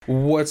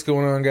What's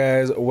going on,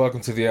 guys? Welcome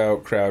to the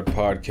Out Crowd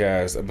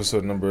Podcast,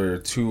 episode number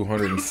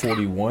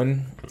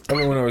 241.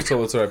 Everyone always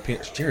told us our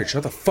Jared,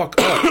 shut the fuck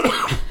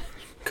up.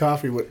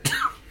 Coffee with...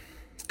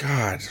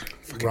 God.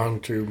 Wrong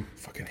tube.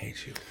 Fucking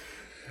hate you.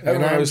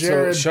 And I'm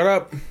Jared. Shut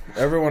up.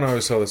 Everyone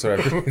always told us our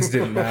opinions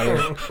didn't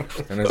matter.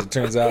 And as it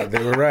turns out,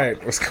 they were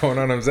right. What's going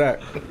on? I'm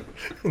Zach.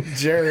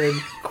 Jared.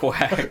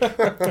 Quack.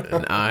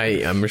 And I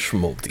am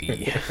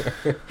Schmulty.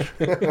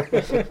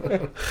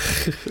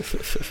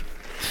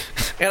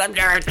 And I'm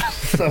Jared.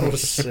 That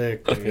was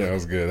sick. Dude. Yeah, that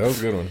was good. That was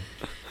a good one.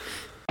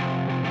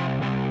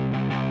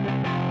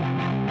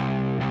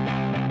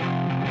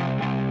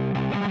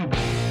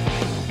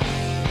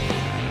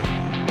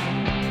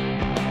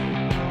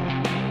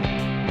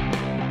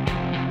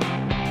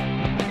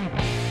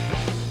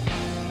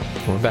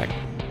 We're back.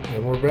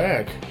 And we're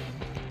back.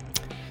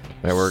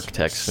 My work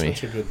texts me.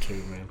 Such a good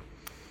tune, man.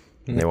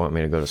 They want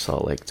me to go to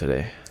Salt Lake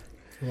today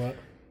What?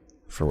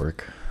 for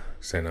work.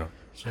 Say no.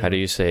 How do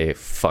you say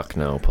fuck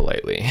no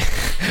politely?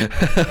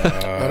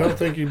 I don't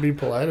think you'd be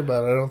polite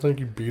about it. I don't think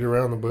you beat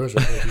around the bush.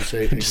 I think you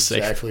say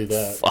exactly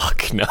that.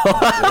 Fuck no.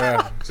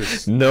 Yeah.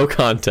 Just No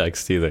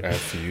context either.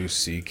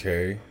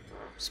 F-U-C-K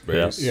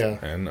space Yeah.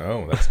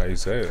 N-O. That's how you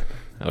say it.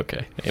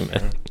 Okay,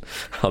 amen.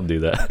 I'll do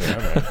that.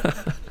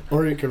 Yeah, man.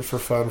 Or you could, for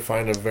fun,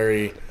 find a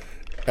very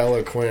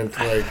eloquent,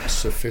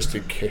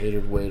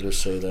 sophisticated way to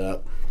say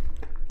that.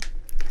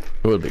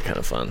 It would be kind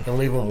of fun. And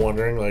leave them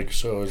wondering,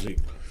 so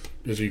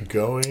is he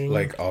going?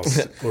 Like,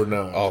 or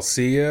not? I'll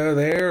see you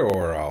there,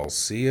 or I'll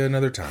see you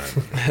another time.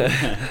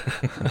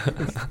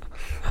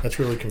 That's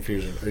really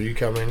confusing. Are you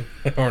coming?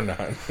 Or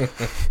not.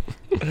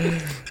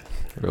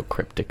 Real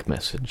cryptic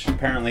message.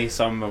 Apparently,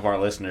 some of our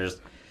listeners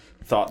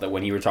thought that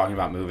when you were talking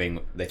about moving,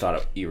 they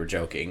thought you were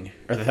joking.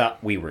 Or they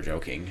thought we were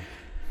joking.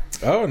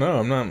 Oh, no,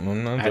 I'm not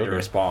I had joking. to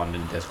respond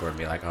in Discord and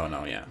be like, oh,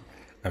 no, yeah.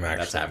 I'm actually...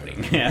 That's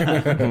happening.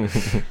 Yeah.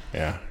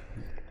 Yeah.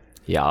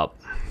 Yup.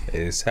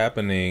 It's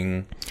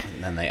happening.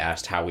 And then they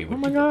asked how we would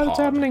my do God, the it's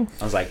pod. happening.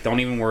 I was like, don't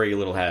even worry, you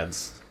little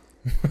heads.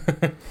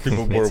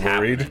 People were It's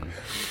worried. happening.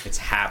 It's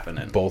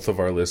happening. Both of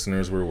our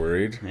listeners were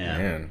worried. Yeah.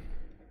 Man.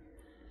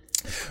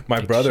 My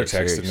Take brother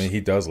shit texted serious. me.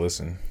 He does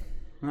listen.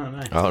 Oh,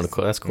 nice. Oh,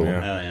 cool. That's cool. Yeah.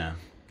 Oh, yeah.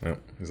 Yep,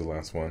 he's the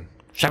last one.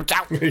 Shout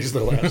out. He's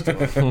the last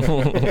one.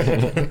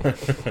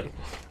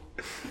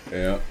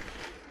 Yeah.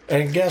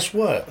 And guess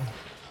what?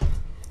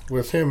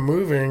 With him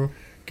moving,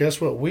 guess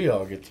what we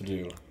all get to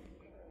do?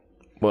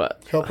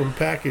 What? Help him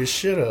pack his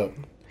shit up.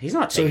 He's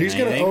not So taking he's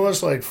going to anything. owe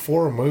us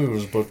 4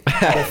 moves, but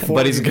all 4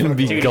 But he's gonna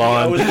be Dude,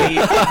 gone. He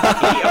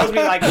owes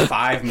me like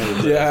 5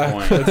 moves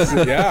Yeah, at this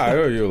point. I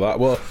owe you a lot.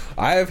 Well,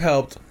 I have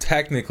helped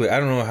technically. I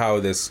don't know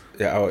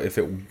if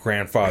it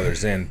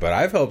grandfathers in, but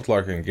I've helped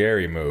Lark and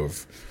Gary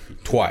move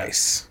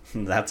twice.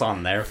 That's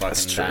on their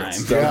fucking dime.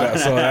 So,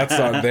 so that's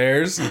on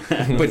theirs.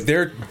 But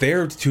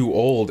they're too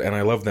old, and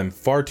I love them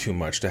far too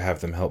much to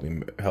have them help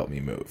me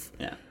move.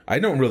 Yeah. I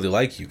don't really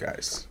like you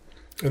guys.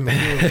 And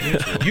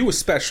then You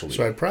especially.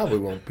 so I probably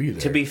won't be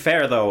there. To be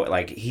fair, though,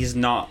 he's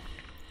not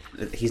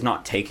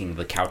taking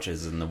the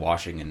couches and the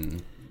washing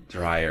and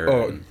dryer.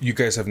 Oh, and, you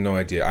guys have no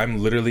idea. I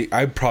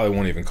probably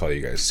won't even call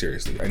you guys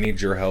seriously. I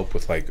need your help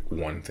with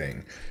one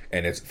thing,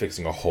 and it's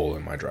fixing a hole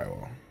in my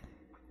drywall.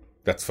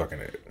 That's fucking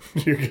it.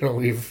 You're going to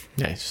leave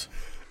Nice.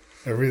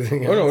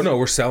 everything Oh else? no,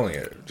 we're selling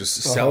it. Just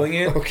selling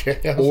it. Okay.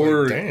 I was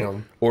Or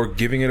damn. or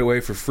giving it away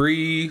for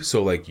free.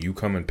 So you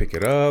come and pick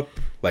it up.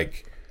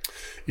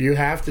 You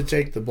have to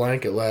take the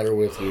blanket ladder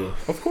with you.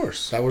 Of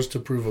course. That was to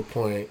prove a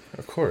point.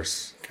 Of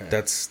course. Okay.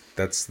 That's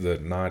the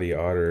naughty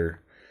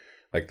otter.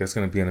 That's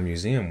gonna be in a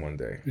museum one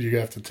day. You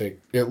have to take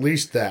at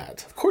least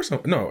that. Of course I'm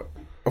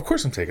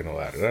taking the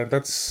ladder.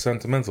 That's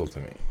sentimental to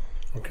me.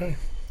 Okay.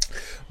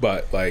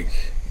 But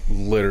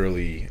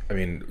literally, I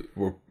mean,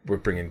 we're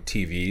bringing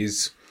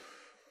TVs.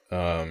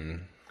 I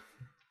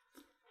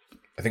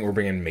think we're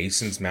bringing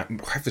Mason's map.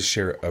 I have to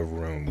share a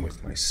room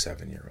with my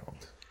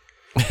 7-year-old.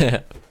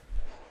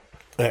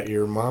 At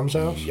your mom's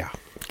house? Yeah.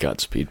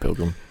 Godspeed,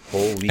 Pilgrim.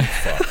 Holy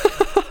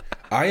fuck.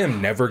 I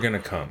am never gonna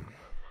come.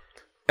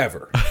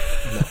 Ever.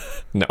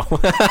 No.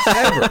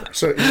 Ever.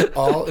 So you're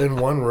all in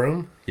one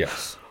room?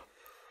 Yes.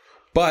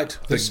 But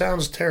This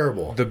sounds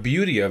terrible. the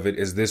beauty of it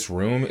is this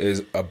room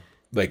is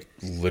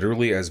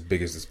literally as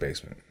big as this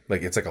basement.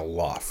 It's like a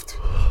loft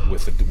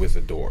with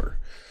a door.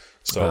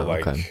 So Oh,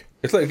 okay.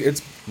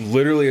 it's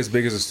literally as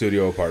big as a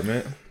studio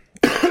apartment.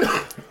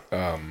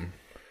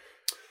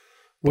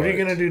 What are you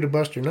going to do to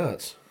bust your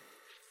nuts?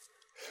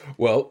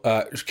 Well,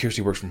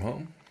 Kirsty works from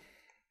home.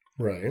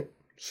 Right.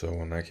 So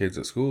when that kid's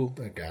at school,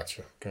 I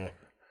gotcha. Okay.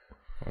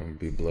 I'm going to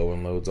be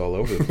blowing loads all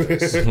over the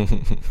place.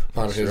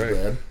 On his right.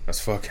 bed. That's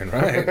fucking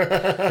right.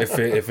 If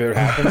it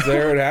happens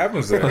there, it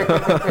happens there.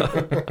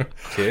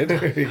 Kid.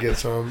 You get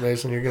some,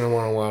 Mason, you're going to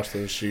want to wash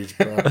those sheets,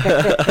 bro.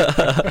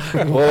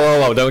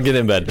 Whoa, don't get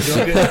in bed.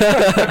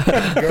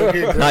 Go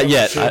get Not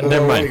yet. shit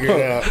Never all mind.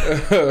 figured out.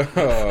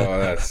 Oh,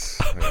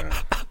 that's...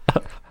 Yeah.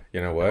 You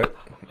know what?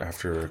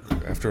 After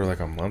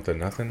a month of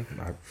nothing,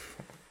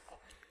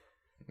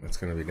 It's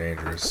gonna be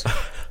dangerous.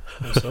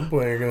 At some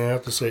point, you're gonna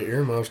have to say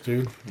earmuffs,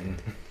 dude.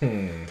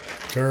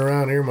 Turn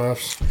around,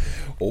 earmuffs.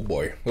 Oh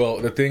boy. Well,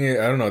 the thing is,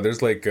 I don't know.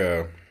 There's like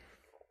a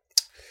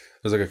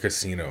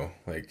casino,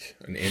 like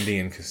an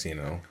Indian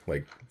casino,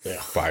 like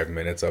 5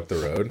 minutes up the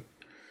road.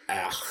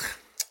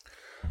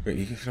 Wait,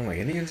 you don't like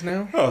Indians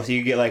now? Oh, so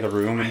you get like a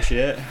room and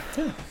shit?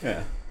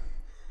 Yeah.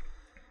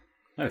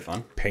 That'd be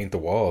fun. Paint the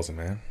walls,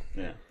 man.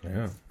 Yeah.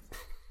 Yeah.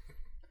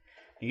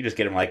 You can just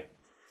get him like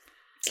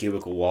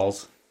cubicle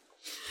walls.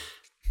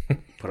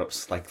 Put up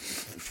like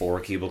 4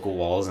 cubicle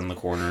walls in the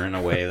corner in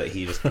a way that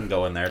he just can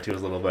go in there to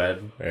his little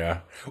bed. Yeah.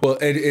 Well,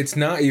 it's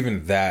not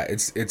even that.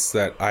 It's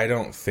that I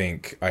don't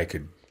think I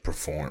could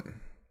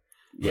perform.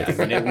 Yeah, I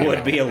mean, it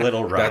would be a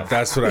little rough.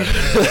 That's what I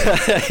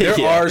mean.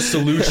 There are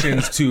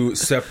solutions to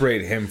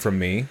separate him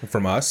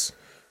from us,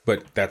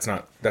 but that's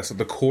not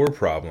the core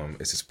problem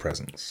is his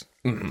presence.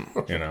 You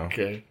know?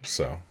 Okay.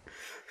 So.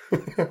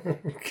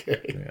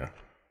 Okay. Yeah.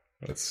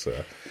 That's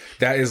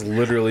that is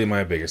literally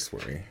my biggest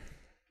worry.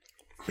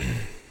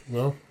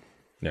 Well,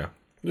 Yeah.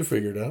 you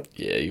figure it out.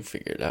 Yeah, you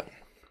figure it out.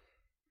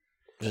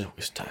 Just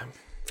waste time.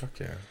 Fuck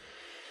yeah.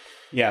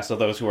 Yeah, so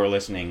those who are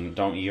listening,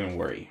 don't even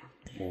worry.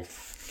 We'll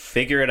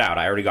figure it out.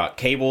 I already got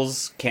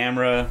cables,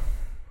 camera.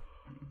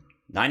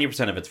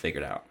 90% of it's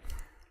figured out.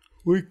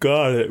 We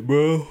got it,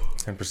 bro.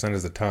 10%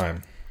 is the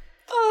time.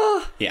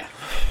 Yeah.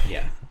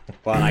 Yeah.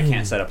 Well, and I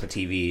can't set up the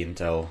TV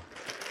until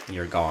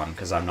you're gone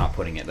because I'm not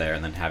putting it there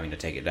and then having to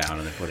take it down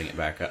and then putting it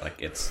back up.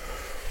 Like, it's...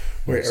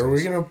 Wait, are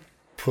we gonna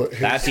put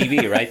his... That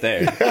TV right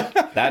there.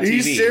 That TV. Are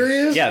you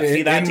serious? Yeah,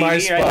 see that In my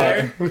TV right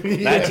there?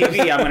 That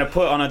TV I'm going to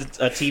put on a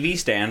TV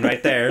stand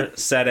right there,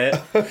 set it.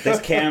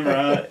 This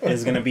camera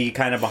is going to be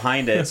kind of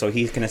behind it, so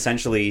he can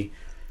essentially...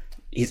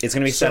 It's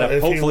going to be set up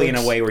hopefully in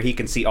a way where he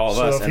can see all of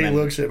us. So if he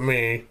looks at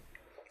me,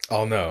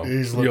 I'll know.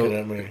 he's looking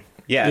at me.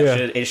 Yeah,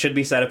 it should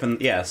be set up in...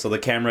 Yeah, so the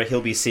camera,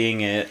 he'll be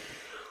seeing it...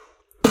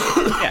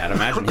 Yeah, I'd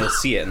imagine he'll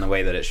see it in the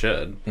way that it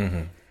should.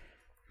 Mm-hmm.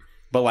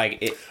 But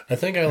like I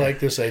think I like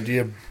this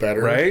idea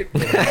better. Right?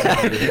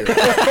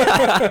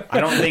 I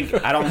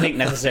don't think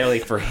necessarily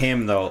for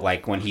him though.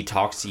 Like when he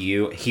talks to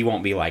you, he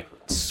won't be like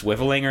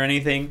swiveling or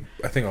anything.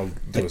 I think I'll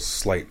do a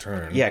slight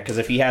turn. Yeah, because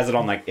if he has it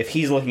on like if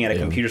he's looking at a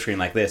computer screen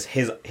like this,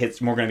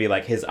 it's more going to be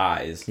like his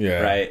eyes.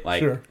 Yeah. Right.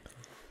 Like.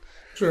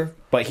 Sure.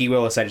 But he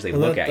will essentially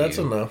look at you. That's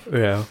enough.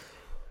 Yeah.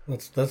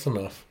 That's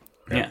enough.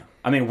 Yeah.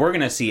 I mean, we're going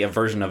to see a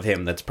version of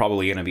him that's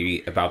probably going to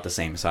be about the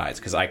same size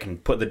because I can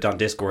put the on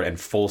Discord and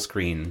full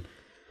screen.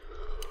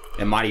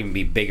 It might even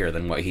be bigger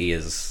than what he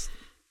is,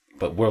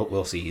 but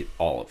we'll see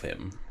all of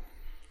him.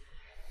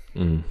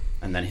 And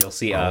then he'll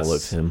see us. All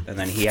of him. And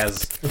then he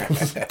has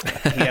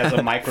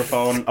a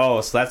microphone.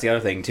 Oh, so that's the other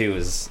thing too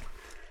is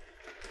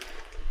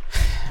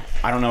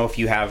I don't know if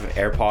you have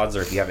AirPods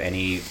or if you have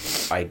any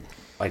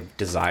like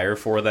desire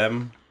for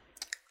them,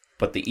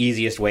 but the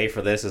easiest way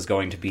for this is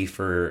going to be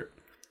for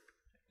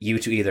you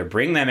to either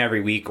bring them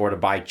every week or to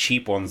buy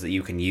cheap ones that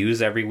you can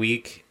use every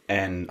week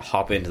and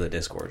hop into the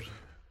Discord.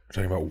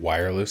 Talking about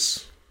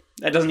wireless.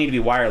 That doesn't need to be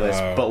wireless,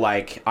 but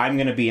like I'm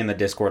going to be in the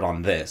Discord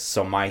on this,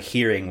 so my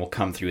hearing will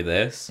come through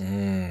this,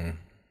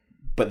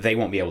 but they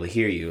won't be able to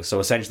hear you. So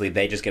essentially,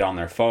 they just get on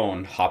their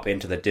phone, hop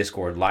into the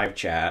Discord live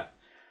chat,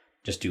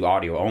 just do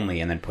audio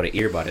only, and then put an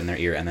earbud in their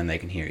ear, and then they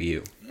can hear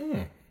you.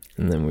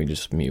 And then we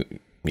just mute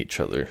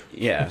each other.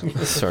 Yeah,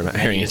 So we're not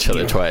hearing each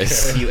other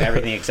twice. you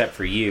everything except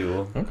for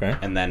you. Okay.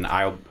 And then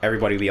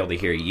everybody will be able to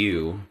hear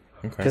you.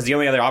 Because the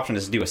only other option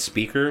is to do a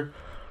speaker.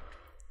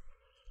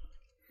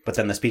 But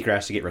then the speaker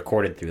has to get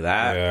recorded through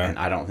that, and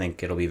I don't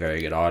think it'll be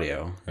very good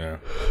audio. Yeah.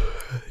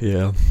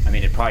 Yeah. I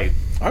mean, it probably.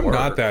 I'm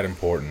not that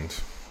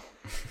important.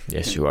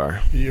 Yes, you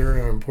are. You're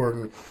an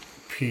important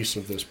piece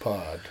of this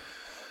pod.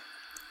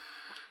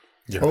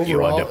 You're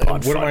the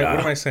pod What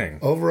am I saying?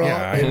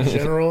 Overall, in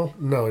general,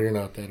 no, you're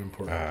not that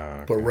important.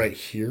 Okay. But right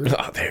here,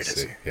 Oh, there it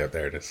is. Yeah,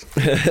 there it is.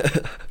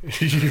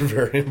 you're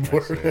very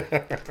important.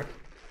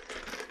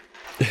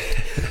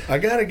 I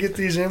gotta get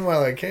these in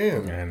while I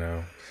can. I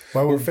know.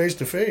 While we're face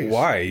to face.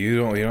 Why? You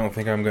don't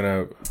think I'm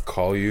gonna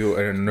call you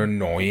an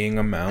annoying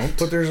amount?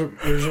 But there's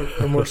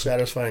a more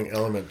satisfying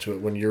element to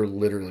it when you're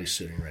literally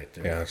sitting right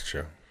there. Yeah, that's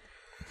true.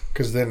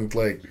 Because then,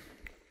 like,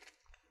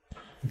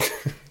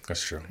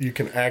 That's true. you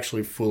can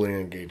actually fully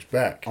engage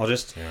back.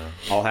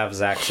 I'll have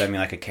Zach send me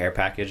like a care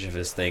package of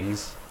his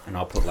things, and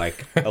I'll put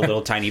like a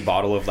little tiny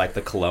bottle of like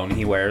the cologne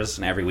he wears,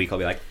 and every week I'll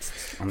be like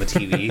on the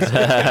TV, so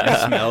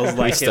it smells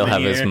like We still him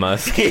have in his here.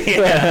 musk.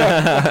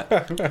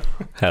 Yeah.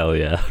 Hell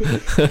yeah.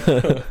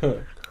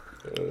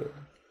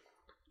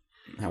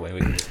 That way we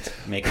can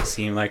just make it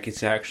seem like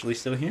it's actually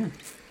still here.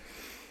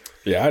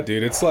 Yeah,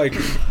 dude. It's like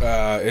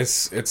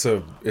it's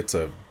a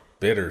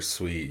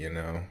bittersweet, you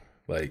know.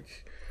 Like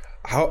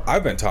how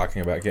I've been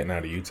talking about getting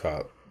out of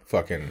Utah,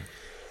 fucking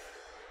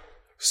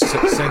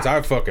since I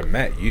fucking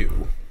met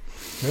you,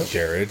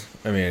 Jared.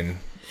 I mean,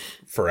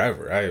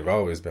 forever. I've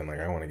always been like,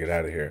 I want to get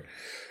out of here,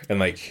 and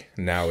like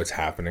now it's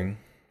happening,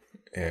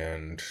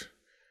 and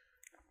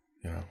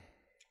you know,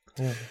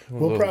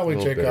 We'll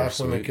probably take off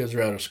when the kids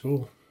are out of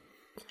school.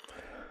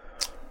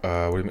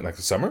 What do you mean, like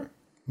the summer?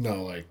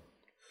 No, like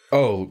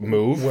Oh,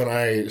 move. when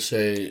I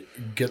say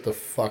get the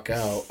fuck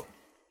out,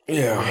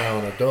 Yeah. we're now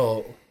an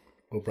adult,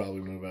 we'll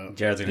probably move out.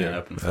 Jared's gonna end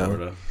up in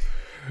Florida.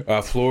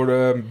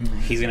 Florida,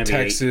 He's gonna be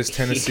Texas,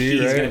 Tennessee,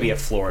 He's right? gonna be a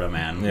Florida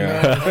man.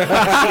 Yeah.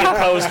 See a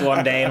post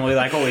one day and we'll be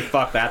like, "Holy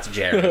fuck, that's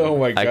Jared." Oh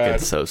my god. I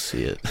could so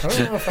see it. I don't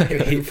know if I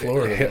can do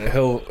Florida. man.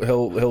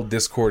 He'll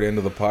Discord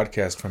into the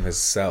podcast from his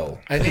cell.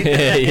 I need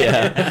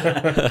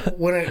Yeah.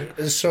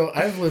 so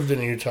I've lived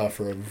in Utah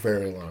for a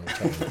very long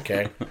time,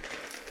 okay?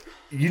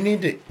 You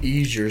need to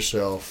ease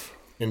yourself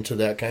into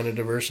that kind of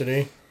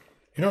diversity.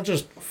 You don't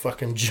just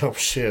fucking jump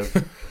ship.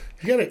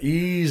 You got to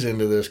ease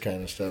into this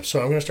kind of stuff. So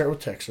I'm going to start with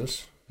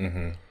Texas.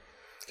 Mm-hmm.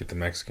 Get the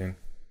Mexican.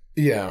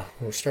 Yeah,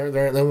 we'll start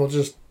there, and then we'll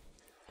just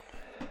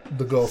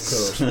the Gulf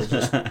Coast. We'll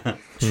just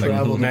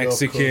travel the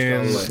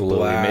Mexican, Gulf Coast all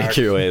black, make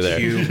your way there.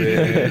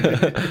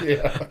 Cuban.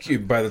 Yeah.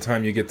 By the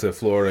time you get to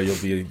Florida,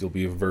 you'll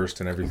be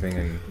versed in everything,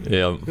 and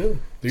Yeah. the way. Yeah,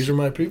 these are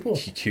my people.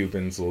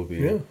 Cubans will be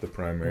Yeah. the We'll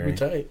primary. be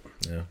tight.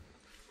 Yeah,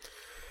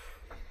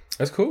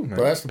 that's cool, man.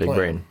 But that's the Big plan.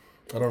 brain.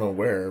 I don't know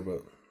where,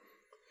 but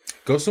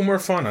Go somewhere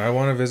fun. I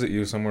want to visit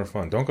you somewhere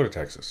fun. Don't go to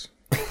Texas.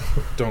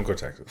 Don't go to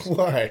Texas.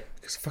 why?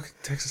 Because fucking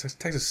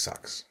Texas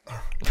sucks.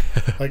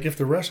 Like if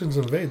the Russians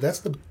invade, that's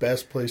the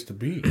best place to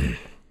be.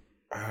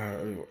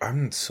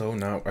 I'm so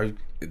not.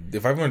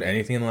 If I've learned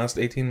anything in the last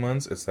 18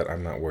 months, it's that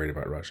I'm not worried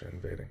about Russia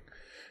invading.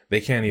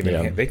 They can't even.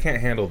 Yeah. They can't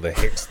handle the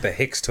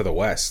Hicks to the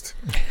west.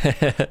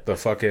 The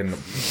fucking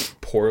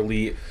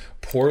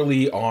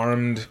poorly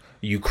armed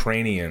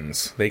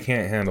Ukrainians. They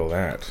can't handle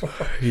that.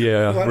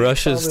 Yeah. Why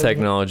Russia's do you call them-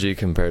 technology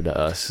compared to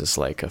us is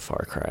like a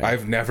far cry.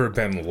 I've never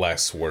been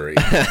less worried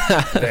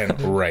than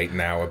right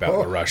now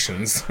about the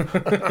Russians.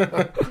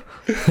 I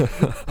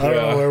don't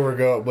know where we're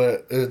going,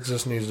 but it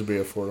just needs to be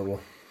affordable.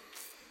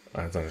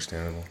 That's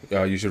understandable.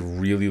 You should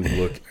really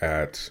look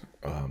at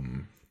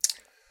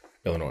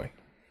Illinois,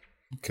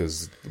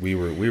 because we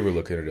were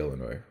looking at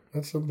Illinois.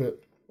 That's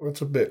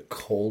a bit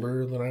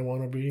colder than I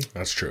want to be.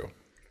 That's true.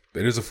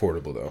 It is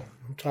affordable though.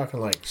 I'm talking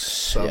like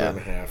southern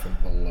half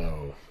and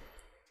below.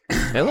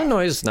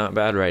 Illinois is not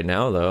bad right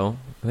now, though.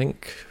 I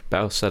think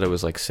Bao said it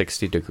was like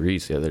 60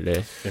 degrees the other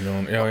day.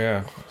 Oh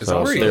yeah. Is So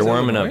that where he they're is,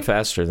 warming Illinois? up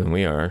faster than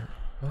we are.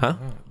 Huh?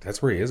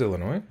 That's where he is,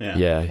 Illinois.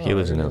 Yeah, he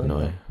lives in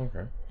Illinois.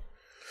 Okay.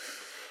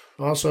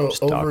 Also,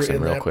 Just over dox him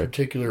in real that quick.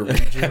 particular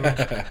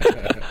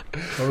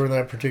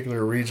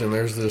region,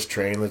 there's this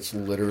train that's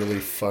literally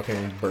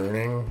fucking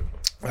burning.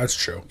 That's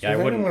true. Yeah, I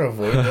I'm wouldn't. gonna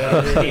avoid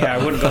that. Yeah, I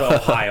wouldn't go to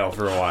Ohio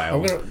for a while.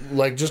 I'm gonna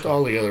like just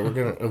all together. We're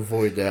gonna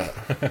avoid that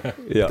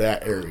Yeah.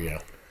 that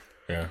area.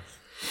 Yeah.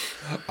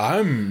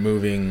 I'm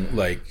moving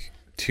like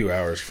 2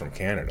 hours from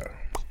Canada.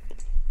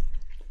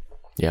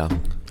 Yeah,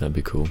 that'd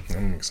be cool.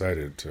 I'm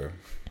excited to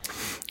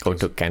Go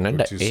to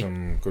Canada.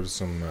 go to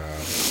some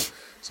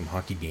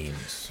hockey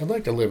games. I'd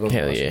like to live in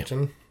Hell yeah.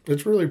 Washington.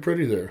 It's really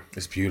pretty there.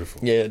 It's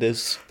beautiful. Yeah, it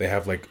is. They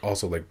have like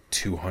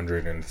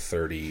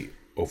 230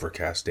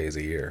 overcast days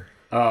a year.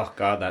 Oh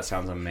God, that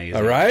sounds amazing.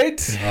 All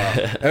right.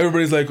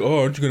 Everybody's like,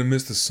 "Oh, aren't you gonna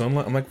miss the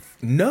sunlight?" I'm like,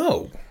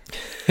 "No,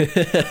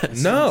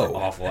 no."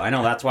 Awful. I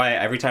know. That's why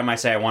every time I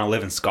say I want to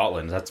live in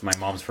Scotland, that's my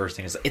mom's first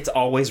thing. Is it's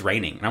always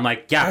raining, and I'm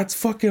like, yeah, That's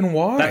fucking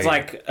why. that's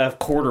like a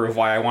quarter of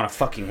why I want to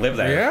fucking live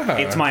there. Yeah.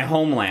 It's my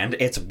homeland.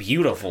 It's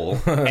beautiful,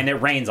 and it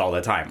rains all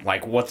the time.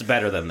 Like, what's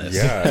better than this?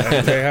 yeah.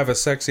 And they have a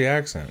sexy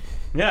accent.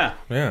 yeah,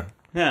 Yeah.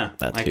 yeah.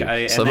 That Like, too.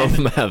 and Some then of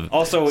them have.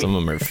 also- some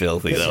of them are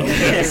filthy though.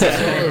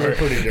 They're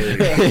pretty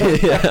dirty.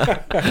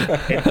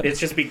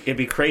 it'd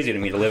be crazy to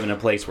me to live in a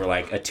place where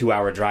like a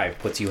 2-hour drive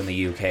puts you in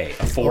the UK,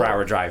 a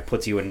 4-hour drive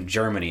puts you in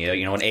Germany, an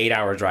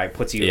 8-hour drive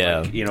puts you, Yeah.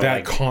 like, That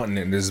like,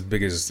 continent is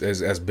big as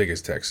big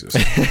as Texas.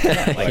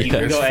 like you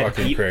can it's go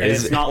fucking and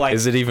crazy. it's not like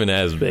Is it even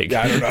as big?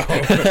 I don't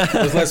know.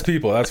 There's less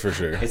people, that's for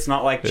sure. it's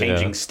not like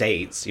changing Yeah.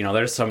 states.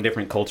 There's some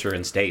different culture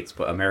in states,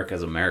 but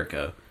America's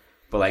America.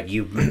 But like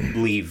you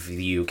leave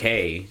the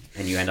UK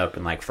and you end up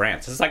in like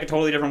France. It's like a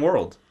totally different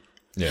world.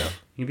 Yeah.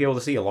 You'd be able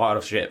to see a lot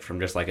of shit from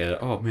just like a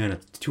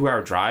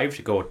 2-hour drive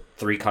to go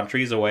 3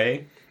 countries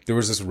away. There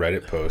was this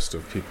Reddit post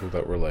of people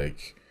that were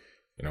like,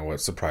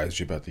 what surprised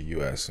you about the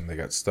US? And they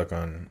got stuck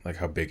on like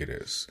how big it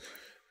is.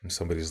 And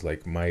somebody's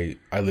like, they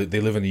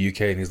live in the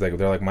UK, and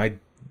they're like,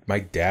 my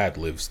dad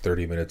lives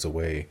 30 minutes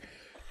away,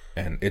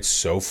 and it's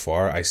so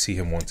far. I see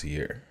him once a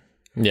year.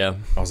 Yeah.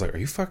 I was like, are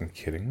you fucking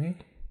kidding me?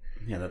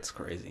 Yeah, that's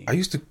crazy. I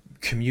used to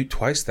commute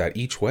twice that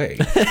each way.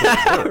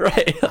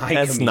 Right. I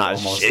That's commute not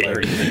almost shit.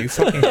 30. Are you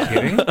fucking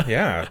kidding?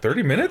 Yeah,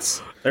 30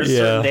 minutes? There's Yeah.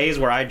 certain days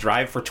where I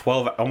drive for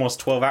almost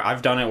 12 hours.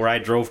 I've done it where I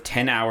drove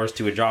 10 hours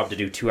to a job to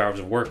do 2 hours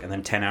of work and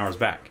then 10 hours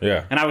back.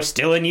 Yeah. And I was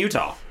still in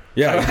Utah.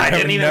 Yeah, I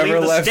didn't even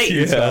leave the state.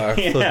 Utah.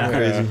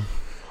 Yeah.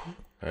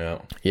 Yeah.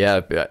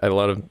 Yeah, a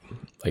lot of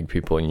like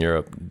people in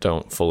Europe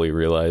don't fully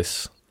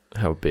realize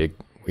how big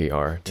we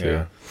are too.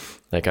 Yeah.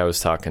 Like I was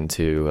talking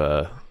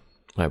to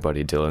my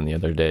buddy Dylan the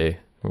other day.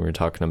 We were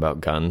talking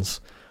about guns,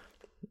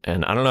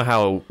 and I don't know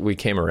how we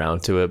came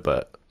around to it,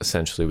 but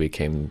essentially we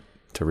came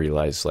to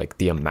realize like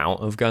the amount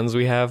of guns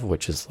we have,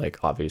 which is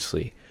like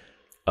obviously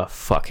a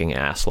fucking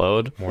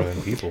assload. More than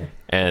people.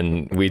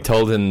 And we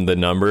told him the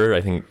number.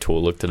 I think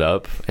Tool looked it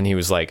up, and he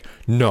was like,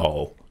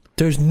 "No,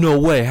 there's no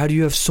way. How do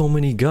you have so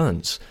many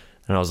guns?"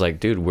 And I was like,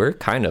 "Dude, we're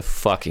kind of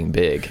fucking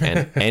big,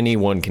 and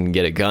anyone can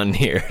get a gun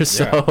here."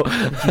 So,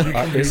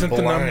 Isn't the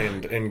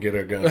blind and get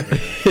a gun?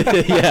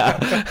 yeah,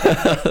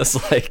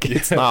 it's like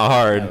it's not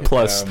hard.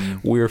 Plus,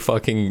 we're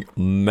fucking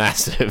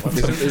massive.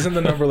 Isn't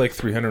the number like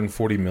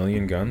 340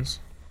 million guns?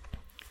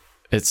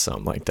 It's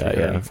something like that.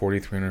 340,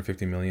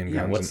 350 million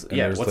guns.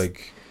 Yeah, there's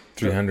like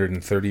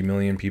 330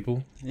 million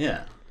people.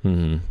 Yeah.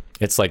 Mm-hmm.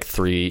 It's like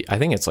I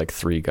think it's like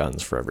 3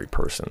 guns for every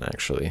person,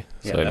 actually.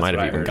 So Yeah, it might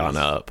have even gone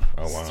up.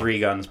 Oh wow. 3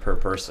 guns per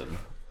person.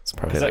 It's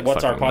probably Is like that,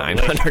 what's our fucking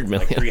population? 900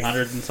 million. Like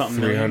 300 and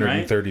something million,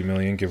 right? 330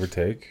 million, give or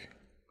take.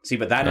 See,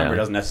 but that number Yeah.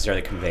 doesn't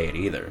necessarily convey it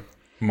either.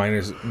 Mine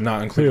is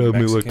not including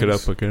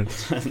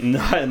Mexicans.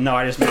 again. No,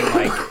 I just mean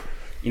like,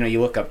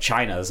 you look up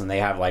China's and they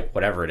have like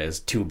whatever it is,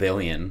 2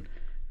 billion,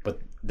 but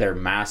they're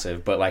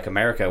massive. But like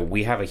America,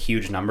 we have a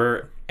huge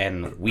number,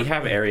 and we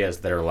have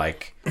areas that are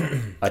like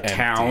a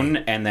town,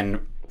 and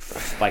then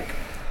like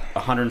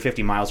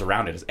 150 miles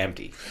around it is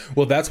empty.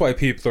 Well, that's why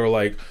people are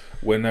like,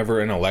 whenever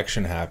an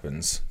election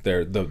happens,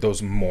 they're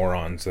those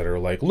morons that are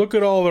like, look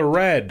at all the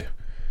red.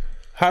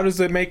 How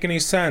does it make any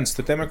sense?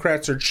 The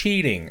Democrats are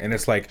cheating. And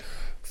it's like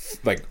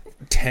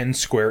 10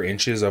 square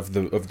inches of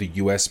the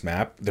US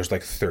map, there's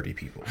like 30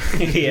 people.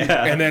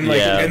 Yeah. And then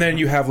and then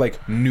you have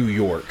like New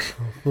York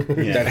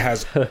that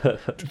has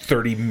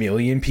 30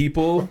 million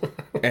people,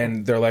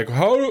 and they're like,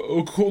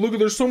 look,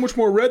 there's so much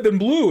more red than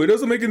blue. It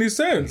doesn't make any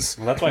sense.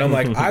 Well, that's why and I'm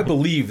like, I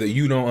believe that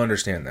you don't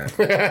understand that.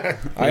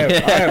 I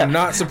am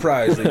not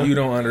surprised that you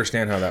don't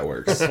understand how that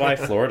works. That's why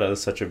Florida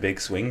is such a big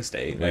swing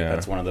state. Like Yeah.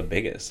 that's one of the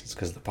biggest. It's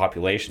because of the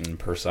population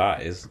per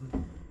size.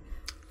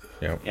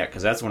 Yeah. Yeah,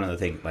 because that's one of the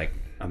things. Like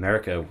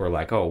America, we're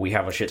like, oh, we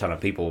have a shit ton of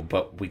people,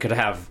 but we could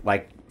have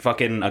like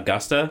fucking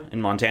Augusta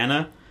in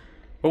Montana.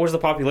 What was the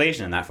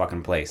population in that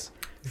fucking place?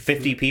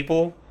 50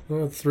 people.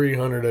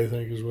 300, I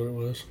think, is what it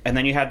was. And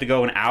then you had to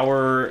go an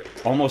hour,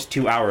 almost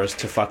 2 hours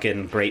to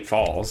fucking Great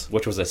Falls,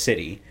 which was a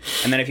city.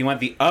 And then if you went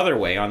the other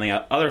way, on the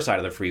other side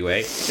of the freeway,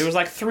 it was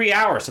like 3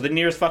 hours to the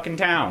nearest fucking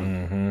town.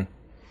 Mm-hmm.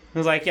 It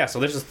was like, yeah, so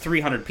there's just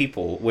 300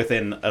 people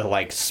within a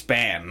like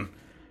span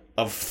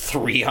of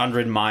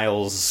 300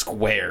 miles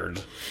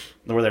squared,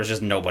 where there's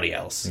just nobody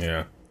else.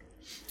 Yeah.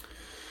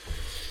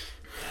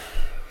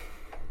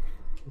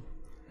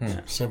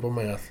 Simple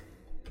math.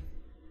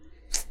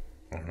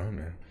 I don't know,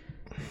 man.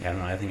 Yeah, I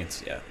don't know. I think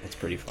it's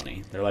pretty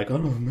funny. They're like, oh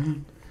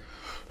man,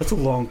 that's a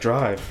long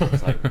drive.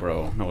 It's like,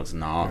 bro, no, it's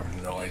not.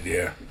 No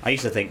idea. I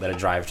used to think that a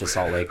drive to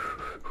Salt Lake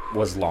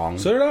was long.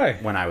 So did I.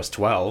 When I was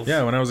 12.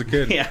 Yeah, when I was a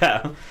kid.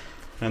 Yeah.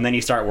 And then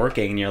you start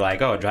working and you're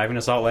like, oh, driving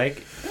to Salt Lake?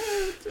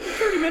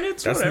 30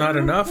 minutes? That's whatever. not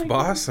enough,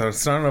 boss.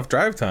 That's not enough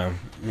drive time.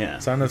 Yeah.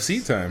 It's not enough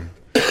seat time.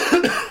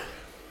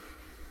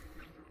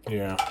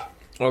 Yeah.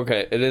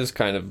 Okay, it is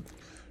kind of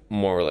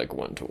more like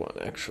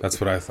 1-to-1, actually. That's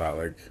what I thought.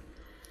 Like,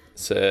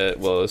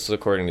 Well, this is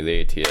according to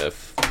the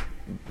ATF.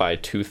 By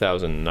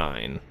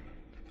 2009,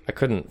 I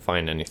couldn't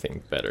find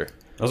anything better.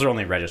 Those are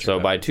only registered. So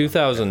by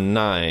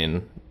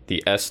 2009,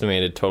 the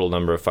estimated total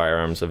number of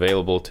firearms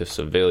available to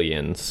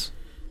civilians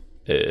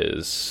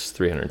is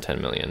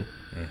 310 million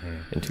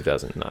in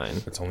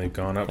 2009. it's only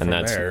gone up And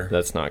from there.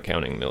 that's not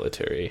counting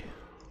military.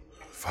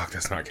 Fuck,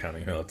 that's not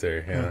counting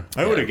military. Yeah.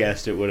 I would have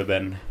guessed it would have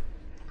been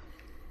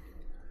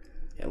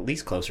at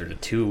least closer to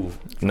 2.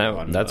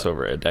 Now that's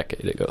over a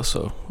decade ago,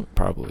 so it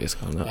probably has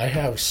gone up. I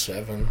have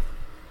 7.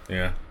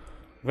 Yeah.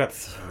 We got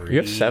 3. You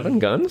have 7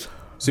 guns?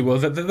 See, well,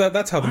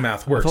 that's how the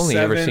math works. only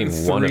ever seen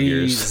one of 3,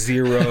 yours.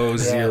 0,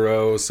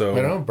 0. So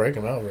I don't break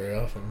them out very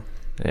often.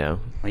 Yeah.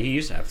 Well, you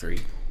used to have 3.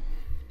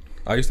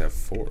 I used to have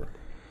 4.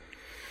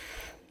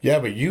 Yeah,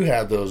 but you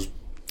had those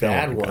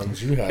bad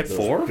ones. You had those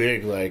 4?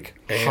 big, like,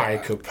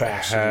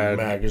 high-capacity had-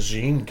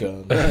 magazine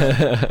guns. I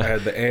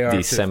had the AR,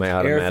 The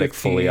semi-automatic,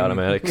 fully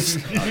automatics. I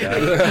had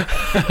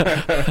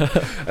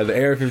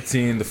the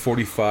AR-15, the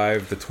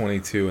 45, the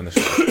 22, and the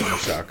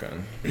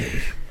shotgun. I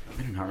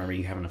do not remember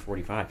you having a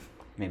 45.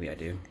 Maybe I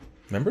do.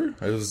 Remember?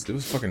 It was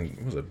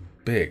a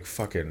big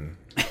fucking.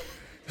 It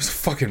was a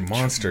fucking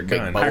monster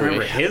gun. I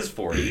remember his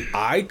 40.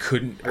 I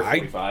couldn't. Or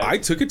 45. I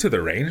took it to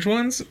the range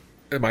once,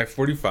 at my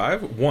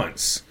 45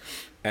 once,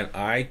 and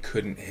I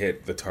couldn't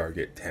hit the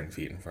target 10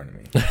 feet in front of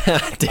me.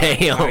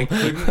 Damn. I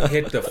couldn't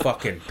hit the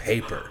fucking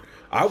paper.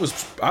 I was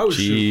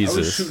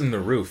shooting the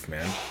roof,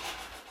 man.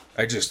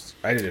 I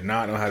did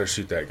not know how to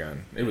shoot that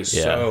gun. It was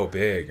so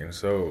big, and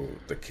so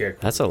the kick.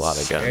 That's a lot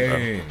of gun, bro.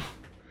 insane.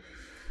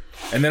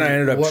 And then I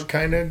ended up What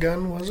kind of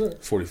gun was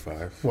it?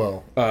 45.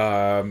 Well,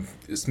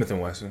 Smith &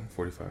 Wesson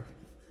 45.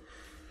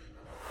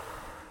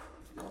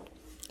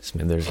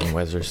 Smithers and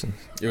Weserson.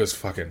 It was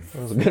fucking.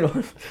 That was a good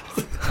one.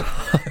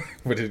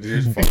 What did you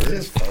just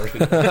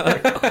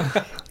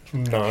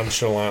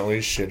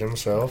nonchalantly shit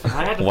himself.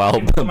 I had to While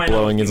fucking put my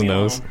blowing his to me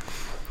nose. alone.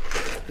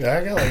 Yeah,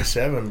 I got like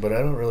 7, but I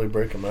don't really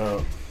break them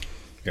out.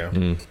 Yeah.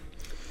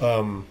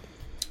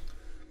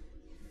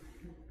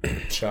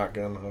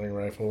 Shotgun, hunting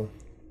rifle.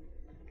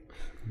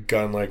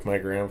 gun like my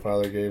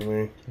grandfather gave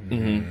me.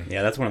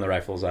 Yeah, that's one of the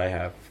rifles I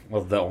have.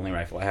 Well, the only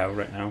rifle I have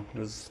right now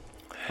is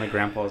my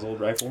grandpa's old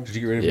rifle. Did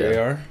you get rid of your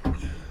AR?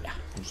 Yeah.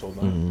 I'm sold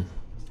on.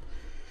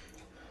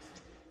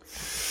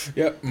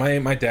 Yeah,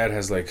 my dad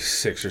has like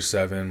 6 or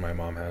 7. My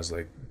mom has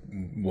like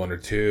 1 or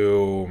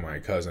 2. My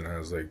cousin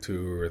has like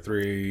 2 or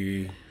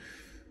 3.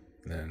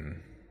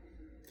 Then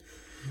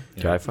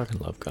Dude, I fucking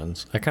love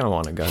guns. I kind of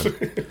want a gun.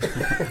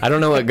 I don't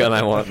know what gun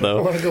I want I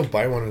though. want to go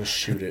buy one and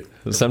shoot it.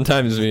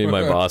 Sometimes me and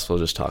my boss will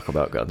just talk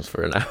about guns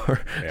for an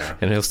hour, Yeah.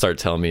 and he'll start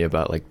telling me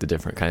about like the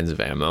different kinds of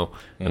ammo,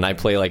 and I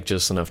play like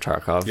just enough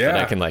Tarkov that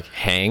I can like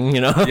hang,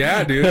 you know?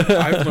 yeah, dude,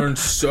 I've learned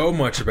so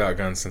much about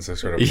guns since I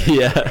started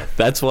playing. Yeah,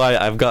 that's why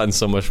I've gotten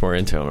so much more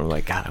into them. I'm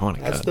like, God, I want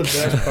a gun. That's the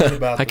best part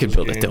about I could those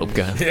build a games. dope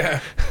gun.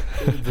 Yeah,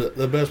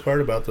 The best part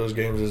about those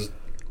games is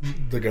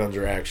the guns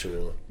are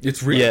actual.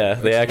 it's real. Yeah,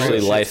 they actually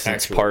real shit, license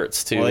actually.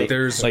 parts too. Well, Like,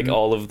 there's- like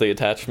all of the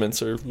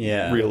attachments are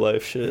Yeah. real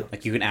life shit.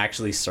 Like, you can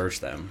actually search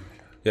them.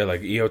 Yeah,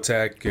 like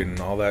EOTech and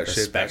all that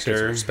shit.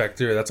 Spectre.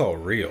 Spectre, that's all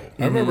real.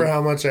 I remember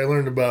how much I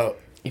learned about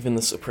Even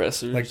the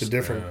suppressors. like the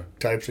different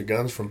types of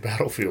guns from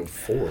Battlefield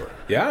 4.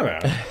 Yeah,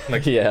 man.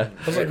 Like, yeah.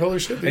 I was like, holy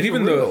shit, these and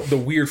even are real. the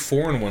weird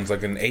foreign ones,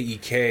 like an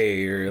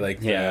AEK or like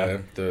Yeah.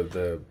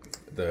 the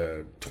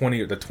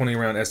 20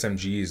 round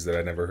SMGs that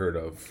I never heard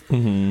of.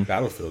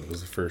 Battlefield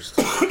was the first,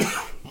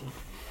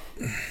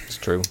 It's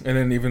true. and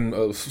then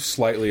even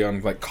slightly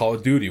on like Call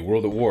of Duty,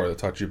 World at War, that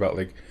taught you about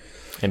like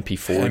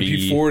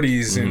MP40,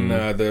 MP40s and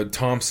the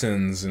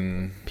Thompsons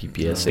and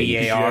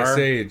PPSH. BAR.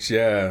 PSH,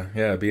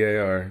 yeah,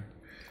 BAR.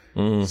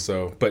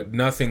 So, but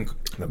nothing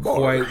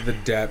quite the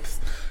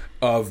depth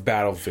of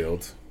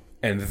Battlefield,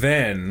 and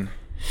then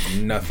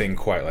nothing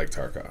quite like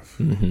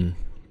Tarkov.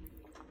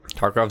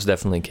 Tarkov's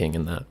definitely king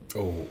in that.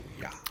 Oh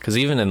yeah, Because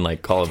even in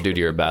like Call of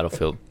Duty or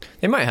Battlefield,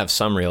 they might have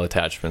some real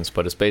attachments,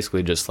 but it's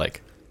basically just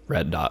like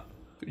red dot,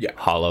 yeah.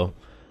 hollow.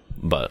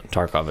 But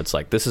Tarkov, it's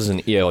like, this is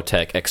an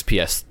EOTech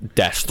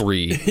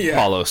XPS-3 Yeah.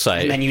 hollow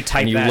sight. And then you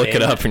type and you that look in.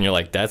 it up and you're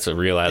like, that's a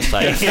real ass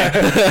sight.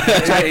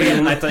 Type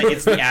in, I think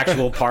it's the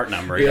actual part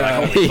number. You're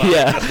like, holy fuck.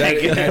 Yeah. That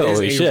is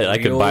Holy a shit, I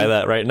could real buy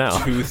that right now.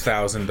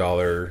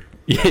 $2,000.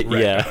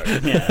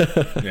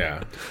 Yeah.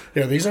 Yeah,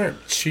 Yeah, these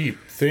aren't cheap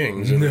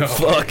things. no,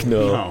 Fuck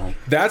no. No.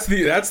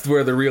 that's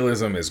where the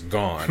realism is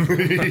gone.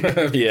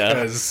 Yeah.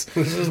 Because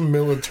This is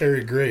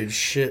military grade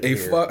shit.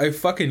 here. a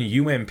fucking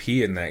UMP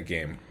in that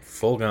game,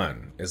 full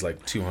gun, is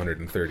like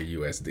 230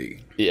 USD.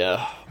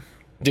 Yeah.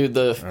 Dude,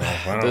 the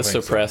I don't the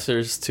think so.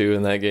 suppressors too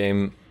in that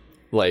game,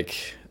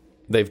 like,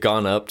 they've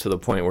gone up to the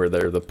point where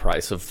they're the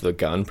price of the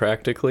gun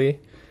practically.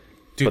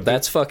 Dude, But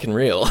that's fucking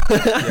real.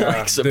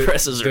 Like,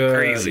 suppressors are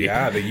crazy.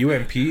 Yeah, the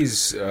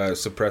UMP's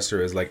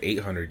suppressor is like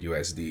 800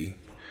 USD.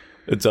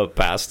 It's up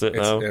past it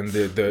now. And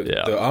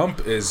the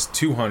ump is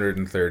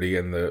 230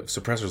 and the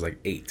suppressor's like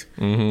 8.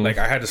 Like,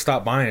 I had to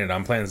stop buying it.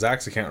 I'm playing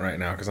Zach's account right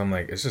now because I'm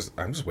like,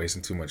 I'm just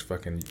wasting too much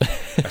fucking.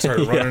 I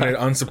started running it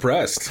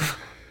unsuppressed.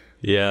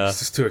 Yeah. It's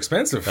just too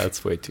expensive.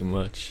 That's way too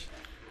much.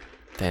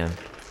 Damn.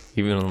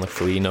 Even on the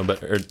flea, no,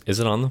 but or is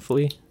it on the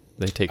flea?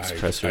 They take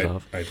suppressors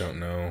off. I don't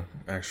know,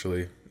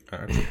 actually. I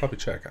could probably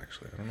check,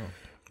 actually. I don't know.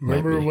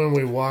 Remember Might be. when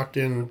we walked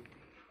in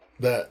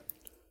that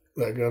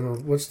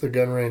gun? What's the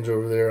gun range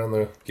over there on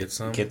the? Get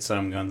some? Get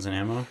some guns and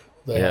ammo.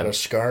 They had a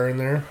scar in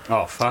there.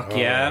 Oh, fuck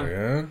yeah. Oh,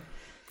 yeah?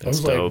 I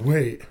was dope. like,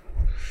 wait,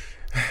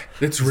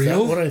 It's is that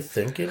real? what I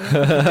think it is?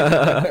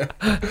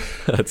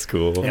 That's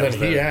cool. And then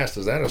he asked,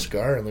 "Is that a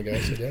scar?" And the guy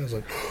said, "Yeah." I was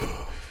like,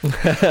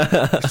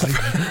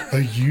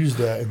 I used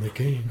that in the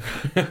game.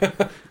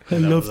 I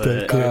love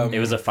that. It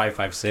was a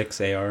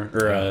 5.56 AR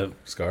or a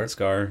Scar?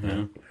 Scar.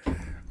 Yeah.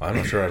 I'm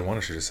not sure I'd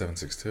want to shoot a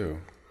 7.62.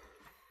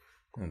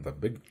 The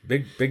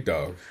big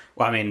dog.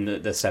 Well, I mean the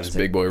 7.6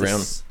 big boy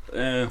round.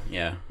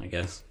 Yeah, I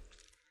guess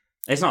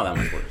it's not that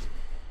much worse.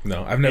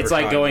 No, I've never. It's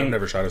like I've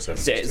never shot a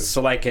 7.62.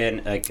 So like an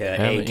haven't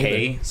AK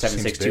either.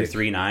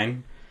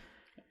 7.6239,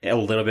 a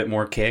little bit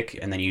more kick,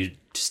 and then you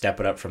step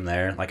it up from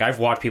there. Like I've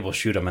watched people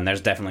shoot them, and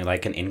there's definitely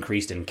like an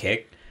increase in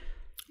kick,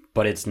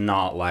 but it's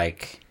not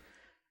like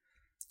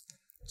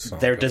It's not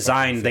they're like a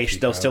designed. fucking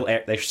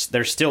 50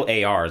 They're still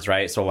ARs,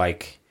 right? So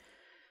like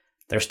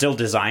they're still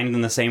designed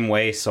in the same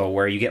way. So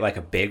where you get like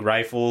a big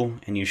rifle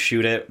and you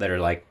shoot it that are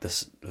like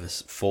this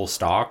full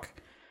stock,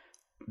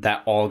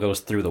 that all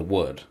goes through the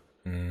wood.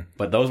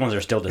 But those ones are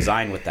still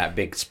designed with that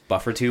big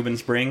buffer tube and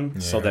spring,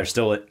 so they're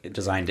still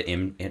designed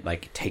to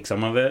like take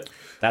some of it.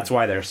 That's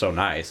why they're so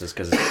nice, is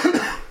because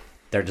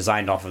they're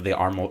designed off of the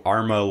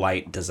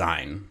Armalite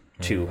design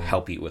to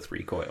help you with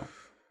recoil.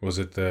 Was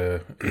it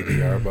the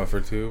ADR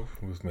buffer tube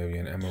with maybe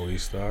an MOE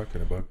stock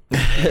and a buck?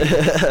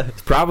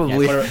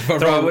 Probably.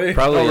 Probably.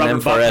 Probably an Rubber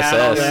butt pad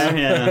on M4SS. there,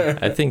 yeah.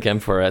 I think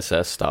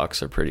M4SS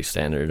stocks are pretty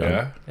standard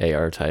on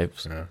AR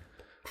types. Yeah.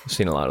 I've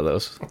seen a lot of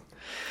those.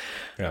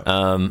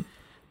 Yeah.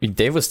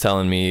 Dave was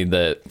telling me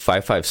that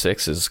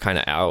 5.56 is kind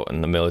of out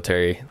in the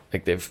military.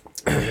 Like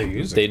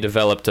they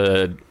developed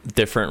a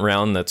different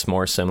round that's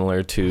more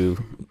similar to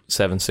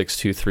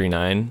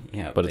 7.6239.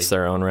 Yeah, but it's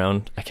their own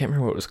round. I can't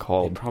remember what it was They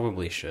called.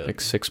 probably should. Like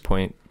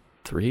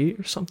 6.3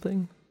 or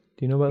something.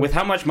 Do you know about With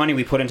how much money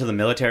we put into the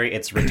military,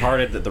 it's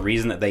retarded that the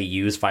reason that they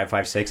use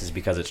 5.56 is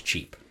because it's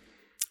cheap.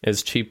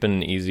 It's cheap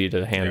and easy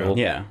to handle.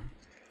 Yeah.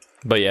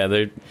 But yeah,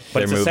 they're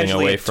moving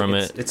essentially away from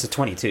it. It's a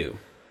 22.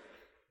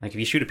 Like, if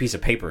you shoot a piece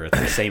of paper, it's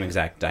the same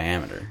exact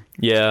diameter.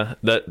 Yeah,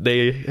 that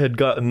they had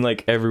gotten,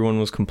 like, everyone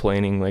was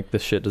complaining, like,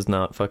 this shit does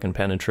not fucking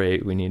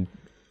penetrate. We need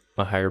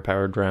a higher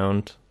powered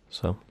round.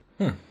 So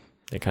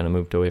they kind of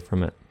moved away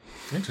from it.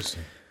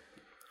 Interesting.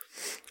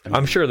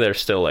 I'm sure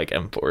there's still, like,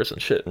 M4s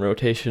and shit in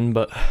rotation,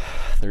 but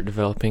they're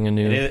developing a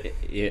new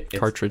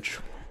cartridge.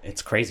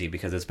 It's crazy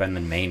because it's been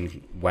the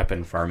main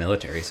weapon for our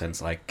military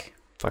since, like...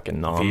 Fucking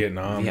Nam.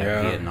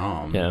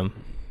 Vietnam. Yeah.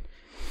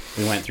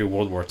 We went through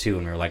World War II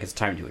and we were like, it's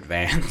time to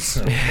advance.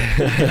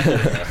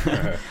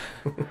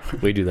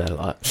 We do that a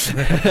lot.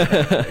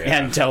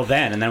 Yeah, until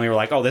then. And then we were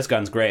like, oh, this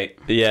gun's great.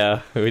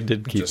 Yeah, we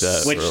did keep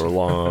that Which- for a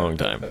long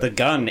time. The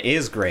gun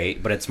is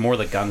great, but it's more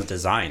the gun's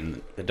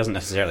design. It doesn't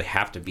necessarily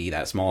have to be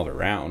that small of a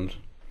round.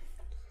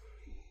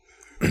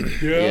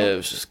 Yeah, it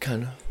was just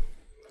kind of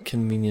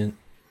convenient.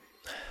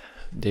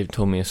 Dave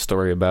told me a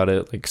story about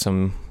it. Like,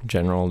 some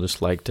general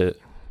just liked it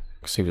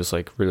because he was,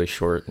 like, really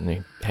short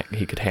and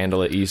he could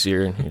handle it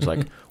easier. And he was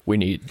like, we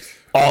need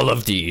all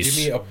of these.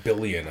 Give me 1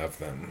 billion of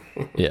them.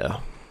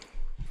 Yeah.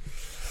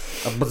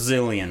 A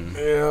bazillion.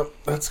 Yeah,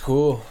 that's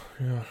cool.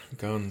 Yeah,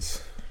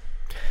 guns.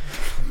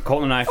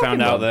 Colton and I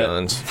found out that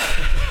guns.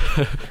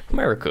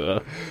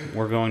 America.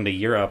 we're going to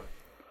Europe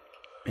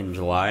in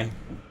July.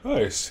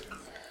 Nice.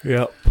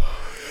 Yep.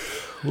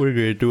 We're going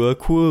to do a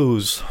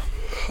cruise.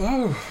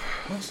 Oh,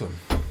 awesome.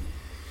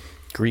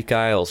 Greek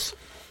Isles.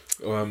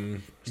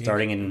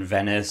 Starting in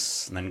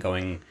Venice and then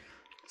going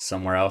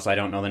somewhere else I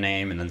don't know the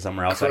name, and then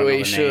somewhere else I don't know the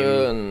name.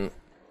 Croatia and...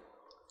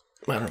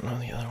 I don't know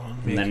the other one.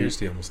 Me and then-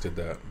 Kirsty almost did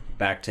that.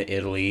 Back to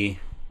Italy,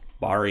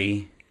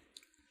 Bari,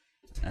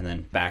 and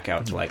then back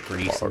out to like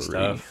Greece and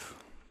stuff.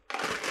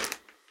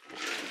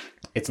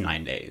 It's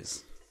 9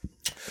 days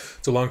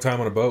It's a long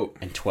time on a boat.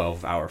 and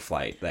 12-hour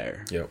flight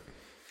there. Yep.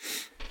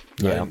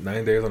 Yeah.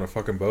 9 days on a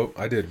fucking boat.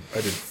 I did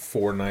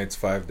 4 nights,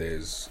 5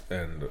 days,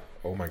 and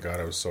oh my god,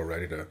 I was so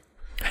ready to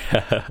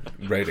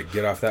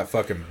get off that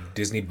fucking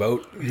Disney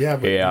boat. Yeah,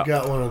 but Yeah. you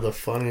got one of the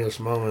funniest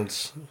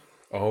moments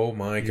Oh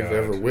my you've god.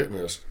 ever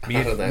witnessed. Me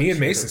out of that and shit.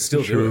 Mason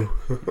still do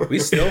it. We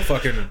still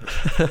fucking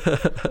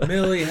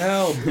Millie,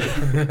 help.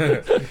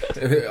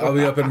 I'll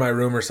be up in my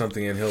room or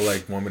something and he'll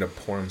like want me to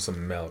pour him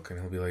some milk and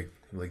he'll be like,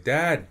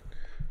 Dad.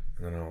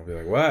 And then I'll be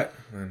like, what?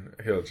 And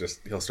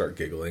he'll start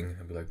giggling.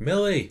 I'll be like,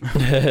 Millie,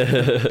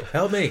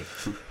 help me.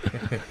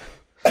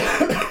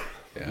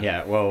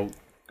 Yeah, well,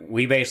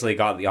 we basically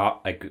got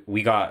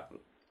we got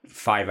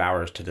 5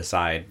 hours to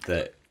decide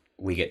that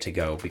we get to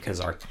go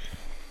because I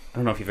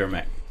don't know if you've ever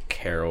met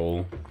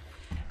Carol.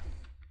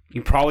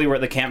 You probably were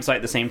at the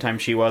campsite the same time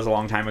she was a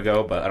long time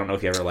ago, but I don't know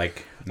if you ever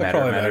like met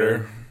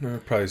her.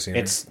 I've probably seen her.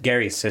 It's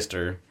Gary's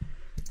sister.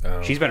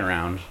 She's been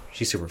around.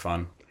 She's super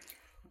fun.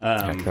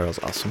 Yeah, Carol's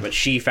awesome. But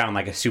she found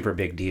like a super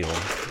big deal,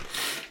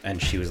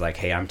 and she was like,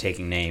 "Hey, I'm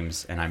taking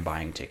names and I'm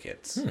buying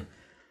tickets."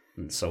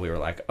 And so we were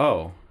like,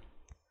 "Oh,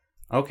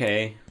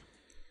 okay,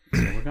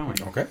 so we're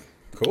going." Okay,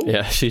 cool.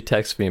 Yeah, she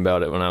texted me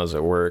about it when I was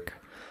at work,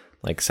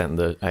 like sent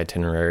the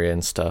itinerary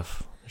and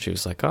stuff. She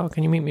was like, oh,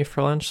 can you meet me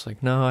for lunch?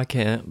 Like, no, I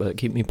can't, but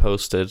keep me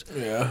posted.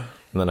 Yeah.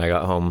 And then I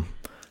got home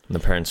and the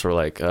parents were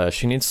like,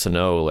 she needs to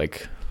know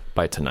like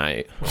by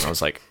tonight. And I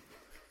was like,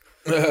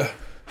 The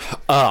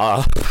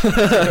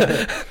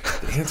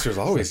answer is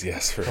always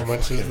yes. For How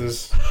much is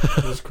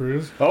this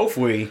cruise?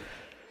 Hopefully.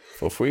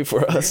 for free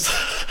for us.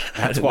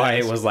 That's why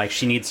it was like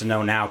she needs to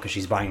know now because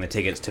she's buying the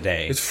tickets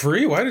today. It's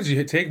free. Why did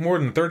you take more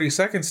than 30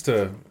 seconds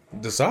to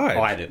decide?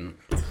 Oh, I didn't.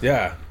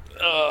 Yeah.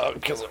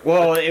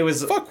 Well, it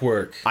was. Fuck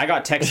work. I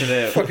got texted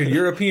at. Fucking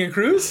European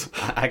cruise.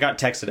 I got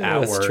texted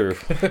at That's work. true.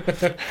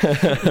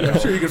 I'm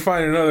sure you could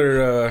find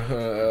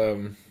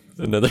another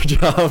Another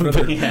job.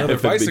 another if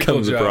it bicycle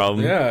becomes job. a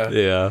problem. Yeah.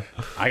 Yeah.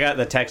 I got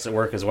the text at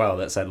work as well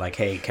that said like,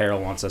 "Hey,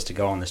 Carol wants us to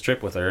go on this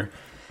trip with her."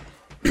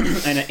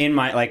 And in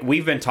my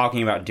we've been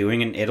talking about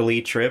doing an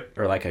Italy trip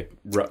or like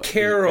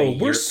Carol,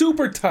 we're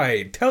super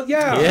tight.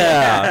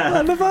 Yeah.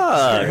 What the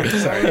fuck?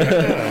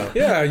 Sorry.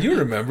 Yeah, you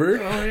remember.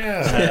 Oh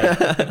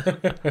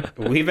yeah.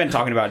 We've been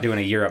talking about doing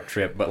a Europe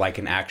trip, but like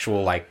an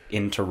actual like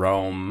into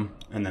Rome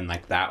and then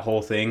like that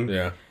whole thing.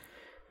 Yeah.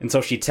 And so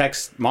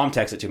mom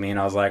texted to me, and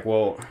I was like,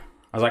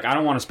 I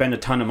don't want to spend a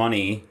ton of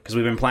money because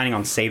we've been planning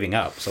on saving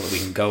up so that we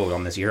can go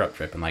on this Europe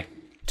trip in like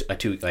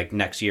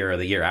next year or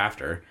the year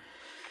after.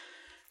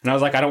 And I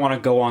was like, I don't want to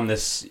go on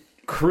this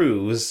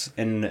cruise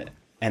and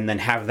then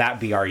have that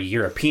be our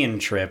European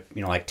trip,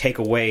 like take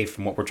away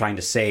from what we're trying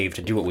to save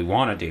to do what we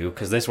want to do.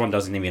 Because this one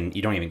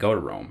you don't even go to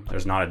Rome.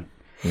 There's not an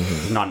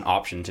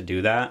option to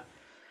do that.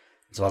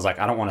 So I was like,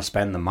 I don't want to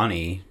spend the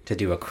money to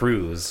do a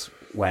cruise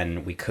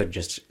when we could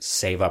just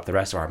save up the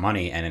rest of our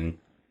money and in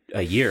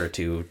a year or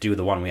two do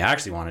the one we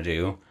actually want to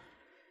do.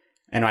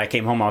 And when I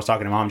came home, I was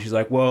talking to Mom. She's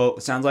like, well,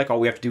 it sounds like all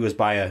we have to do is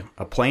buy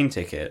a plane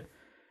ticket.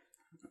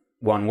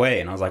 one way.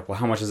 And I was like, well,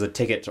 how much is a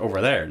ticket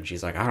over there? And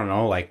she's like, I don't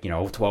know, like,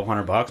 $1,200.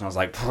 And I was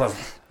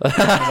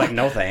like,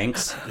 no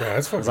thanks. Yeah,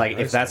 that's fucking I was like,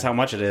 nice, if that's how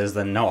much it is,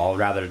 then no,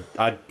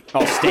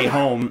 I'll stay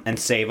home and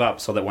save up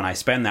so that when I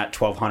spend that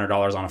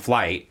 $1,200 on a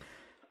flight,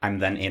 I'm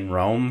then in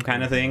Rome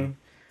kind of thing.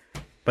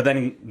 But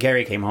then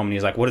Gary came home and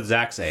he's like, what did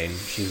Zach say? And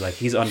she's like,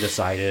 he's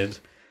undecided.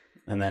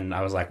 And then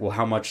I was like, well,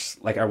 how much,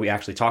 like, are we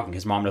actually talking?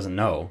 His mom doesn't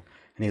know.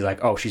 And he's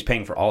like, oh, she's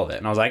paying for all of it.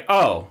 And I was like,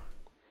 oh,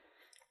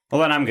 well,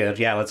 then I'm good.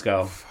 Yeah, let's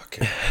go.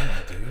 Fucking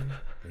hell,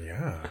 dude.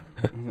 Yeah.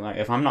 Like,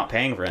 if I'm not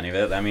paying for any of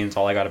it, that means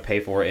all I got to pay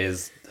for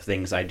is the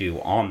things I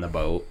do on the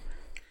boat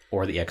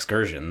or the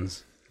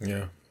excursions.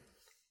 Yeah.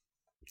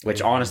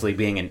 Which, honestly,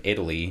 being in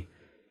Italy,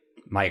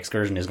 my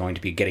excursion is going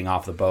to be getting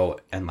off the boat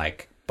and,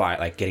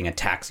 getting a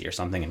taxi or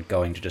something and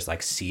going to just,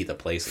 see the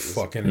places.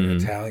 Fucking an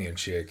Italian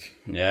chick.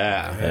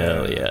 Yeah.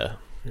 Hell yeah.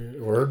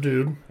 Or a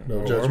dude. No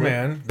Or judgment.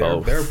 man.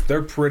 Both.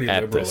 They're pretty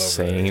At liberal the over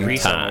same there.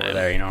 Threesome time. over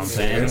there, you know what I'm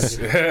saying?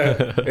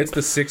 It's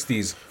the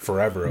 60s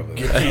forever over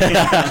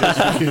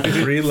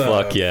there. Free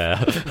love. Fuck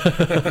yeah.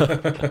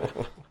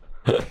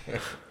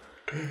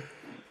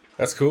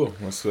 That's cool.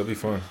 That'll be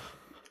fun.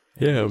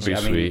 Yeah, it would be I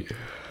mean, sweet.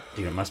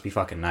 Dude, it must be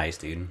fucking nice,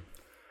 dude.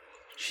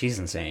 She's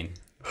insane.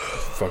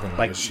 Fucking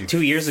Like, is she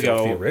 2 years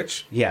ago- filthy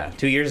rich? Yeah,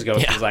 2 years ago,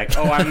 she was like,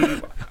 "Oh,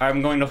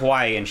 I'm going to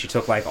Hawaii," and she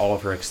took all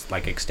of her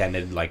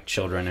extended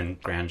children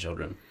and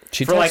grandchildren.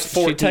 She for,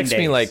 14 texted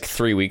me days.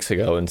 3 weeks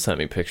ago and sent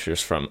me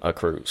pictures from a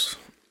cruise.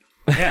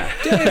 Yeah,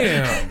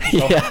 Damn.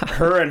 So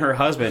her and her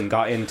husband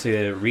got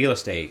into real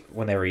estate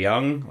when they were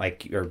young,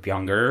 or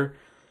younger.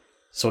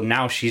 So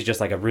now she's just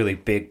a really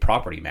big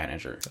property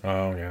manager.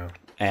 Oh, yeah.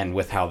 And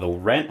with how the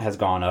rent has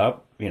gone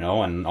up,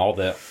 and all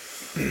the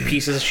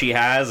pieces she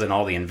has and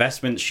all the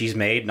investments she's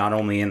made, not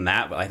only in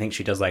that, but I think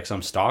she does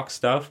some stock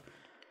stuff.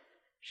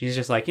 She's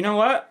just like, you know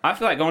what? I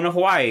feel like going to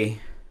Hawaii.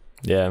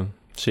 Yeah.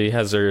 She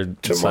has her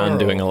Tomorrow. son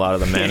doing a lot of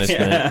the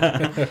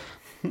management.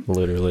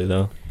 Literally,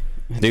 though.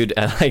 Dude,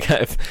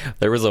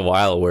 there was a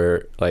while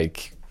where,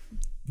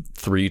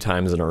 3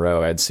 times in a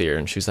row, I'd see her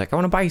and she's like, I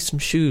want to buy you some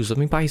shoes. Let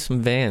me buy you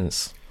some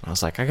Vans. I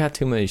was like, I got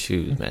too many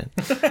shoes, man.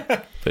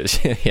 But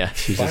she's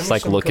Buy just me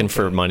some looking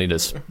for cocaine. money to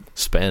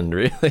spend,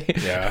 really.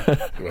 Yeah.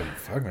 Well,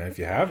 fuck, man, if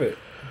you have it,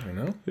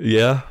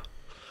 Yeah.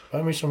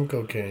 Buy me some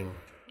cocaine.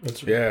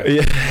 Yeah.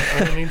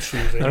 I don't need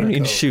shoes. I don't need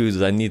coke.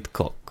 shoes. I need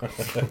coke.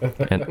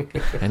 And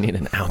I need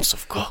an ounce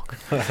of coke.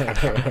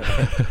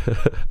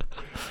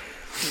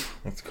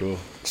 That's cool.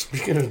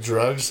 Speaking of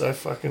drugs, I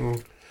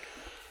fucking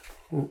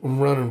I'm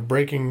running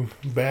Breaking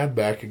Bad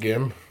back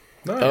again.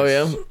 Nice. Oh,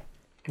 yeah.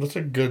 That's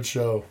a good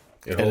show.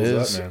 It holds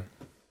is. up,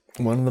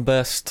 man. One of the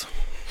best.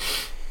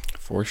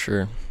 For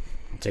sure.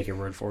 I'll take your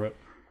word for it.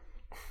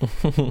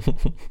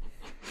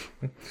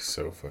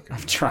 So fucking.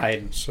 I've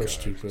tried So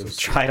stupid.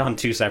 tried on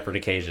 2 separate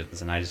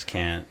occasions, and I just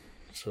can't.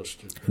 So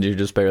stupid. Did you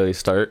just barely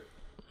start?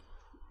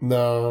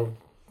 No,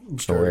 I'm where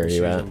starting are you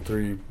season at?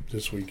 3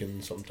 this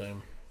weekend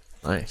sometime.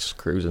 Nice.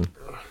 Cruising.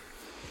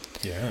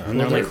 Yeah. And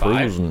they're only 5.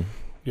 Cruising.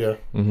 Yeah,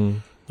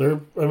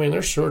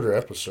 they're shorter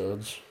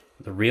episodes.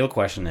 The real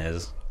question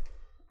is,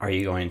 are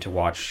you going to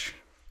watch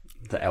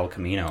the El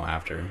Camino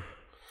after?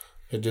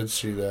 I did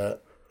see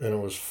that, and it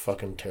was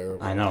fucking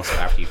terrible. I know. So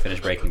after you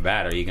finish Breaking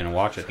Bad, are you going to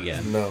watch it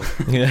again? No,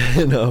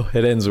 Yeah, no,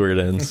 it ends where it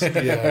ends. yeah,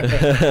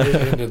 it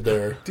ended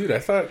there. Dude, I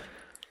thought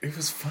it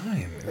was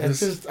fine.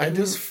 It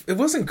I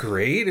wasn't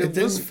great. It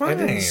was fine.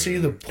 I didn't see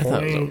the I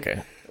thought it was point.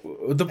 okay.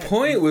 The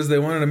point was they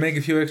wanted to make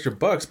a few extra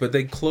bucks, but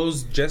they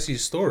closed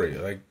Jesse's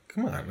story.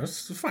 Come on,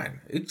 that's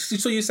fine.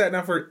 So you sat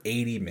down for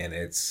 80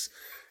 minutes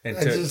and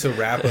to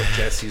wrap up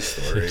Jesse's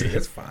story.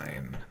 It's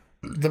fine.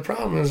 The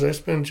problem is I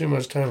spend too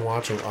much time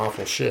watching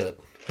awful shit.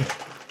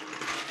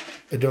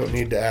 I don't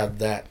need to add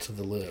that to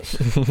the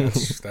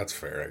list. That's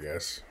fair, I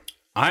guess.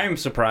 I'm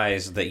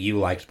surprised that you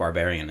liked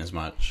Barbarian as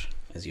much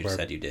as you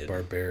said you did.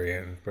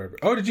 Barbarian.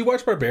 Oh, did you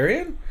watch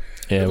Barbarian?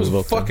 Yeah, It was we a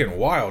both did. fucking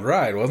wild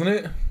ride, wasn't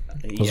it?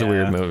 It was a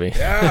weird movie.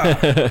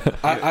 Yeah.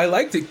 I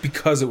liked it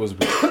because it was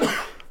weird.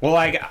 Well,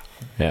 I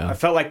Yeah.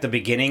 felt like the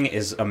beginning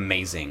is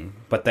amazing,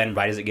 but then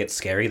right as it gets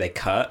scary, they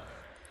cut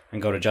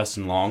and go to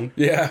Justin Long.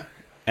 Yeah.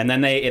 And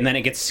then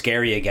it gets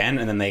scary again,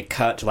 and then they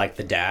cut to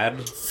the dad,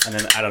 and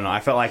then I don't know. I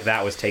felt like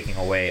that was taking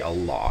away a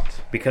lot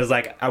because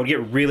I would get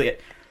really.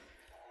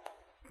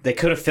 They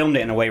could have filmed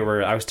it in a way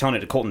where I was telling it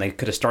to Colton. They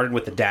could have started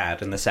with the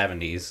dad in the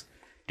 70s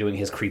doing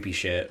his creepy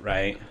shit,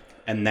 right?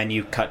 And then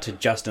you cut to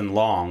Justin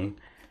Long,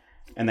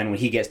 and then when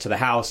he gets to the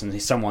house and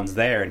someone's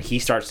there and he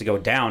starts to go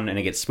down and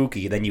it gets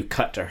spooky, then you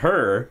cut to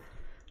her,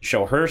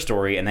 show her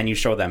story, and then you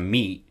show them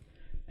meet,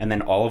 and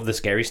then all of the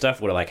scary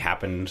stuff would have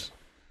happened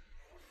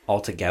all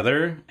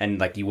together,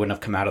 and you wouldn't have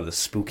come out of the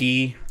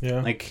spooky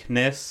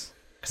ness,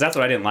 because that's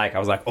what I didn't like. I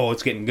was like, oh,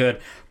 it's getting good.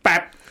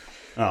 Bap!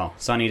 Oh,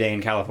 sunny day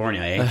in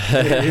California,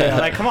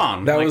 eh? Come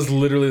on. That was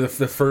literally the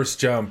first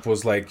jump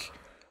was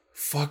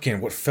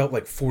fucking what felt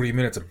like 40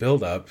 minutes of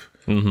build up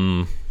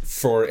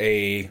for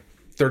a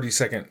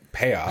 30-second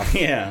payoff.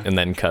 Yeah. And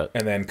then cut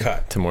And then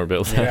cut. to more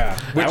build. Yeah.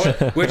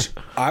 Which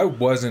I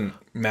wasn't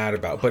mad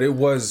about, but it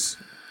was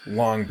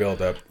long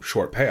build up,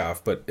 short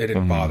payoff, but it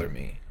didn't bother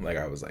me. Like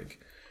I was like,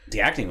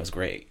 The acting was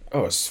great.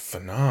 oh, it's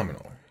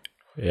phenomenal.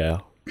 Yeah.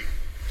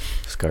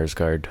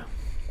 Skarsgård.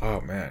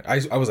 Oh man,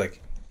 I was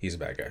like, he's a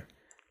bad guy.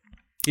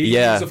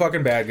 Yeah. He's a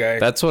fucking bad guy.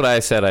 That's what I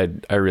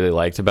said I really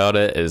liked about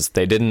it, is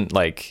they didn't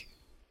like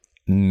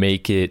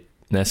make it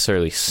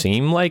necessarily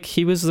seem like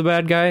he was the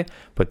bad guy,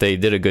 but they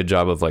did a good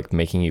job of like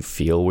making you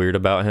feel weird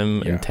about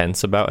him and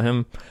tense about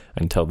him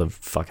until the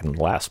fucking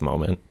last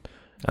moment.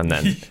 And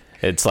then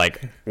it's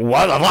like,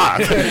 what the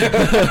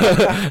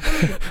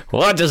fuck?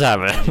 What just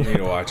happened? You need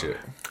to watch it.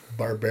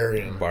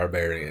 Barbarian.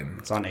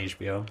 It's on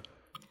HBO,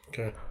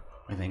 Okay.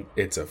 I think.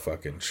 It's a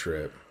fucking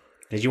trip.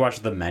 Did you watch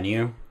The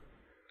Menu?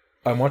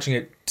 I'm watching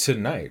it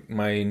tonight.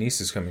 My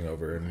niece is coming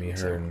over, and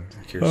her and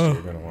Kirsty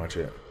are going to watch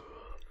it.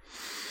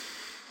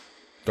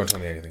 Don't tell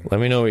me anything. Let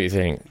me know what you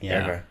think.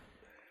 Yeah.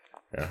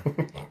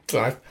 Okay.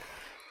 So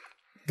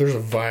there's a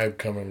vibe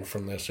coming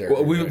from this area.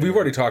 Well, we've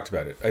already talked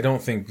about it. I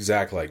don't think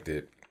Zach liked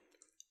it,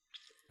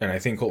 and I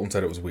think Colton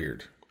said it was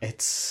weird.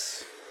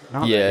 It's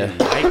not Yeah.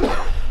 that I didn't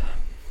like it.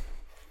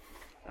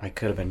 I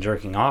could have been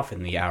jerking off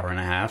in the hour and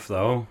a half,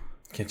 though.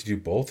 Can't you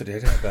do both? It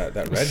did have that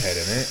redhead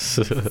in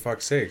it. For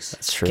fuck's sakes.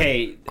 That's true.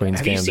 Okay, Queen's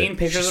have you Gambit. seen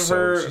pictures She's of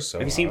her? so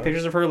Have you seen hot.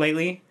 pictures of her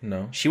lately?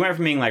 No. She went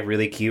from being like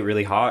really cute,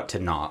 really hot to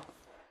not.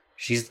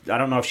 I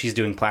don't know if she's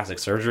doing plastic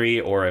surgery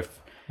or if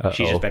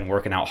she's just been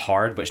working out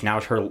hard, but now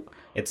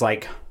it's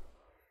like,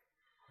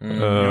 you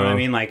know what I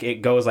mean? Like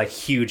it goes like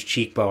huge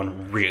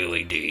cheekbone,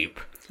 really deep.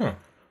 Huh.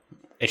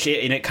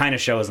 And it kind of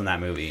shows in that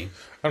movie.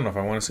 I don't know if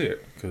I want to see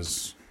it,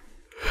 because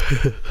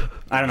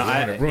I don't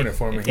know. ruin it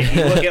for me. If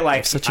you look at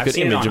like Such a I've good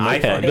seen it image on in my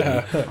head.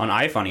 iFunny. On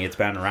iFunny, it's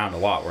been around a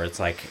lot where it's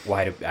like,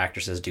 why do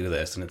actresses do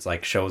this? And it's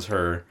like shows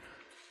her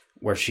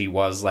where she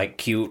was like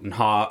cute and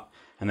hot,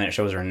 and then it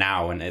shows her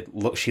now, and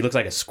she looks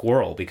like a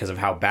squirrel because of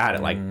how bad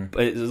it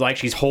it's like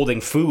she's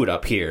holding food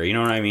up here. You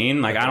know what I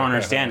mean? Like I don't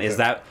understand. Is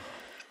that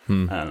I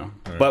don't know.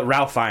 But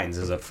Ralph Fiennes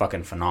is a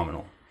fucking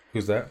phenomenal.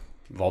 Who's that?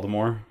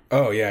 Voldemort,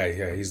 Oh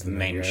yeah, he's the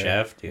main guy.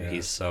 chef, dude. Yeah.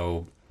 He's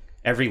so.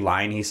 Every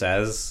line he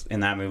says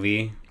in that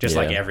movie, just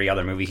like Yeah. every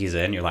other movie he's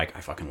in, you're like,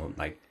 I fucking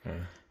like,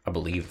 I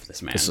believe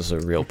this man. This is a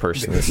real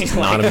person. This is Like,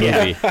 not a movie.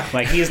 yeah.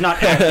 Like he is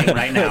not acting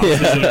right now.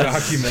 This is a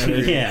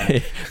documentary. Yeah,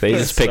 They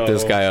just picked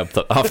this So- guy up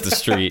off the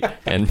street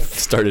and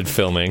started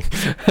filming.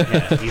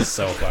 yeah, he's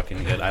so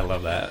fucking good. I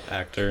love that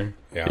actor.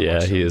 Yeah, I'm Yeah,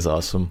 watching he it. is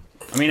awesome.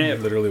 I mean,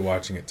 I'm literally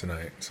watching it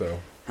tonight. So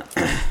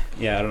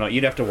yeah, I don't know.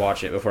 You'd have to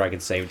watch it before I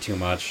could say too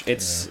much.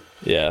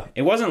 Yeah.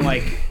 It wasn't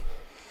like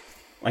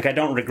I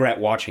don't regret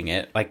watching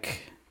it.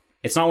 Like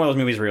it's not one of those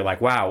movies where you're like,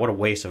 wow, what a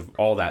waste of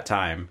all that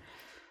time.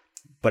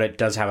 But it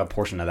does have a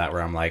portion of that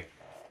where I'm like,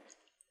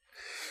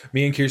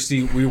 me and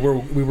Kirsty, we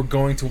were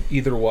going to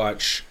either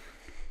watch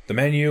The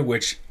Menu,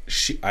 which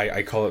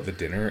I call it The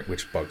Dinner,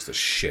 which bugs the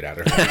shit out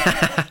of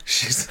her.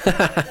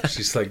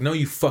 she's like, no,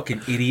 you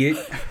fucking idiot.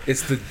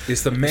 It's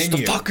the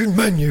menu.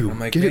 menu. I'm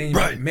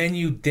like,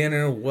 menu,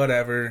 dinner,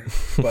 whatever.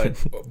 But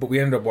we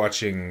ended up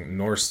watching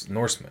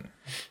Norseman.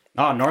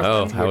 oh, Northman.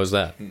 Oh, how was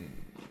that?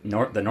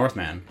 The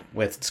Northman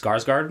with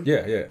Skarsgård.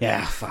 Yeah.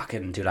 Yeah,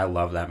 fucking dude, I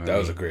love that movie. That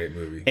was a great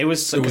movie. It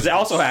was because it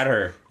also had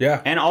her.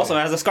 Yeah. and also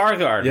has a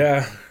Skarsgård.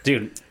 Yeah.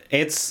 dude,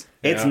 it's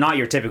Yeah. not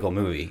your typical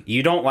movie.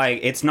 You don't like.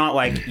 It's not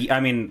like.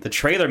 I mean, the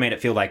trailer made it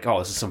feel like, oh,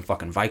 this is some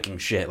fucking Viking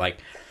shit. Like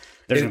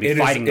there's gonna be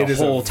fighting the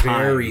whole It is a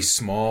time. very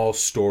small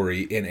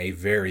story in a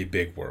very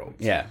big world.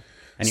 Yeah,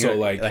 and So you're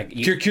like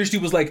Kirsty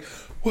was like,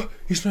 "What?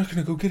 He's not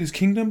gonna go get his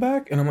kingdom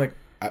back?" And I'm like,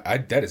 I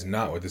that is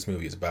not what this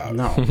movie is about.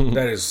 No.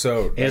 That is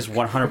so. it is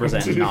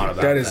 100% not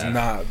about That is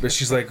not. But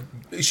she's like,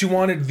 she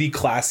wanted the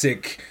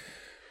classic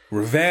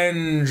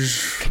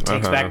revenge.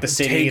 Takes back the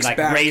city, takes like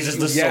back- raises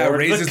the yeah, sword,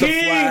 raises the the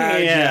king!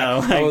 flag. Yeah,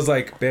 I like- was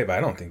like, babe,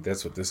 I don't think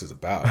that's what this is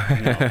about.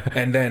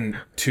 And then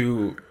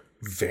two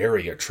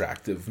very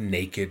attractive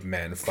naked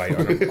men fight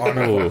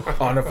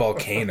on a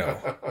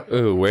volcano.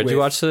 Ooh, where'd you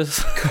With- watch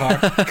this?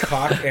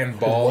 Cock and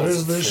balls. What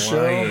is this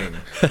flying.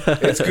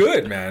 It's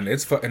good, man.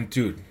 It's fun. And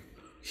dude,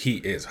 he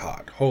is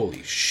hot.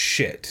 Holy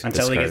shit.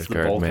 until he gets the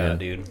Skarsgård, bowl man. cut,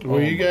 dude.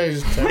 Well, you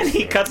guys When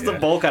he texted cuts the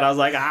bowl cut, I was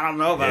like, I don't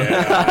know about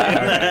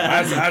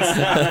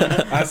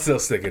that. I'd still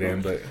stick it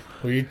in, but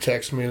Will you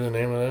text me the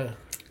name of that?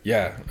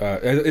 yeah.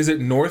 Is it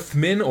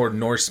Northman or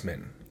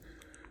Norseman?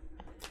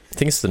 I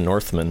think it's the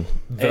Northman.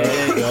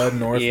 The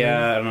Northman?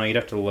 Yeah, I don't know. You'd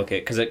have to look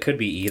at because it could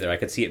be either. I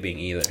could see it being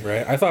either.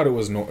 Right? I thought it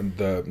was Northman.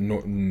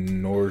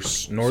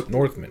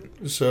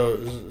 So,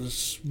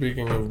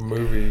 speaking of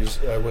movies,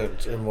 I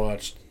went and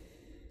watched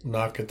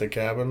Knock at the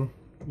Cabin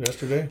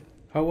yesterday.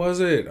 How was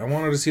it? I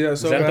wanted to see that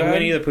so Is that bad. the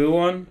Winnie the Pooh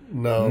one?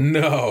 No,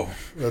 No.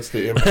 that's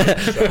the M. Night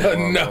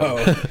Shyamalan one.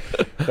 No.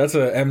 That's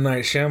a M.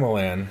 Night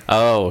Shyamalan.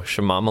 Oh,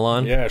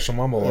 Shyamalan? Yeah, It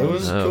Shyamalan.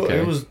 was Oh, cool.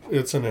 okay.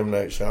 It's an M.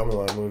 Night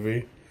Shyamalan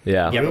movie.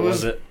 Yeah. Yeah, but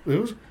was it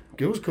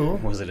It was cool.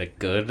 was it a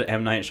good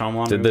M Night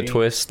Shyamalan Did movie? the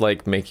twist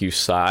like make you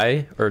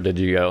sigh, or did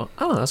you go,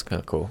 "Oh, that's kind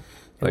of cool"?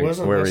 Like, It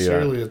wasn't where were you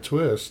at? necessarily a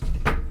twist.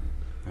 Oh,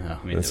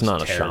 I mean, It's it was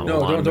not a terrible.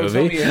 No, don't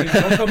movie.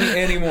 tell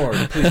me anymore.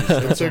 Please,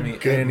 don't It's a tell me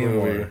good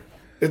anymore. movie.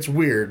 It's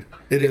weird.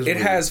 It is. It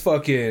weird. has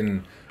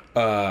fucking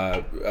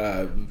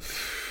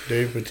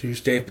Dave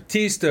Bautista. Dave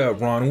Bautista,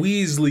 Ron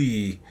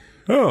Weasley.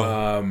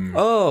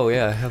 Oh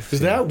yeah, I have. Is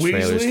seen that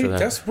trailers Weasley? for that.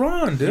 That's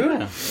Ron, dude.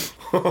 Yeah.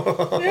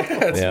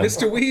 Yeah, it's Yeah.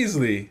 Mr.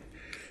 Weasley.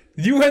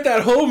 You went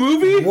that whole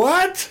movie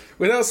What?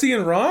 without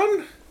seeing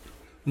Ron?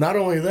 Not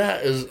only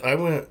that, is I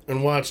went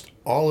and watched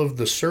all of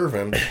The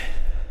Servant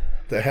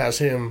that has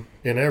him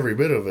in every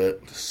bit of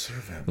it. The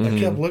Servant. I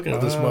kept looking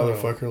at this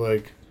motherfucker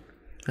like,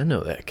 I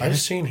know that guy. I've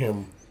seen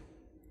him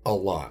a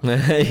lot.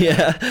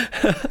 Yeah,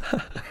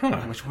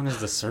 Which one is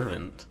the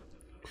servant?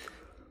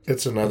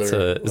 It's another.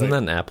 isn't that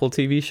an Apple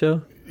TV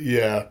show?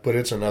 Yeah, but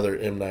it's another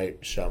M.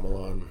 Night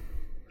Shyamalan.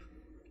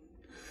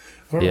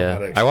 I don't know how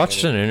to Yeah, I watched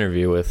explain an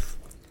interview with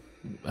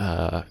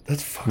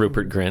That's fucking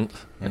Rupert Grint,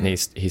 and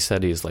he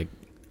said he's like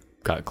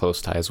got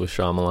close ties with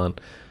Shyamalan.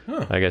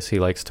 Huh. I guess he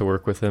likes to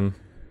work with him,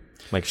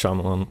 like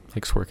Shyamalan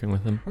likes working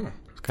with him.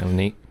 It's kind of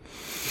neat.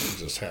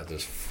 just had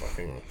this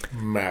fucking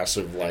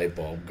massive light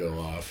bulb go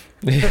off.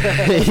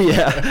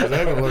 Yeah, 'Cause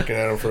I've been looking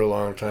at him for a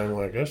long time.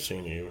 Like, I've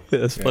seen you.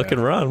 that's fucking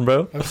Ron,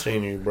 bro. I've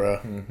seen you, bro.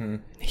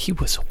 He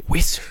was a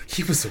wizard.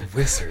 He was a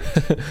wizard.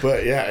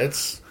 But yeah,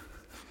 it's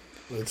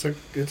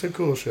a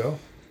cool show.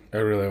 I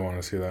really want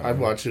to see that. I'd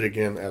one. watch it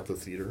again at the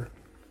theater.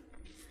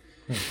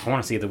 I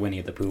want to see the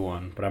Winnie the Pooh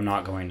one, but I'm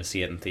not going to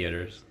see it in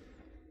theaters.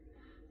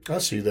 I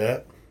see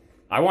that.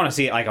 I want to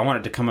see it, like, I want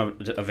it to come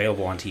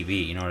available on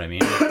TV, you know what I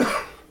mean?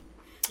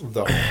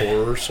 The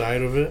horror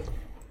side of it.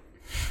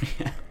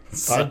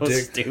 So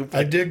stupid.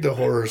 I dig the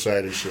horror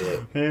side of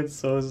shit. It's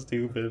so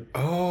stupid.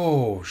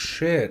 Oh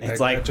shit!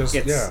 It's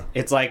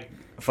it's like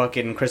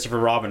fucking Christopher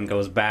Robin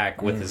goes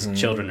back with his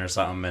children or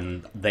something,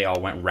 and they all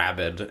went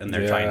rabid, and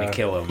they're trying to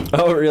kill him.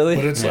 Oh, really?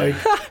 But it's like,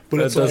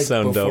 That does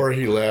sound dope. before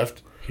he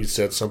left, he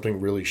said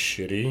something really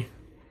shitty,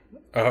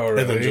 Oh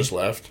really? and then just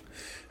left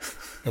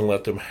and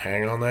let them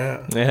hang on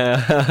that.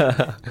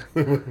 Yeah.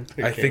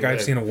 I think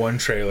I've seen one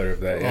trailer of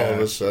that. Yeah. All of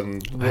a sudden,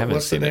 haven't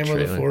what's the seen the name of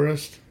the trailer.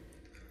 forest?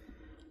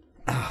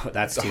 Oh,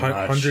 that's too Hun-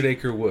 much. 100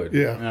 Acre Wood.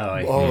 Yeah.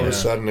 Oh, All of yeah. a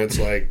sudden, it's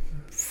like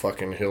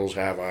fucking hills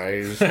have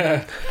eyes.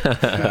 Yeah,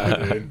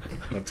 dude.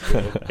 That's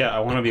cool. Yeah, I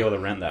want to be able to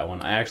rent that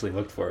one. I actually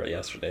looked for it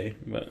yesterday,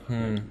 but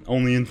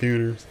only in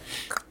theaters.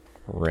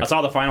 I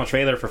saw the final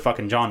trailer for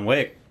fucking John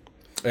Wick.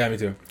 Yeah, me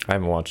too. I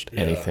haven't watched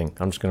anything.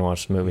 I'm just gonna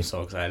watch the movie. I'm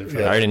so excited for Yeah.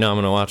 I that. already know I'm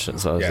gonna watch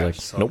it, so I was Yeah, like,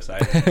 So nope.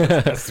 excited.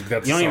 That's You a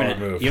don't solid even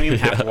move. you don't even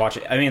have to watch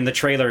it. I mean, the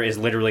trailer is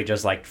literally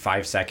just like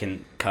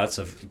 5-second cuts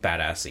of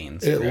badass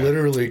scenes. It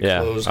literally Yeah,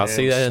 closed I'll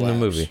see that in the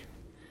movie.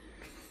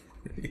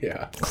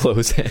 Yeah.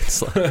 Close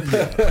hands.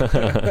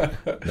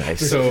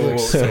 Nice. So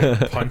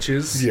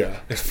punches. Yeah.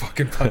 It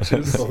fucking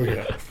punches. Oh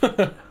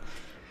yeah.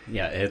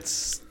 Yeah,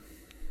 it's.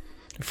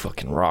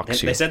 Fucking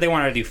rocks They you. said they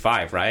wanted to do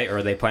 5, right? Or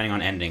are they planning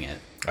on ending it?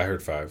 I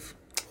heard 5.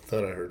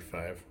 Thought I heard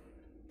 5.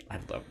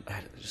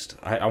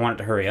 I want it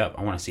to hurry up.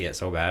 I want to see it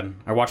so bad.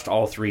 I watched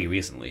all 3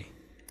 recently.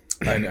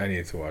 I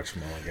need to watch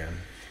them all again.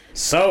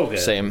 So good.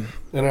 Same.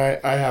 And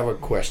I have a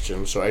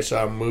question. So I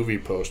saw a movie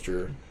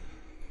poster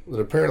that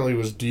apparently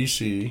was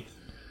DC.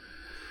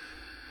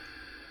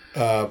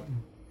 But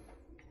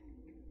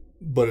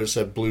it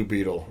said Blue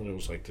Beetle. And it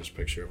was like this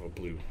picture of a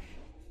blue.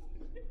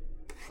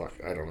 Fuck,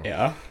 I don't know.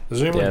 Yeah.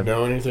 Does anyone Yeah.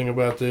 know anything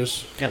about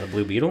this? Yeah, the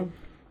Blue Beetle.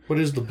 What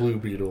is the Blue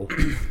Beetle?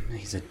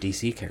 He's a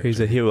DC character. He's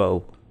a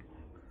hero.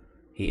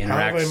 He How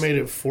have I interacts. made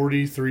it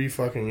 43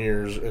 fucking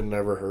years and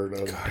never heard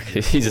of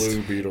He's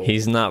Blue Beetle?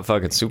 he's not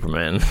fucking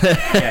Superman.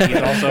 Yeah,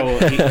 he's also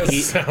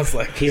Sounds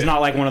like he's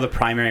not like one of the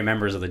primary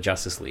members of the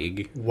Justice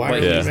League. Why but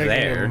are you he's making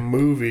there. a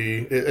movie?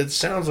 It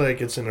sounds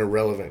like it's an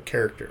irrelevant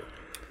character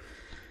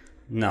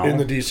No, in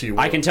the DC world.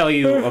 I can tell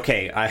you.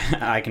 Okay,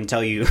 I can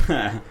tell you.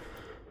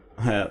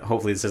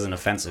 Hopefully, this isn't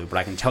offensive, but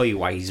I can tell you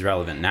why he's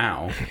relevant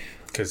now.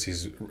 because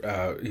he's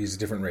a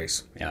different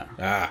race. Yeah,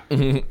 Ah,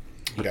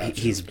 Gotcha.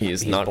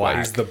 he's not black.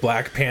 he's the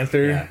Black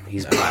Panther. Yeah,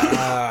 he's black.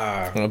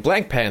 Ah,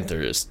 Black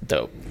Panther is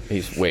dope.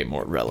 He's way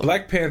more relevant.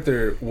 Black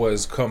Panther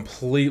was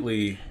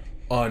completely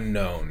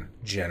unknown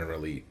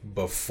generally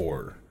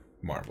before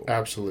Marvel.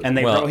 Absolutely. And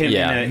they wrote him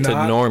yeah, in to a.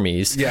 Not-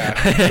 normies. Yeah,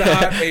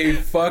 not a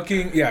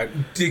fucking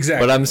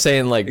exactly. But I'm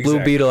saying, like, Blue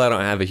Exactly. Beetle, I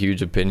don't have a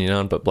huge opinion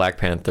on, but Black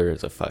Panther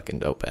is a fucking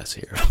dope ass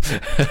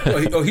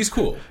hero. He's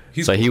cool.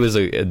 He's So cool. he was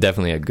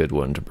definitely a good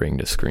one to bring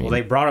to screen. Well,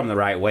 they brought him the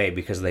right way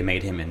because they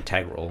made him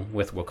integral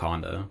with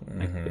Wakanda.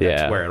 Like, that's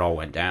Yeah. where it all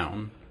went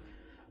down.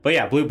 But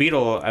yeah, Blue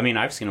Beetle. I mean,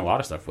 I've seen a lot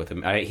of stuff with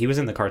him. He was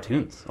in the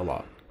cartoons a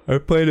lot. I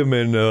played him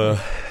in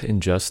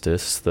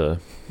Injustice,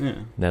 the Yeah,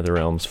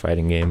 NetherRealms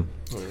fighting game.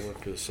 Let me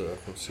look this up.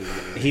 Let's see.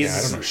 he's.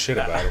 I don't know shit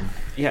about him.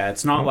 Yeah,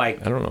 it's not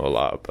like I don't know a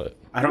lot, but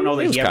I don't know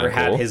He that was he ever kinda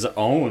had cool. his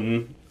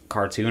own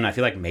cartoon. I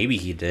feel like maybe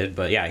he did,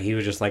 but yeah, he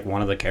was just like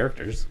one of the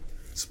characters.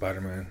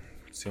 Spider-Man.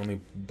 It's the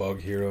only bug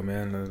hero,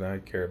 man, that I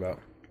care about.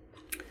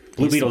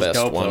 Blue He's the Beetle's best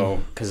dope one. though,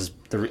 because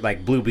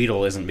like Blue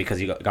Beetle isn't because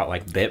he got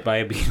like bit by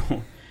a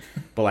beetle,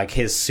 but like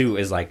his suit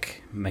is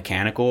like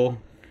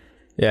mechanical,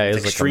 yeah, it's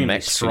he's like a extremely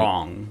mech suit.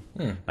 strong,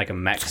 like a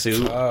mech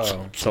suit.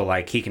 Oh, So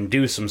like he can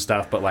do some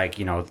stuff, but like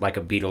like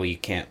a beetle, you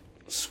can't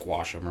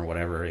squash him or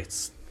whatever.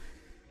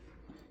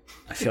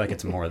 I feel like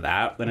it's more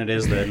that than it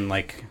is than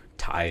like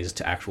ties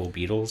to actual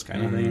Beatles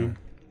kind of thing.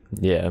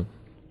 Yeah.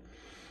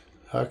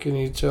 How can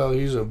you tell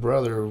he's a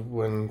brother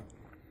when,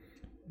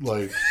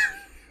 like,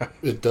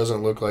 it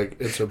doesn't look like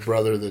it's a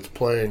brother that's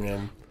playing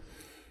him,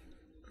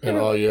 and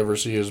all you ever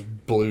see is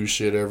blue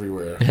shit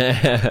everywhere?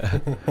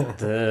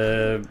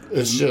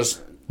 It's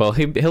just... Well,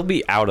 he'll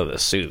be out of the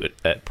suit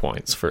at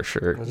points for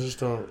sure.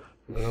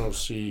 I don't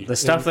see... The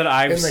stuff that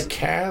I've... In the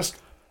cast,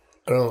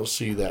 I don't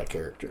see that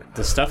character.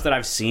 The stuff that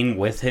I've seen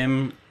with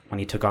him when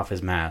he took off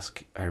his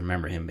mask, I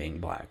remember him being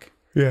black.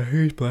 Yeah,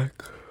 he's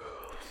black.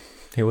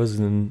 He was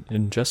in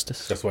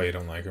Injustice. That's why you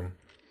don't like him.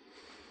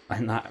 I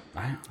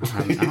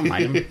don't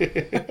mind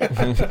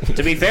him.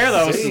 To be fair,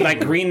 though, like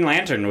Green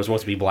Lantern was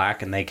supposed to be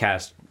black, and they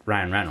cast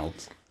Ryan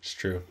Reynolds. It's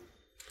true.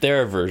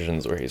 There are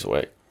versions where he's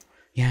white.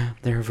 Yeah,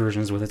 there are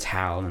versions with it's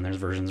Hal, and then there's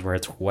versions where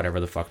it's whatever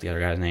the fuck the other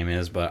guy's name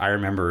is. But I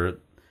remember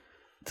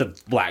the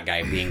black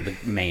guy being the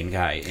main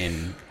guy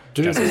in.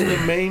 Dude, in the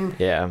main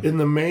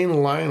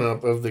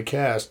lineup of the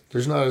cast,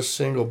 there's not a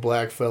single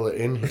black fella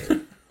in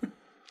here.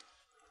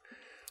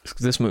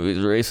 This movie is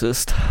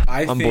racist.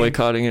 I'm think-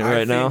 boycotting it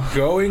right now.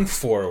 Going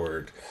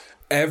forward,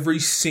 every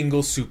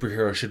single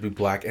superhero should be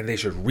black, and they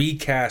should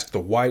recast the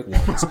white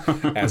ones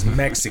as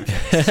Mexicans.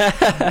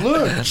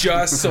 Look,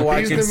 Just so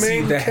I he's can the see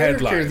main the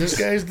character. headlines. This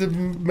guy's the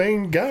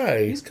main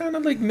guy. He's kind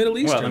of like Middle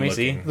Eastern. Well, let me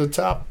see. looking. The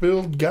top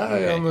billed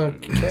guy on the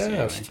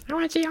cast. I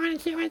want to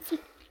see.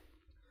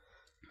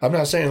 I'm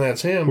not saying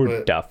that's him, Who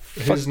but the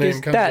fuck his name is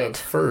comes that? up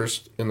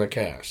first in the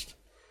cast.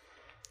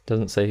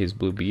 Doesn't say he's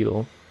Blue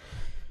Beetle.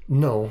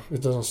 No,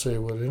 it doesn't say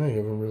what any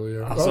of them really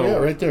are. Also- Oh yeah,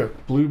 right there,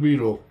 Blue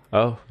Beetle.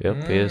 Oh,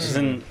 yep, he is.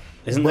 Isn't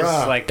this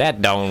Bruh. like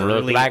That don't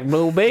look early- like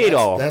Blue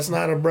Beetle. That's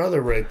not a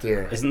brother right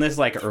there. Isn't this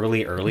like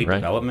early Right.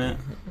 development?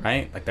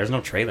 Right? Like there's no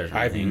trailers. Or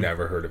I've anything.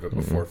 never heard of it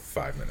before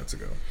 5 minutes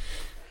ago.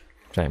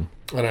 Same.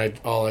 And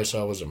all I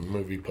saw was a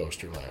movie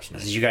poster last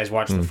night. Did you guys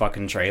watch the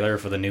fucking trailer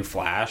for the new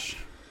Flash?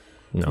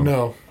 No.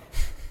 No,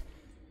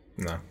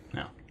 No.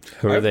 No.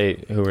 Who are they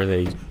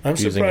I'm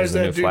using as surprised the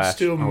new that dude Flash?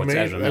 still Oh, it's made.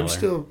 Ezra Miller. I'm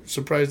still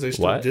surprised they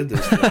still What? did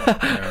this.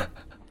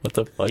 What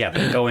the fuck? Yeah,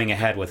 they're going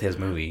ahead with his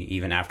movie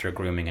even after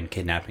grooming and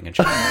kidnapping a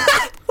child.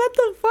 What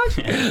the fuck?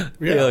 Yeah,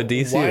 Yo,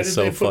 DC why is did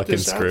so they put fucking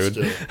this out screwed.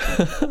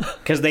 still?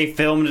 Because they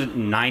filmed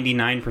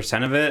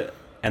 99% of it,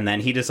 and then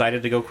he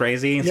decided to go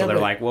crazy. Yeah, So they're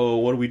but- like,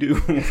 "Well, what do we do?"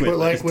 But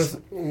like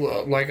with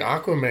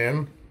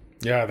Aquaman,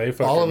 Yeah, they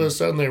fucking... all of a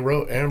sudden they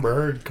wrote Amber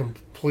Heard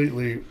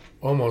completely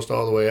almost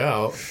all the way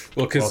out.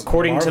 Well, because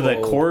according to the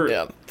court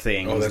Yeah.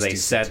 things, Oh, that's they DC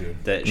said too.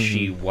 that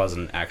she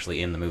wasn't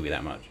actually in the movie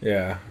that much.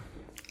 Yeah.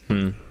 I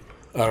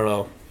don't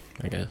know.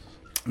 I guess.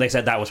 They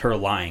said that was her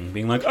lying,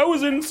 being like, "I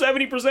was in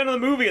 70% of the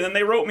movie, and then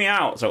they wrote me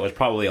out." So it was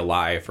probably a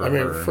lie for I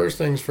mean, her. first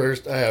things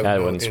first, I have That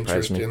no wouldn't surprise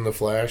interest me. in the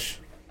Flash,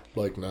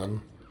 like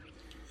none.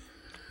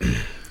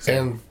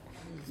 And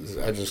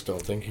I just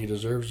don't think he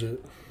deserves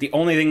it. The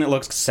only thing that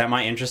looks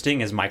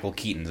semi-interesting is Michael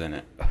Keaton's in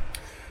it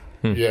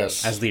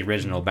Yes, as the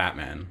original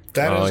Batman.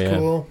 that Oh, is yeah.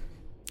 cool.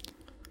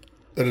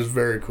 That is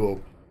very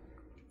cool,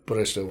 but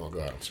I still won't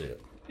go out and see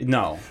it.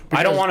 No,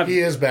 I don't want He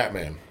to. is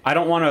Batman. I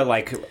don't want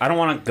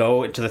to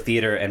go to the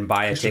theater and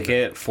buy a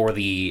ticket for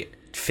the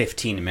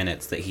 15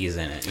 minutes that he's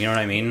in it. You know what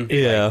I mean?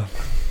 Yeah.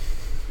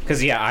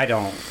 Because I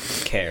don't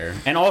care.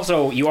 And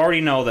also, you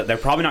already know that they're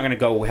probably not going to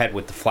go ahead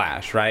with the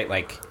Flash, right?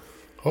 Like,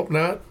 Hope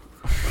not.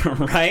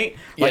 right?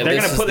 Yeah, Like they're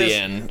this gonna is put the this.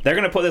 end. They're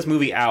gonna put this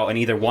movie out, and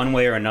either one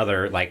way or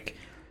another, like,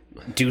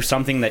 do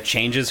something that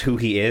changes who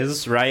he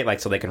is, right? Like,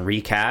 so they can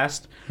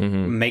recast,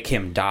 make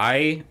him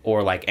die,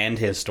 or like end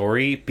his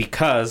story.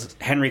 Because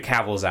Henry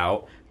Cavill's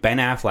out, Ben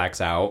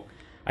Affleck's out.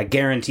 I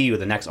guarantee you,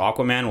 the next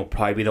Aquaman will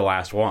probably be the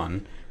last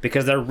one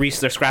because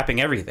they're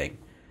scrapping everything.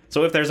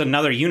 So if there's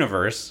another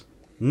universe,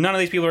 none of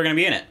these people are gonna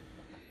be in it.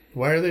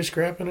 Why are they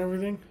scrapping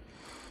everything?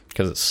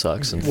 Because it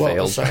sucks and Well,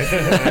 failed.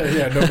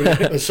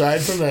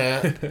 aside from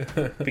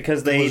that,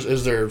 Because they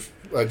is there?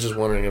 I'm just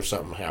wondering if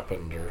something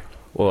happened or.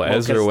 Well,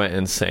 Ezra 'cause- went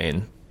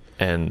insane,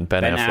 and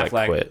Ben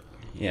Affleck quit.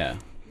 Yeah.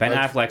 Ben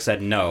Like- Affleck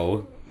said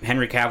no.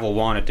 Henry Cavill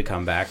wanted to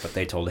come back, but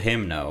they told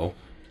him no.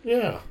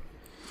 Yeah.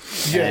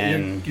 Yeah,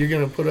 And- you're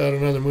gonna put out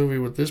another movie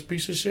with this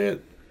piece of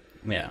shit?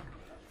 Yeah.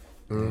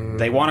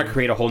 They want to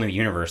create a whole new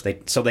universe.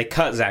 So they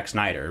cut Zack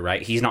Snyder,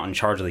 right? He's not in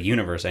charge of the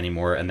universe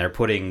anymore, and they're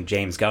putting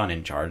James Gunn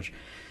in charge.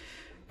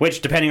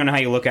 Which, depending on how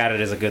you look at it,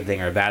 is a good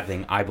thing or a bad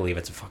thing. I believe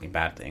it's a fucking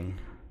bad thing.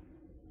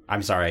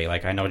 I'm sorry.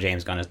 Like, I know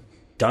James Gunn has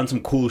done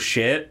some cool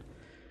shit,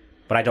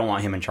 but I don't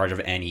want him in charge of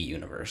any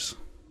universe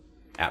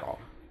at all.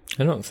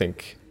 I don't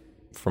think,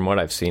 from what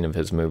I've seen of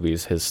his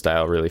movies, his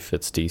style really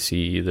fits DC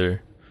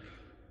either.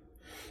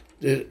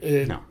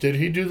 No. Did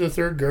he do the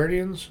third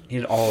Guardians? He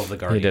did all of the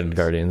Guardians. He did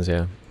Guardians,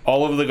 yeah.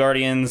 All of the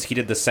Guardians. He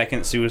did the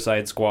second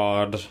Suicide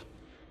Squad,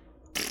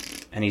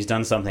 and he's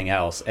done something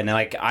else. And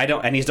like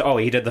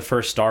he did the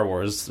first Star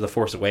Wars, The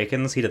Force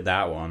Awakens. He did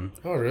that one.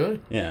 Oh, really?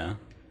 Yeah,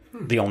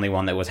 the only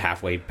one that was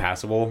halfway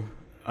passable.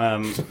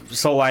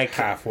 So like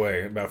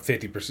halfway, about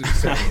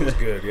 50% was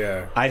good.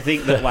 Yeah, I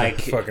think that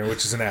like fucking,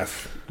 which is an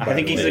F. I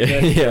think he's a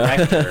good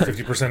director.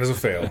 50% is a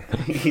fail.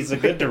 He's a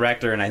good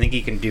director, and I think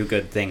he can do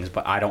good things.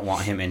 But I don't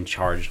want him in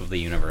charge of the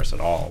universe at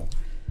all.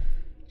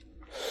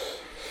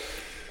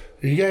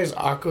 Are you guys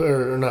not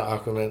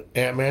Aquaman,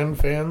 Ant-Man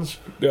fans?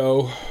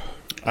 No,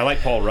 I like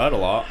Paul Rudd a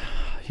lot.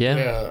 Yeah.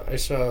 Yeah, I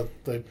saw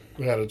they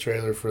had a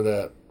trailer for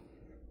that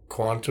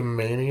Quantum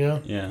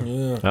Mania.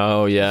 Yeah.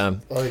 Oh yeah.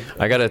 Like,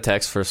 I got a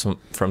text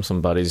from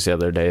some buddies the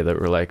other day that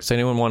were like, "Does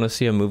anyone want to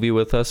see a movie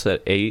with us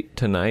at 8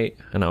 tonight?"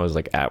 And I was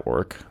like, at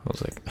work. I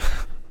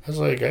was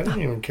like, I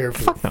didn't even care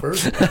for the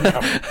first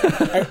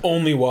one. I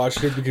only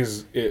watched it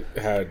because it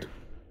had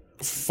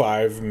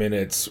 5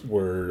 minutes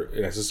were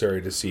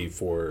necessary to see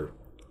for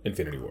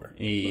Infinity War.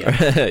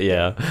 Yeah.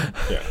 yeah.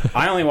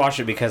 I only watched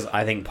it because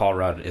I think Paul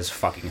Rudd is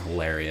fucking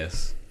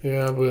hilarious.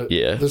 Yeah, but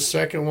Yeah. the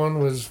second one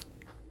was...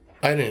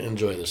 I didn't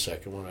enjoy the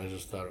second one. I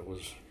just thought it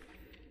was...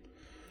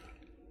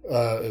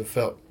 it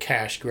felt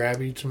cash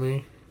grabby to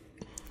me.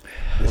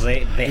 Well,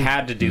 they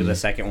had to do the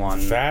second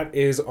one. That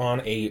is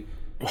on a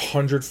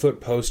 100-foot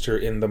poster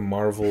in the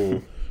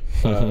Marvel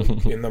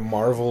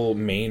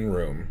main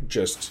room.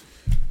 Just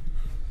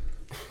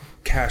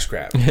cash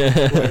grab.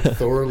 Like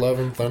Thor: Love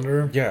and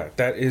Thunder. Yeah,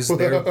 that is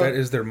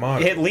their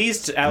motto. At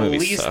least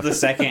the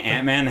second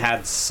Ant-Man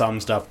had some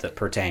stuff that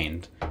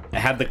pertained. It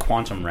had the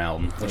quantum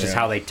realm, which is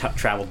how they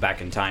traveled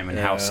back in time, and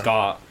how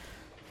Scott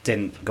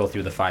didn't go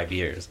through the 5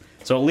 years.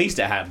 So at least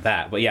it had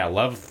that. But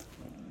yeah,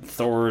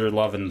 Thor: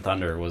 Love and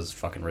Thunder was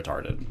fucking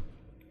retarded.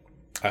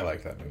 I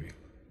like that movie.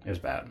 It was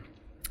bad.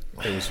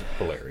 It was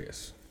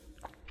hilarious.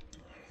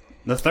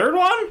 The third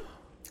one?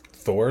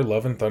 Thor: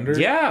 Love and Thunder?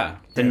 Yeah.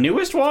 The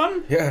newest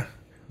one? Yeah.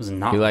 Was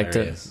not You liked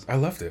hilarious. I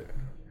loved it.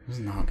 It was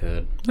not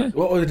good.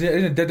 Well, I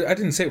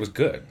didn't say it was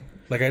good.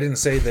 Like, I didn't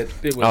say that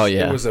it was. Oh,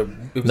 yeah. It was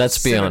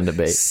That's beyond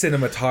debate.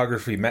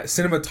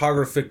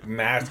 Cinematographic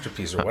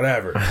masterpiece or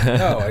whatever.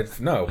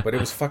 No, but it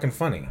was fucking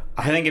funny.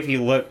 I think if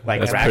you look like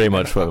That's pretty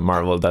much what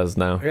Marvel does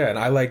now. Yeah, and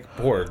I like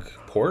Morg.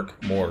 Borg?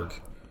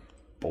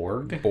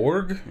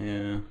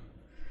 Yeah.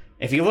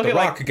 If you look The at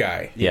rock like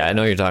guy. Yeah, I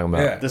know what you're talking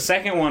about. Yeah. the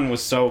second one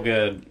was so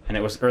good, and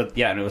it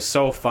was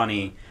so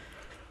funny.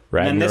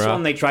 And then this Ragnarok.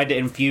 one they tried to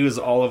infuse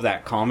all of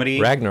that comedy.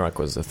 Ragnarok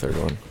was the third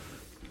one.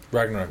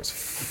 Ragnarok was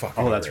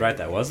fucking Oh, that's great. right.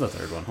 That was the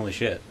third one. Holy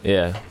shit.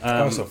 Yeah.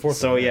 So fourth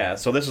So one. yeah,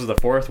 so this was the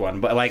fourth one,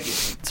 but like,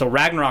 so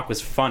Ragnarok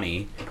was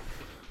funny,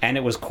 and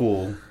it was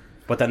cool.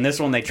 But then this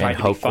one they tried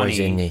to be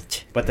funny,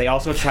 it. but they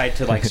also tried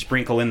to like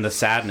sprinkle in the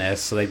sadness.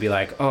 So they'd be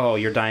like, "Oh,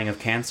 you're dying of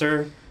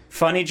cancer."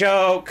 Funny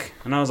joke,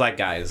 and I was like,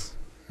 guys,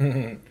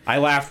 I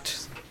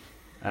laughed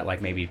at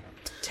like maybe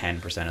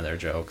 10% of their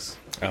jokes.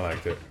 I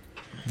liked it.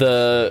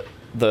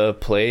 The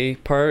play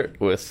part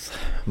with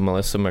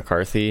Melissa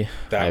McCarthy,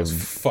 That was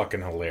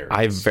fucking hilarious.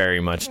 I very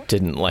much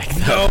didn't like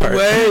that No part.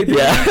 way!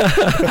 Yeah.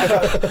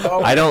 Oh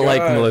my I don't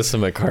like God. Melissa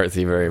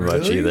McCarthy very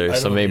much Really? either, I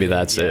so don't maybe either.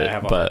 that's Yeah, I it.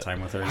 have a hard But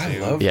time with her I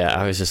too. love yeah,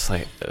 I was just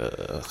like,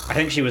 ugh. I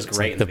think she was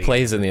great. The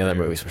plays in the other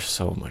movies were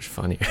so much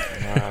funnier.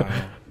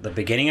 The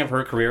beginning of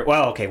her career.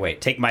 Well, okay, wait.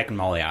 Take Mike and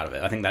Molly out of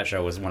it. I think that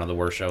show was one of the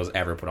worst shows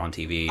ever put on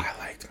TV. I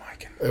liked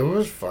Mike and It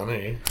was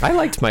funny. I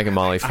liked Mike and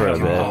Molly for a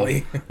bit,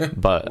 Molly.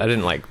 but I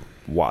didn't like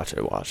watch it.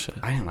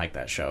 I didn't like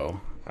that show.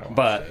 watched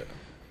But it.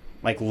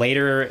 like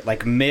later,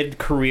 like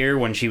mid-career,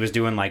 when she was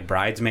doing like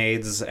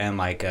Bridesmaids and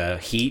like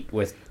Heat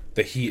with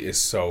The Heat is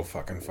so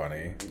fucking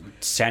funny.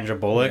 Sandra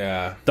Bullock,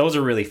 Yeah. those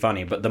are really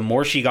funny. But the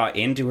more she got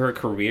into her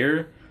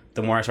career,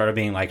 the more I started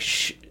being like,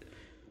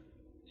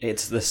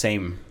 it's the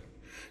same.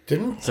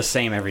 It's the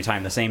same every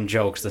time. The same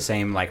jokes, the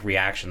same like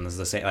reactions,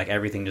 the same like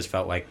everything just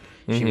felt like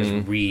she was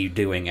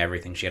redoing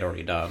everything she had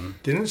already done.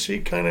 Didn't she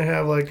kind of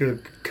have like a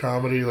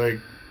comedy, like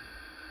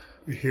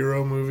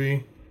hero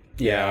movie?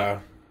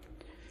 Yeah.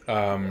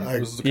 It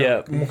was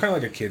kind of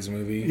like a kids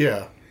movie.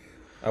 Yeah,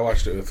 I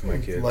watched it with my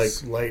kids. like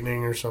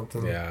Lightning or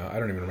something. yeah, I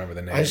don't even remember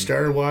the name. I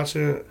started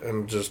watching it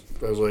and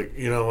I was like,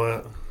 you know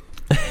what?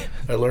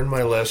 I learned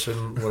my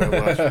lesson when I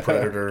watched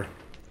Predator.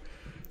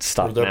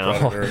 Stop The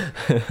now. Predator.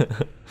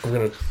 I'm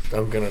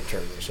gonna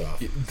turn this off.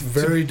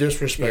 Very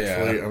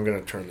disrespectfully, Yeah. I'm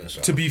gonna turn this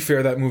off. To be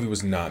fair, that movie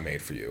was not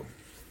made for you.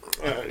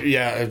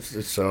 Yeah,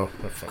 it's so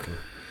fucking.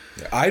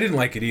 I didn't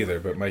like it either,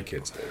 but my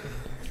kids did.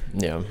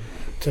 Yeah.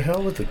 To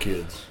hell with the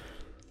kids.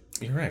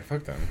 You're right.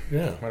 Fuck them.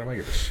 Yeah. Why do I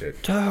give a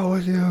shit? To hell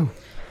with you.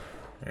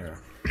 Yeah.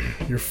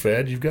 You're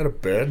fed. You've got a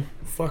bed.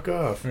 Fuck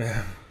off.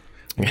 Yeah.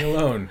 Leave me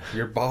alone.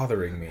 You're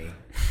bothering me.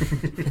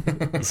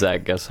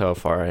 Zach, guess how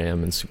far I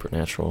am in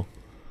Supernatural?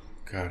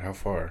 God, how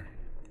far?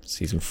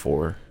 Season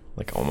 4,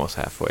 like almost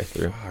halfway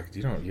through. Fuck,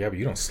 you don't. Yeah, but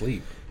you don't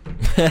sleep.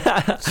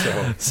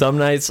 So Some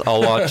nights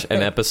I'll watch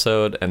an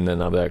episode and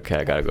then I'll be like,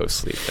 okay, I gotta go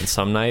sleep. And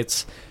some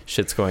nights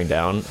shit's going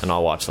down and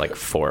I'll watch like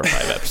 4 or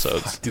 5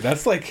 episodes. dude,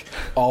 that's like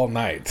all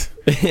night.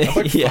 That's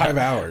like 5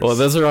 hours. Well,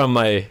 those are on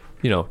my,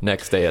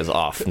 next day as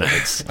off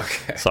nights.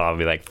 Okay. So I'll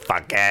be like,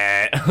 fuck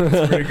it.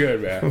 That's pretty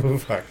good, man.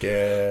 Fuck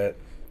it.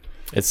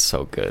 It's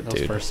so good, Those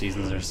dude. first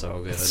seasons are so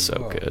good. It's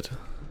so good.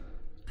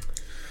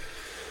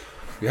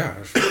 Yeah, it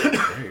was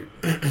great.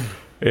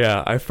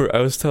 Yeah, I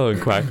was telling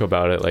Quack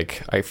about it.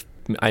 Like,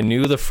 I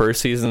knew the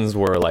first seasons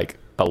were like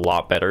a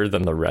lot better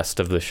than the rest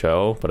of the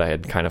show, but I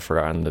had kind of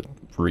forgotten the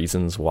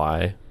reasons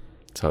why.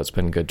 So it's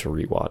been good to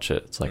rewatch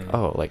it. It's like,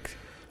 oh, like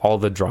all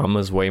the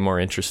drama's way more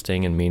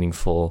interesting and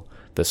meaningful.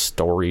 The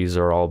stories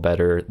are all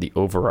better. The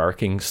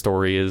overarching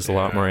story is a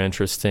lot more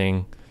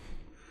interesting.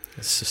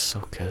 It's just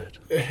so good.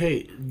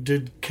 Hey,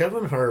 did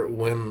Kevin Hart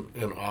win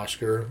an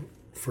Oscar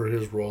for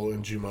his role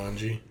in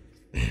Jumanji?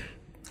 I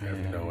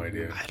have no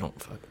idea. I don't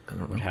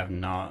know. Would have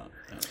not.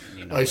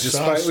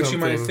 Despite what you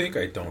might think,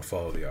 I don't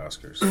follow the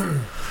Oscars.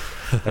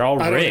 They're all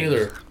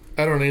rigged.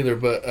 I don't either,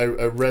 but I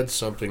read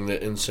something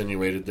that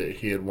insinuated that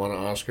he had won an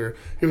Oscar.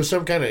 It was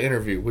some kind of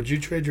interview. Would you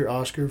trade your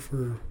Oscar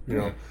for,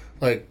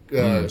 like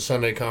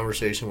Sunday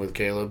Conversation with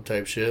Caleb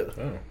type shit?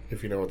 Oh.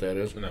 If you know what that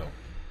is. No.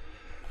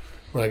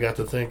 Well, I got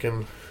to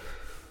thinking,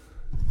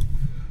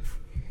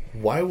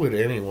 why would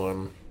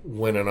anyone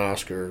win an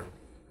Oscar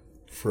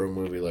for a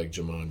movie like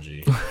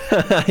Jumanji?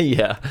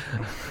 Yeah.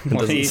 It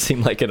doesn't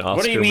seem like an Oscar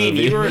What do you mean?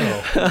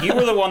 movie. You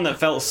were the one that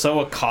felt so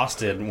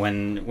accosted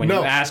when you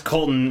asked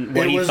Colton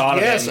what he thought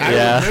of it.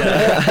 Yes,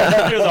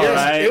 It was all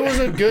right. it was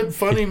a good,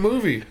 funny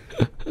movie.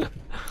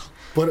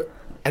 But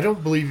I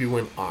don't believe you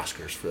win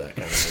Oscars for that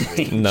kind of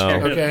movie. No.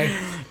 Okay?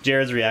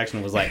 Jared's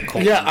reaction was like,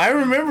 Colton. Yeah, I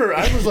remember.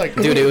 I was like...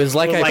 Dude, it was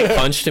like I like-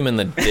 punched him in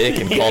the dick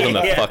and called him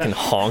a Yeah. fucking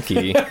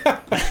honky.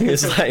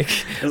 It's like,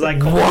 It was like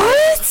Colton's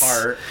what?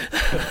 heart.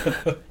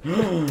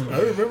 I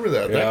remember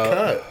that.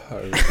 That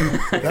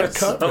cut. That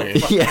cut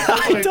me. Yeah,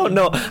 I don't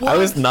know. I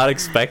was not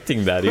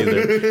expecting that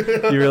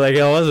either. You were like,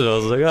 how was it? I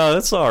was like, oh,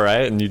 that's all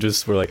right. And you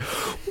just were like,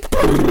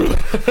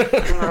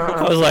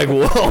 I was like,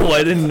 whoa,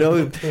 I didn't know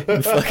you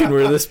fucking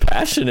were this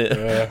passionate.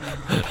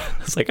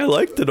 It's like, I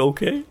liked it,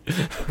 okay.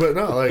 But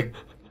no, like,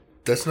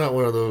 that's not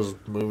one of those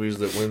movies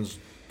that wins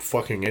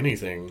fucking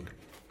anything.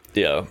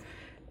 Yeah.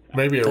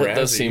 Maybe a That Razzie.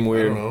 does seem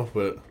weird. I don't know,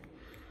 but...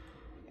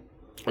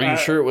 Are you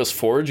sure it was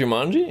for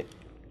Jumanji?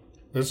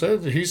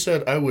 He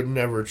said, I would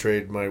never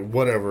trade my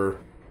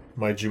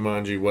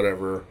Jumanji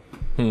whatever.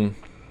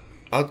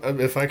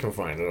 If I can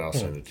find it, I'll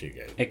send it to you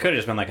guys. It could have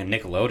just been like a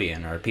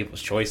Nickelodeon or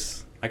People's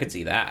Choice. I could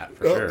see that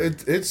for sure.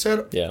 It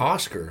said Yeah.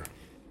 Oscar.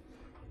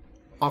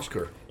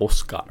 Oscar.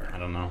 I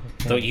don't know.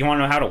 So you want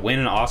to know how to win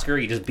an Oscar?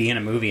 You just be in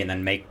a movie and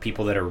then make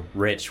people that are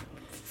rich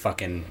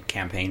fucking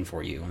campaign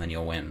for you, and then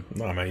you'll win.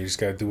 No, man, you just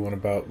gotta do one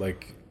about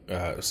like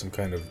some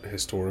kind of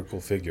historical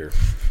figure.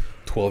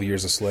 12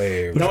 Years a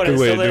Slave. No, Good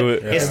way to do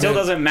it. it still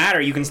doesn't matter.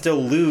 You can still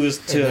lose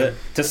to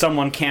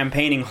someone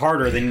campaigning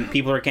harder than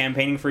people are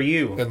campaigning for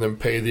you. And then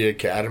pay the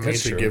Academy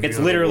That's to true. give It's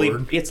you an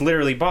award.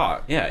 literally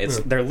bought. Yeah,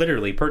 they're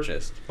literally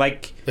purchased.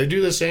 Like, They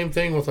do the same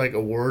thing with like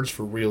awards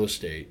for real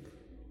estate.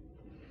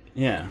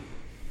 yeah.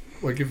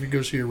 Like if you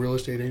go see a real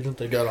estate agent,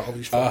 they got all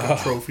these fucking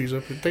trophies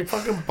up. They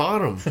fucking bought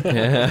them.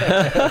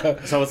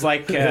 So it's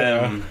like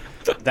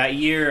that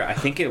year. I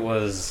think it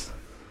was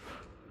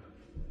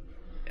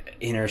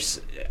No,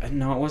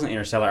 it wasn't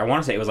Interstellar. I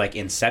want to say it was like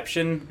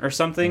Inception or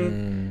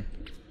something.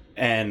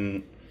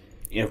 And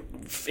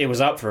it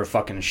was up for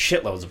fucking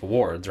shitloads of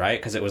awards, right?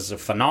 Because it was a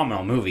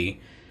phenomenal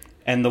movie.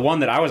 And the one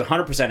that I was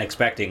 100%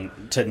 expecting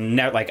to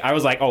I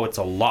was like, oh, it's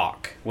a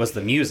lock, was the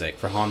music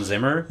for Hans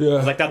Zimmer. I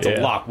was like, that's a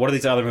lock. What do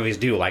these other movies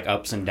do? Like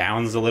ups and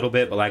downs a little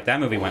bit, but like that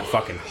movie went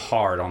fucking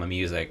hard on the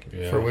music.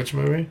 For which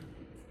movie?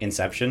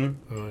 Inception.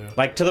 Oh yeah.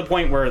 Like to the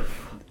point where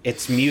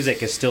its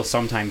music is still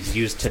sometimes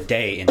used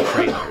today in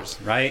trailers,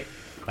 right?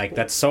 Like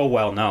that's so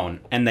well known.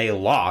 And they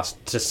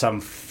lost to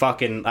some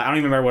fucking, I don't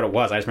even remember what it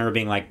was. I just remember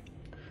being like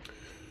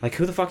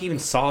who the fuck even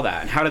saw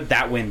that? And how did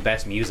that win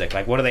best music?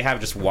 Like, what do they have?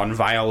 Just one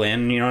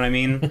violin? You know what I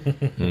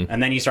mean?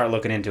 And then you start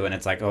looking into it, and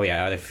it's like, oh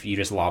yeah, if you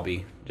just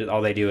lobby,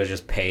 all they do is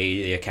just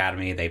pay the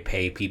Academy, they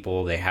pay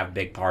people, they have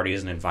big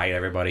parties and invite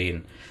everybody,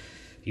 and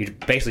you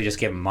basically just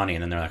give them money,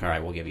 and then they're like, all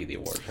right, we'll give you the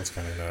award. That's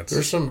kind of nuts.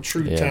 There's some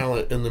true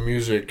talent in the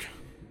music.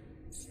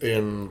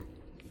 In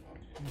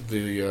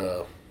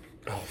the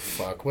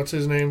what's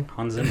his name?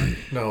 Hans Zimmer.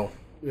 No,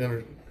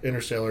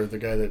 Interstellar. The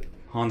guy that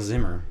Hans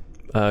Zimmer.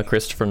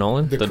 Christopher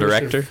Nolan, the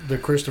director. The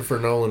Christopher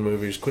Nolan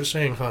movies. Quit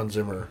saying Hans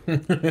Zimmer.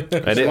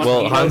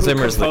 Hans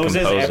Zimmer's the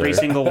composes composer. every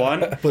single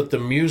one. But the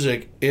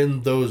music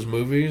in those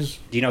movies,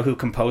 Do you know who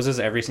composes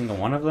every single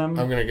one of them?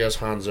 I'm gonna guess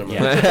Hans Zimmer.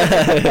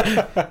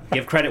 Yeah.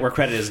 Give credit where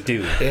credit is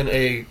due. In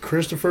a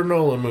Christopher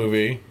Nolan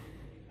movie,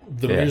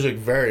 the music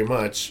very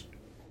much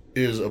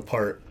is a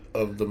part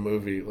of the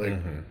movie. Like,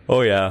 Oh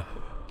yeah,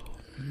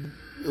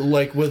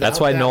 like without that's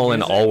why that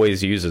Nolan music,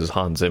 always uses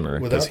Hans Zimmer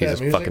without because he's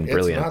that music, fucking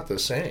brilliant. It's not the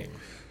same.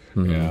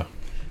 Yeah.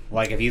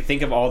 Like, if you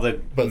think of all the...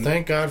 But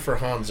thank God for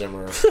Hans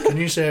Zimmer. Can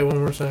you say it one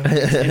more time?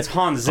 It's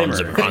Hans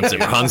Zimmer.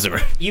 Hans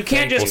Zimmer. You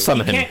can't just...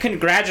 You can't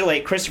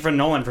congratulate Christopher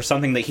Nolan for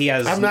something that he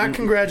has... I'm not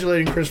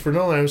congratulating Christopher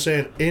Nolan. I'm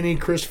saying any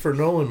Christopher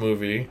Nolan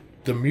movie,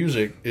 the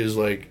music is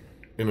like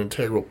an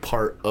integral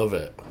part of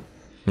it.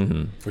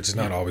 Which is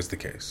not always the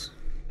case.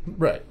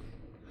 Right.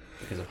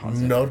 because of Hans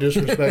Zimmer. No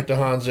disrespect to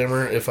Hans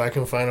Zimmer. If I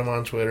can find him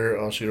on Twitter,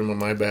 I'll shoot him on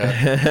my back.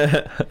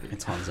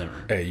 It's Hans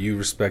Zimmer. Hey, you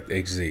respect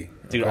HZ.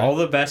 Dude, okay? all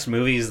the best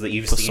movies that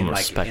you've Put seen some like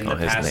respect in the on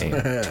his past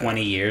name.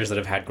 20 years that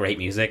have had great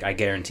music, I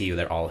guarantee you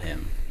they're all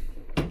him.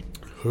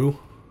 Who?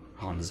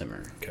 Hans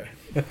Zimmer. Okay.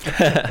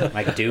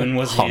 Like Dune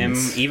was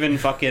Hans. him. Even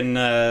fucking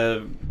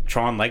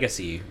Tron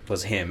Legacy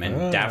was him,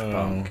 and Daft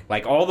Punk.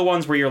 Like all the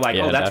ones where you're like,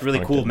 Yeah, oh, that's Daft really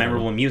Punk cool, did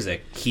memorable well.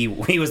 music. He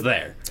was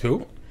there.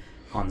 Who?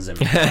 Hans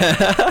Zimmer.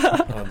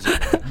 Hans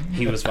Zimmer.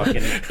 He was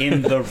fucking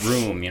in the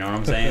room. You know what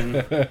I'm saying?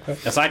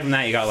 Aside from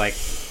that, you got like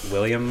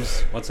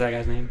Williams. What's that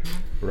guy's name?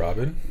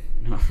 Robin?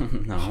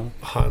 No,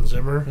 Hans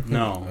Zimmer.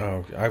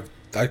 no. Oh,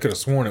 I could have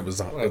sworn it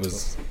was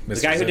Mr. The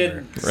guy who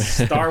Zimmer. did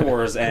Star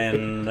Wars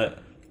and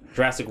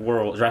Jurassic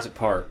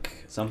Park,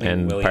 something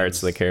And Williams.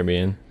 Pirates of the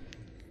Caribbean.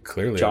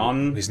 Clearly,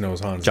 John- he knows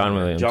Hans. John Zimmer.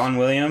 Williams. John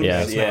Williams. Yeah.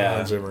 That's not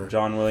Hans Zimmer.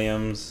 John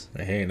Williams.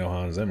 He ain't no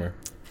Hans Zimmer.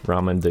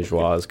 Ramen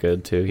Dejois is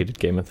good too. He did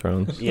Game of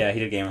Thrones. Yeah, he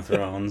did Game of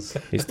Thrones.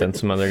 He's done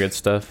some other good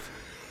stuff.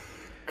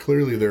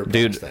 Clearly, they're past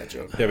Dude. that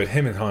joke. Yeah, but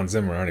him and Hans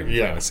Zimmer aren't even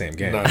playing the same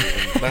game.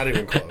 Not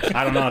even close.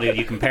 I don't know, dude.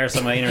 You compare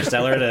some of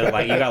Interstellar to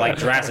like you got like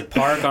Jurassic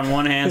Park on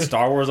one hand,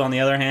 Star Wars on the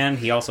other hand.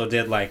 He also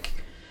did like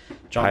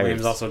John Pirates.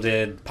 Williams also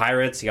did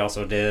Pirates. He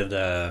also did.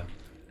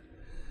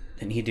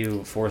 Didn't he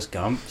do Forrest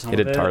Gump? Some He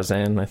did of it?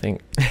 Tarzan, I think.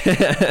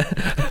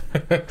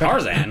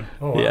 Tarzan.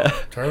 Oh, wow. Yeah.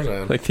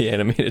 Tarzan. Like the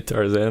animated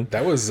Tarzan.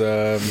 That was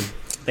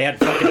They had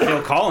fucking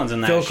Phil Collins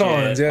in that. Phil shit.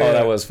 Collins. Yeah, Oh,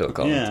 that was Phil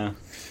Collins. Yeah.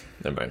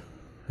 Never mind.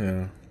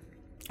 yeah.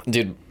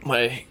 Dude,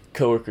 my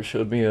coworker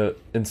showed me a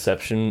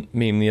Inception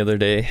meme the other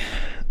day,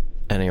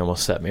 and he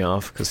almost set me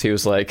off because he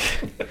was like,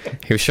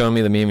 he was showing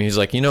me the meme. He was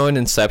like, you know, in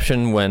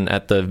Inception, when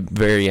at the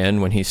very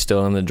end when he's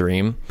still in the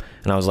dream,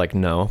 and I was like,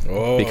 no,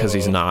 because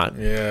he's not.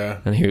 Yeah.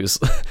 And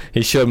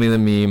he showed me the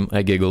meme.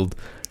 I giggled,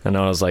 and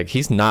I was like,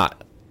 he's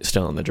not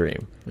still in the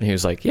dream. And he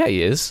was like, yeah,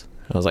 he is.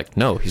 I was like,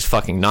 no, he's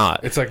fucking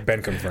not. It's like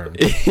been confirmed.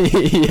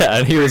 Yeah,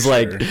 and he was Sure.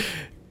 like.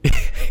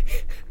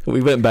 We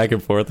went back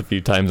and forth a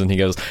few times, and he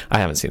goes, I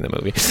haven't seen the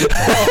movie.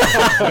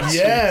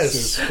 Yes.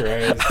 Jesus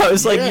Christ. I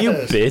was like, you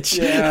Yes. bitch.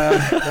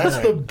 Yeah. That's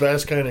the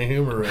best kind of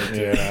humor right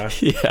there. Yeah.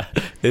 Yeah,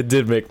 it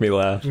did make me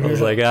laugh. I was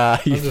like,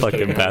 you just fucking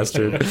kidding.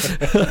 bastard.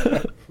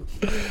 Yeah,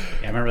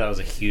 I remember that was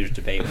a huge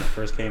debate when it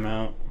first came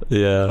out. But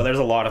Yeah. there's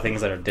a lot of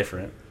things that are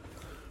different.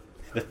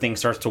 The thing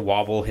starts to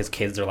wobble. His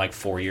kids are like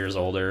 4 years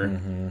older.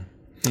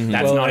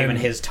 That's Well, not even and-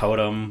 his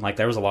totem. Like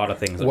there was a lot of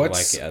things that were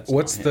like, yeah, it's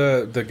what's not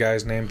him. the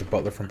guy's name? The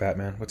butler from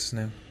Batman. What's his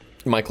name?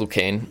 Michael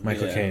Caine.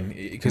 Michael Yeah.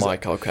 Caine. 'Cause-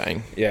 Michael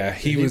Caine. Yeah,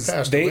 he He was.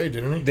 passed they away,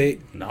 didn't he? They.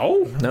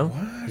 No? No?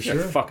 You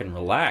Sure. fucking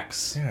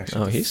relax. Yeah. Shut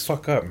Oh, the he's-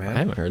 fuck up, man. I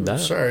haven't heard that.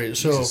 Sorry.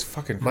 So Jesus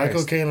fucking Michael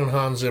Christ. Caine and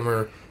Hans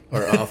Zimmer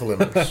are off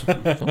limits.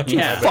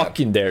 Yeah.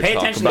 Fucking dare Pay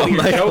talk attention to about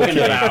what you're Michael joking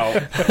Caine.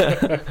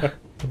 about.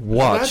 I'm not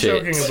Watch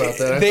joking it. about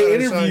that. I They thought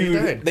I saw he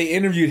interviewed. died. They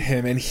interviewed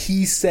him, and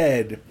he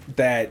said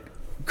that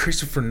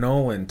Christopher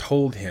Nolan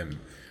told him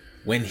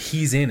when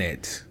he's in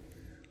it,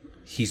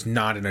 he's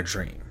not in a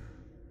dream.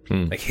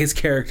 Like his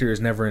character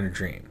is never in a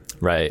dream,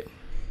 Right.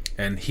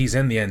 and he's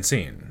in the end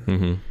scene.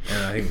 Mm-hmm.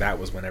 And I think that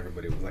was when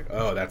everybody was like,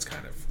 "Oh, that's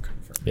kind of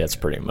confirmed." Yeah, it's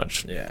pretty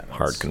much Yeah,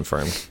 hard that's-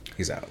 confirmed.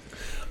 He's out.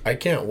 I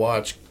can't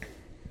watch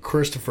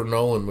Christopher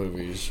Nolan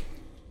movies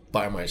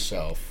by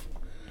myself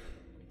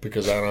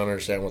because I don't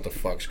understand what the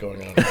fuck's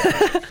going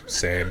on.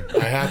 Same.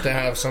 I have to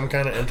have some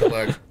kind of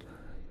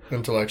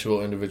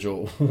intellectual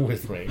individual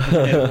with me.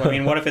 I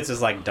mean, what if it's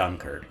just like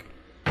Dunkirk?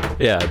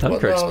 Yeah,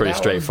 Dunkirk's Well, no, pretty that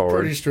straightforward.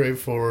 one's pretty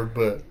straightforward,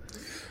 but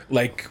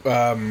Like,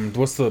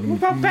 what's the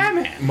about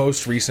Batman?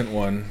 most recent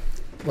one?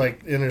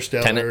 like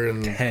Interstellar Tenet.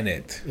 and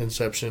Tenet.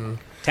 Inception.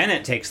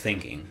 Tenet takes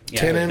thinking.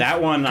 Yeah, Tenet?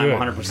 that one I'm Good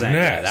 100%.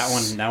 Yeah,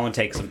 mess. that one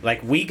takes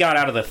like we got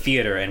out of the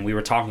theater and we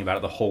were talking about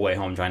it the whole way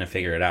home trying to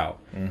figure it out.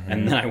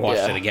 And then I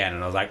watched Yeah. it again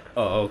and I was like,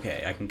 "Oh,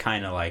 okay. I can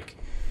kind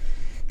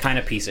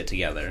of piece it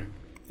together."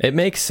 It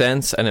makes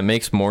sense, and it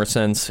makes more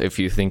sense if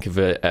you think of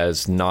it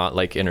as not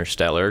like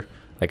Interstellar.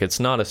 Like, it's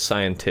not a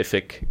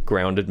scientific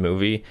grounded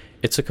movie.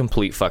 It's a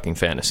complete fucking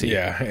fantasy.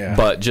 Yeah, yeah.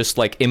 But just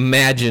like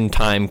imagine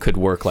time could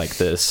work like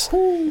this,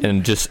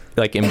 and just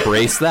like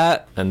embrace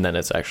that, and then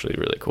it's actually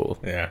really cool.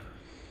 Yeah.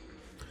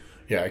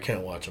 Yeah, I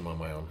can't watch them on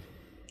my own.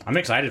 I'm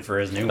excited for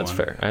his new That's one.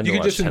 fair. I had You to can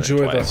watch just Tenet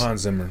enjoy the twice.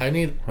 Hans Zimmer. I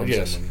need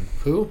yes. Zimmerman.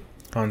 Who?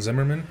 Hans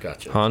Zimmerman.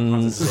 Gotcha.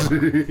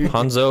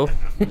 Hanzo.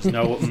 There's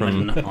no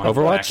from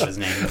Overwatch? His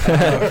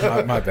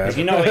name. My bad.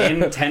 You know,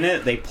 in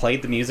Tenet they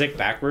played the music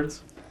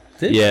backwards.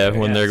 Yeah,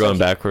 when they're so going he-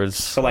 backwards.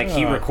 So like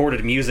he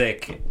recorded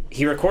music.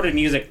 He recorded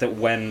music that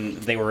when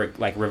they were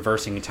like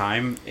reversing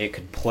time, it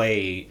could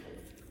play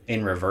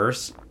in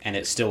reverse, and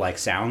it still like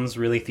sounds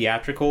really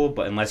theatrical.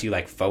 But unless you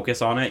like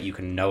focus on it, you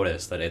can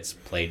notice that it's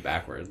played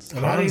backwards.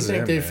 And how do you Hans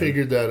think they Zimmer.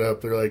 figured that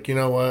up? They're like, you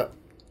know what?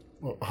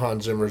 Well,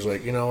 Hans Zimmer's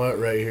like, you know what?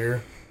 Right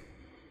here,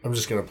 I'm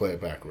just gonna play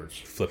it backwards.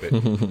 Flip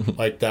it.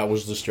 Like that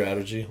was the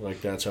strategy. Like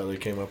that's how they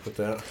came up with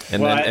that.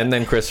 And Well, then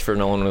then Christopher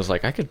Nolan was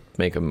like, I could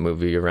make a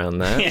movie around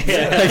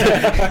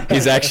that.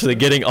 He's actually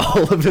getting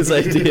all of his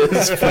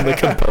ideas from the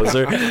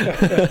composer.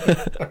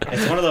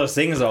 It's one of those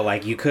things though.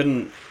 Like you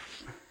couldn't,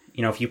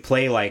 you know, if you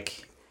play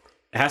like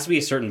it has to be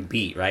a certain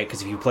beat, right?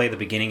 Because if you play the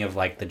beginning of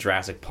like the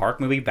Jurassic Park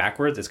movie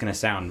backwards, it's going to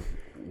sound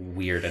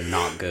weird and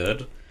not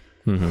good.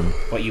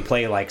 But you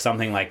play like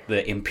something like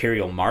the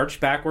Imperial March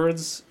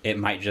backwards, it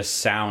might just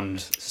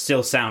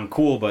still sound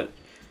cool, but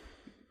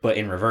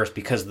in reverse,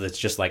 because it's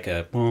just like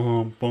a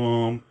boom,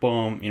 boom,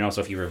 boom. You know,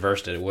 so if you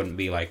reversed it, it wouldn't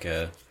be like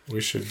a... We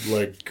should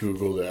like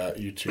Google that,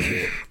 YouTube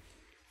it.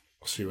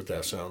 See what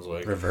that sounds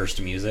like.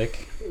 Reversed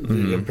music.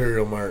 The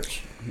Imperial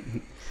March.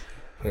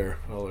 There,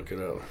 I'll look it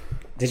up.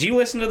 Did you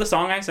listen to the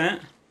song I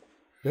sent?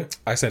 Yeah.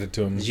 I sent it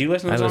to him. Did you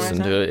listen to I the song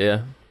listened I sent? to it,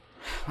 yeah.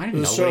 Why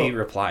didn't nobody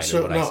reply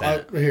to what I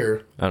sent?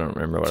 Here, I don't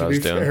remember what to I was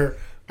be doing. fair,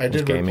 I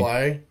did gaming.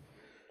 reply,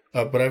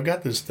 but I've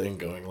got this thing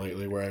going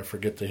lately where I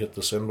forget to hit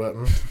the send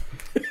button.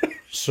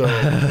 So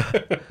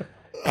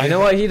I know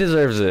why he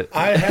deserves it.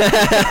 I have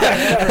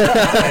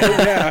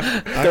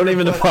Don't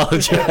even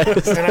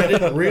apologize. and I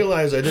didn't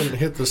realize I didn't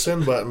hit the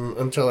send button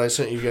until I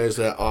sent you guys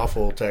that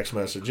awful text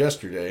message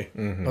yesterday.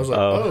 I was like,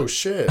 oh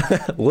shit.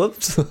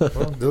 Whoops.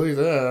 Well, delete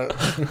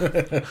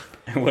that.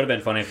 It would have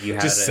been funny if you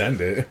had Just send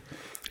it.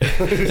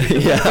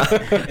 Yeah.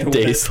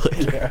 Days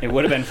later. It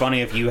would have been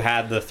funny if you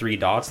had the 3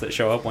 dots that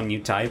show up when you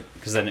type,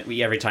 because then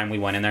every time we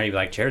went in there, you'd be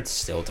like, Jared's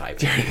still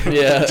typing.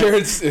 Yeah.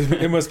 Jared's,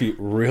 it must be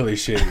really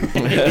shitty.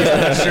 He's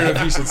not sure if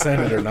he should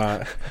send it or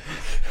not.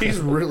 He's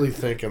really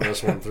thinking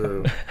this one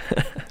through.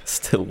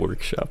 Still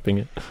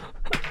workshopping it.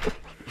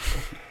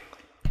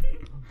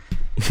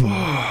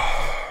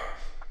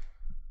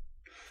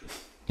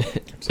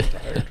 I'm so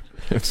tired.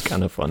 It was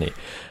kind of funny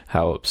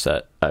how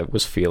upset I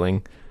was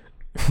feeling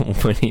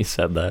when he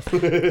said that.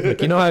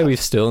 Like, you know how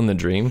he's still in the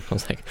dream? I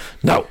was like,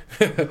 no,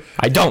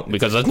 I don't,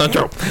 because that's not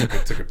true. I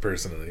took it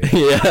personally.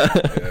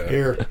 Yeah.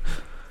 Here.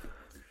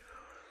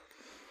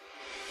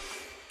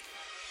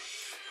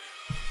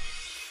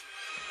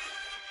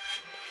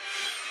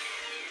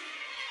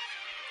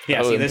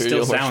 Yeah, Oh, see, this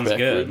still Imperial March sounds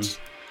good. backwards.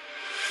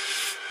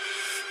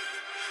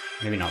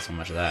 Maybe not so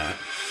much of that.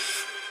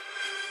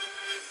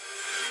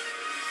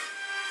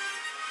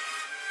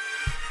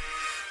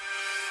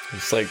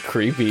 It's like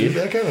creepy. Dude,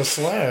 that kind of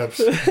slaps.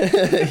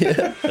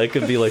 Yeah. That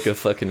could be like a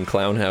fucking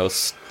clown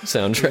house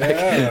soundtrack.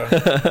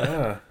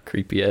 Yeah.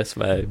 Creepy ass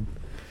vibe.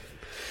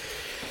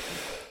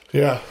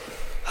 Yeah.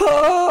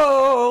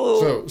 Oh.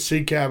 So,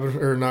 see cabin,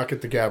 or knock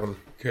at the cabin.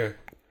 Okay,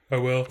 I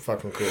will.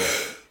 Fucking cool.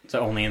 Is it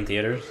only in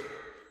theaters?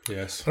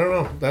 Yes. I don't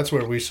know. That's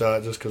where we saw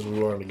it just because we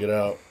wanted to get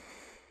out.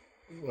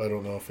 I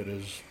don't know if it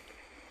is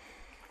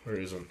or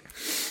isn't.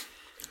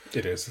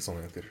 It is. It's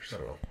only in theaters. I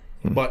don't know.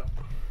 But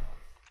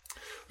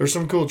there's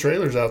some cool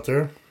trailers out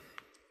there.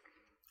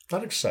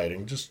 Not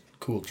exciting, just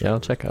cool trailers. Yeah, I'll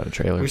check out a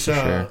trailer We for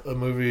saw sure. a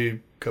movie a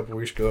couple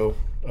weeks ago,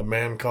 A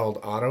Man Called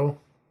Otto,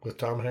 with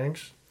Tom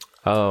Hanks.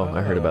 Oh,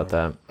 I heard about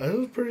that. It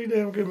was a pretty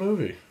damn good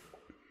movie.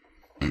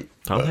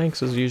 Tom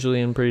Hanks is usually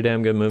in pretty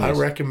damn good movies. I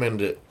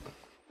recommend it.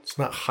 It's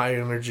not high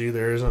energy.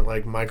 There isn't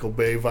like Michael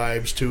Bay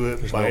vibes to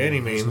it by any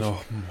means. There's no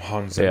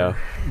Hans Zimmer.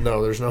 Yeah.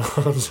 No, there's no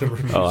Hans Zimmer.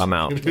 Oh, I'm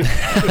out.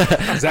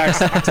 Zach's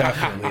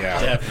definitely out.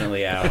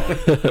 Definitely out.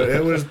 But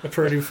it was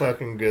pretty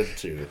fucking good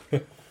too.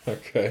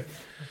 Okay.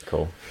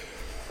 Cool.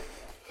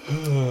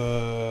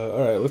 All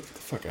right, let's get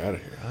the fuck out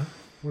of here, huh?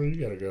 Where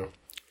you gotta go?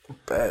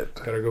 Bed.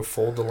 Gotta go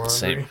fold the laundry.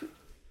 Same.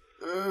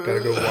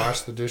 Gotta go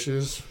wash the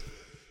dishes.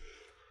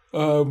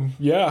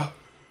 Yeah.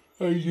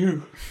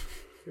 You.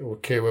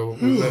 Okay, well,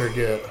 we better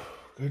get.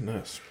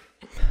 Goodness.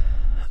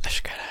 I'm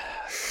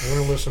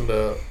gonna listen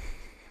to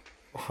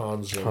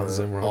Hans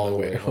Zimmer, all the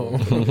way home.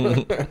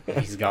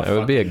 He's got That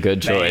would be a fucking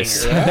good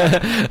choice.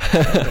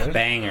 Bangers.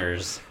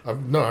 Bangers.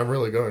 I'm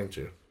really going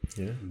to.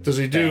 Yeah. Does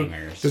he do?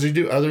 Bangers. Does he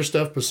do other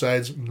stuff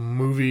besides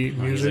movie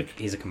music?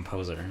 He's a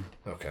composer.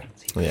 Okay,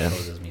 He Yeah.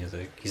 composes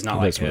music. He's not He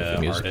like makes movie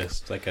an music.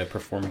 artist, like a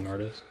performing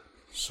artist.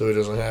 so he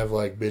doesn't have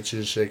like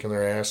bitches shaking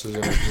their asses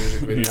in his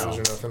music videos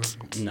or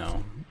nothing.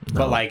 No.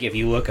 But like, if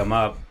you look him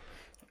up,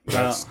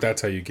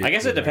 That's how you get. I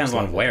guess to it the depends next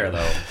on level. where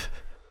though,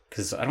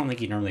 because I don't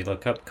think you normally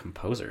look up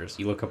composers.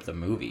 You look up the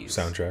movies,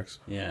 Soundtracks.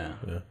 Yeah.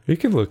 You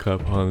can look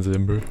up Hans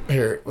Zimmer.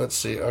 Here, let's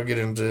see. I'll get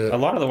into. A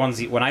lot of the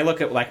ones when I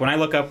look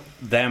up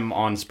them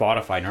on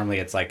Spotify, normally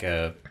it's like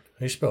a How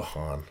do you spell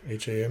Han?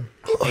 H-A-N?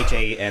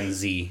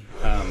 HANZ.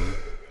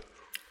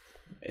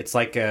 It's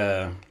like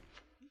a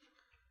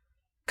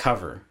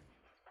cover.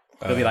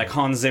 It'll be like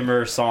Hans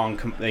Zimmer song,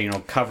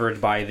 covered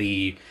by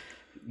the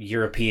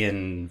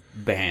European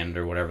band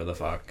or whatever the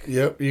fuck.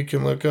 Yep, you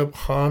can look up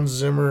Hans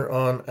Zimmer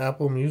on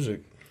Apple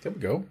Music, There we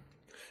go.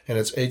 and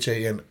it's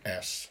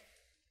H-A-N-S.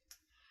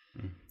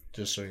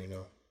 Just so you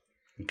know.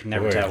 You can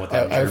never Boy. tell what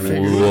that I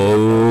German figured.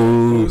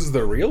 Who's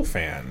the real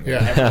fan?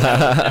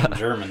 Yeah, them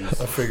Germans.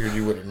 I figured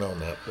you would have known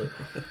that.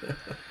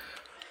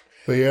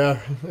 But yeah,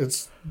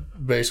 it's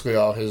basically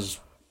all his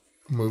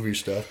movie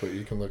stuff, but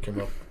you can look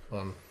him up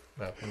on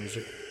Apple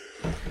Music.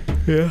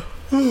 Yeah.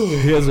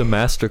 He has a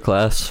master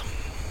class.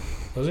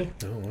 Does he?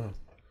 Oh wow.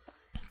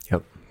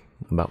 Yep.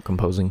 About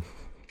composing.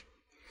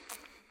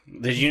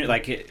 Did you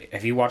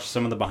have you watched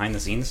some of the behind the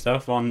scenes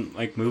stuff on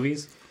like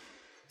movies?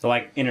 So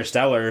like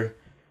Interstellar,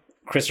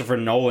 Christopher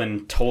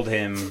Nolan told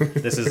him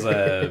this is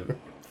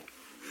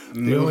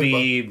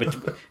movie,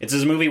 but it's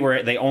this movie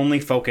where they only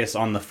focus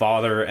on the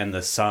father and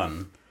the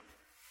son.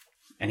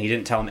 And he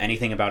didn't tell him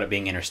anything about it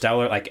being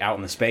interstellar, like out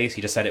in the space.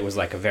 He just said it was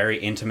like a very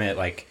intimate,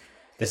 like,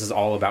 this is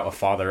all about a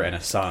father and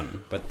a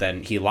son. But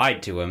then he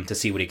lied to him to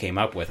see what he came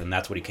up with, and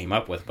that's what he came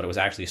up with. But it was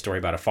actually a story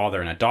about a father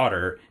and a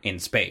daughter in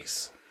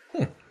space.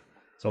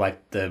 So,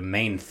 like, the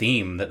main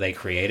theme that they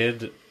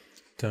created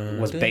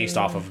was based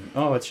off of,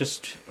 it's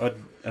just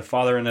a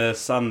father and a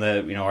son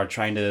that, are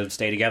trying to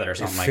stay together or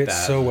something like that. It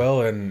fits so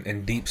well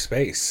in deep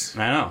space.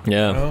 I know.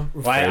 Yeah. You know?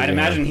 Well, I'd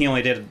imagine he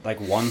only did, like,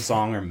 one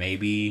song or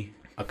maybe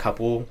a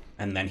couple,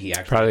 and then he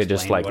actually probably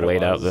just, like, what it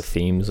laid out was. the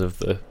themes of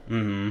the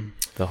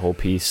whole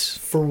piece.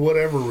 For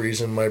whatever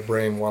reason, my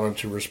brain wanted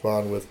to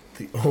respond with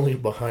the only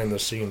behind the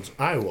scenes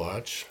I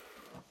watch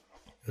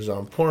is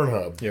on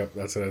Pornhub. Yep,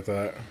 that's what I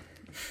thought.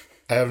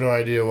 I have no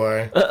idea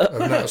why.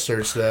 I've not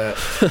searched that.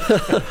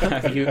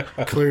 Have you?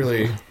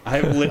 Clearly,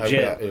 I've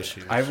got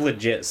issues.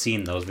 legit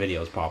seen those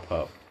videos pop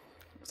up.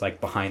 It's like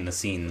behind the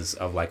scenes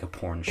of like a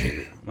porn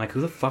shoot. I'm like,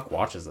 who the fuck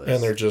watches this?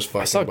 and they're just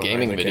fucking I saw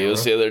behind gaming the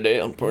videos the camera. other day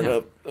on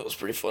Pornhub. That was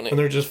pretty funny. And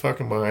they're just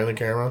fucking behind the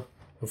camera.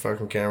 The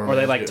fucking camera. or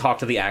they like talk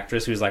to the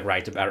actress who's like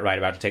right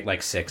about to take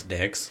like 6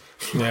 dicks.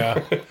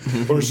 Yeah.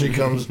 Or she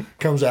comes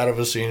out of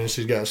a scene and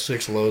she's got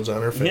 6 loads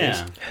on her face.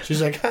 Yeah.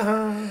 She's like, ha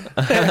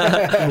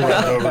ha.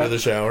 Run over to the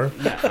shower.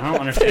 Yeah, I don't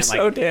understand.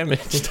 so Like,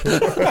 damaged.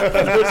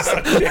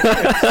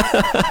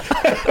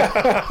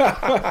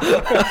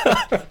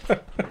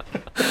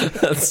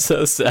 That's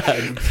so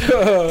sad.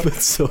 But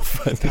so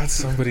funny. That's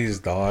somebody's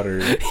daughter.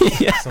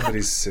 Yeah.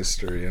 Somebody's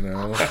sister, you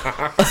know?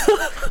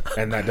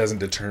 And that doesn't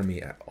deter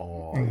me at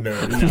all.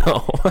 No.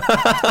 No.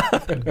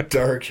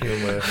 Dark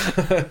humor.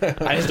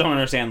 I just don't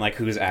understand like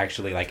who's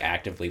actually like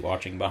actively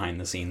watching behind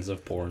the scenes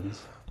of porns.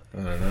 I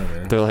don't know,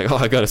 man. They're like, oh,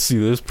 I gotta see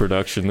this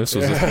production. This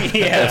was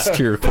Yeah, S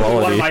tier one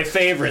quality. of my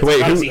favorites. I Wait,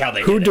 gotta see how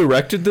they who did it.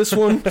 directed this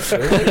one?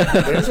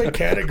 There's a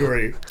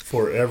category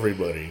for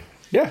everybody.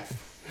 Yeah.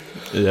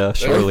 Yeah,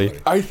 surely.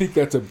 I think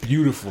that's a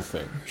beautiful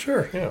thing.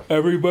 Sure, yeah.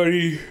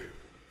 Everybody,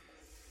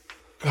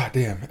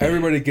 goddamn,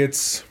 everybody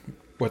gets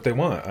what they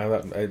want.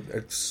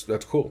 That's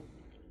cool.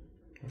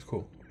 That's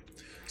cool.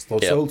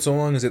 So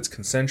long as it's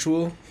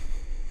consensual,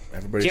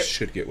 everybody Yep.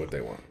 should get what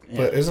they want.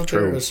 But isn't there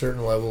True. a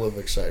certain level of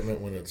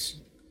excitement when it's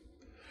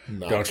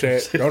not? Don't say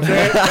it. Don't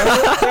say it.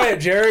 Don't say it,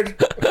 Jared.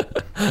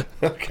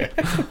 Okay.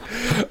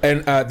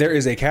 And there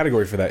is a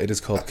category for that. It is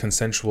called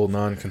consensual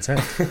non-consent.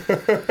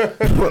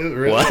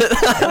 Really? What?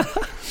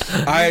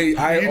 I this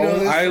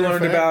for a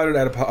learned fact? about it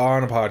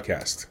on a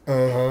podcast.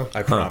 Uh-huh.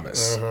 I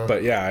promise.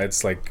 But yeah,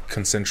 it's like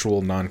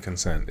consensual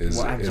non-consent is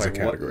Well, I'm a sorry,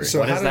 category. So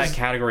what how is does- that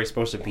category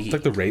supposed to be? It's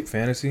like the rape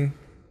fantasy.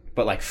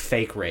 But like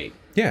fake rape.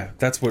 Yeah,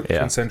 that's what Yeah.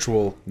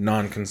 consensual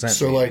non-consent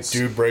So, means. like,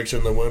 dude breaks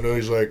in the window.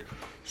 He's like,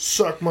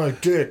 suck my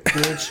dick,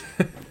 bitch.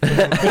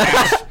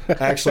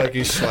 acts like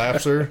he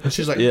slaps her. And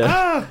she's like, Yeah.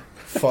 ah!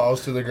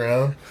 Falls to the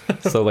ground.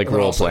 So, like, And all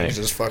role of a sudden playing. he's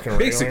just fucking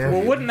Basically. railing her.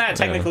 Well, wouldn't that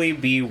technically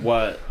be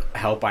what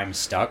Help I'm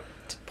Stuck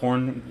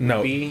porn would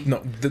No, be? no.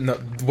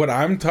 What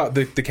I'm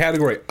the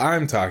category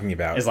I'm talking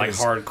about Is like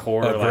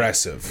hardcore,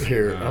 aggressive,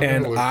 Here, I'm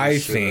and gonna look I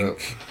this shit up.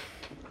 think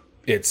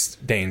it's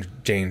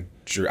danger.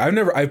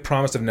 I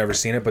promised I've never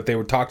seen it, but they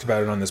were talked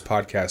about it on this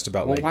podcast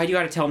about Well, like why do you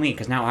got to tell me?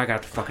 Because now I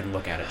got to fucking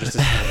look at it just to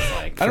see what it's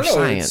like. I don't For know.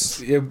 science.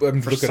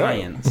 Look it up.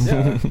 science.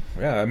 Yeah,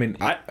 yeah. I mean,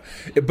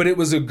 but it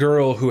was a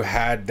girl who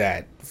had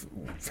that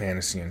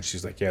fantasy, and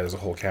she's like, "Yeah, there's a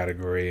whole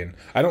category," and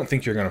I don't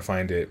think you're gonna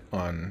find it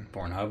on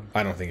Pornhub.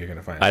 I don't think you're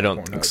gonna find it. I on don't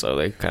Pornhub. think so.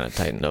 They kind of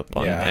tightened up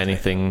on Yeah.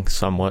 anything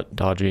somewhat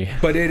dodgy.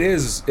 But it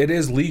is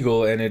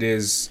legal, and it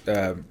is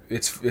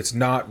it's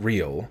not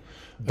real,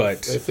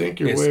 but I think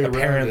your it's way around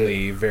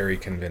apparently very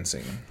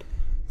convincing.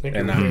 I think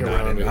And your I'm way not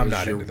around in- it I'm is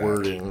not your into that.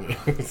 wording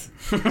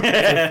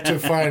to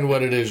find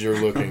what it is you're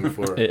looking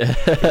for. You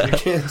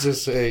can't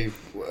just say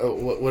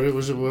what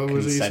was it? What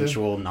was it? You said?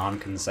 Consensual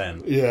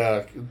non-consent.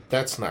 Yeah,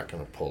 that's not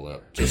going to pull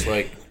up. Just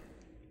like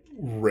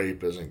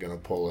rape isn't going to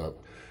pull up.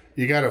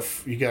 You gotta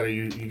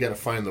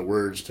find the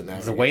words to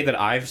navigate. The way that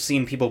I've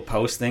seen people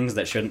post things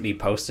that shouldn't be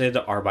posted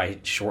are by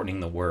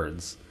shortening the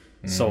words.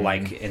 So,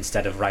 like,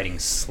 instead of writing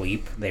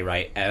sleep, they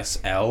write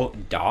SL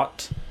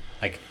dot,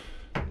 like,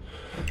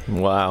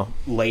 Wow.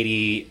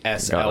 lady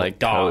SL Got, like,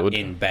 dot code.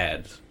 in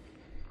bed.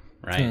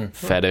 Right?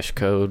 Fetish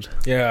code.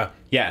 Yeah,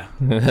 Yeah.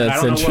 That's I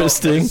don't know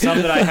interesting.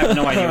 some that I have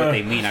no idea what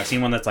they mean. I've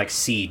seen one that's like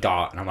C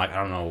dot, and I'm like, I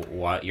don't know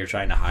what you're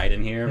trying to hide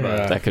in here,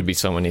 but That could be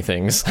so many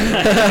things.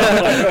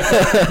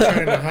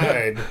 trying to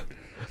hide.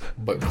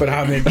 But but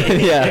how many?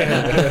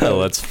 Yeah.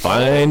 Let's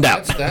find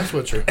out. that's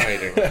what you're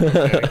hiding.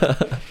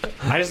 Okay.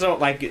 I just don't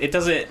like it.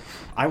 Doesn't.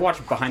 I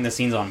watch behind the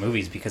scenes on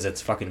movies because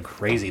it's fucking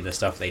crazy the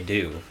stuff they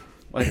do.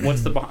 Like,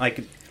 what's the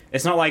like?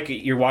 It's not like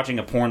you're watching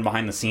a porn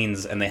behind the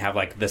scenes and they have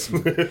like this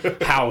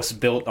house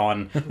built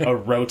on a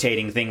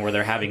rotating thing where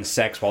they're having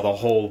sex while the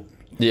whole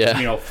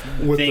Yeah.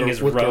 thing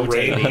is with the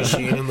rotating. rape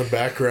machine in the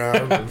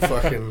background and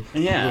fucking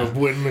Yeah. little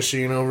wind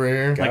machine over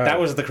here. Like, that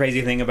was the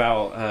crazy thing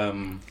about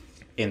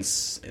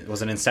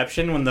was it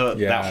Inception when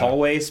that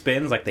hallway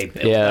spins? Like they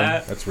built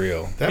that. That's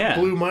real. That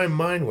blew my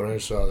mind when I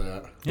saw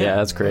that. Yeah,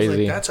 that's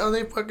crazy. That's how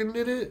they fucking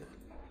did it.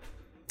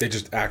 They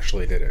just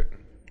actually did it.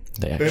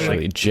 They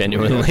actually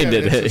genuinely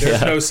did it.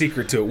 There's no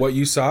secret to it. What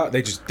you saw,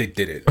 they did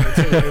it.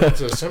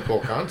 It's a simple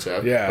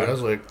concept. Yeah. But I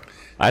was like,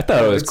 I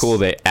thought it was cool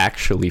they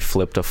actually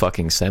flipped a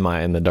fucking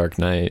semi in The Dark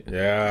Knight.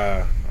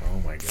 Yeah. Oh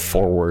my god.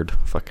 Forward.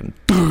 Fucking.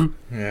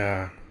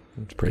 Yeah.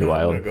 It's pretty I'm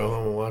wild. gonna go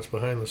home and watch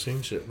behind the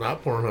scenes shit.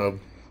 Not Pornhub,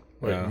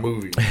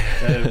 movies.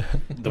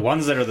 The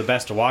ones that are the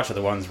best to watch are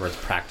the ones where it's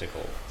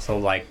practical. So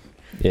like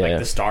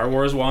the Star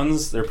Wars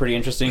ones, they're pretty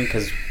interesting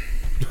because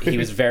he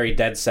was very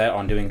dead set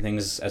on doing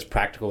things as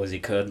practical as he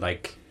could,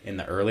 like in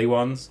the early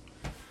ones.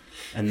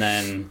 And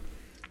then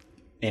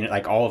in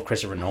like all of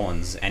Christopher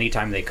Nolan's,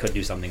 anytime they could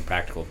do something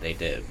practical, they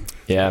did.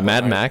 Yeah,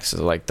 Mad Max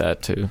is like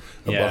that too.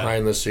 The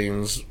behind the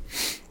scenes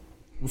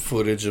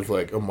footage of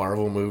like a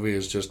Marvel movie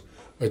is just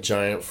a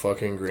giant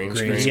fucking green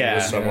screen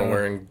with someone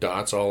wearing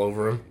dots all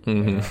over him.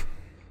 Mm-hmm.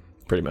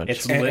 Pretty much.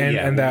 It's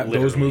and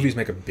those movies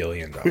make $1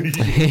 billion.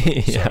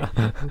 Yeah.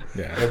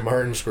 And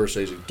Martin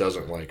Scorsese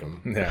doesn't like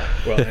them. Yeah.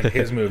 Well, and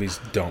his movies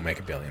don't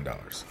make $1 billion.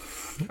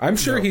 I'm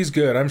sure he's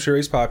good. I'm sure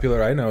he's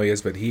popular. I know he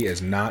is, but he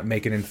is not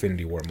making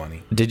Infinity War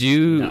money. Did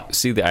you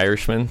see The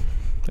Irishman?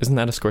 Isn't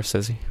that a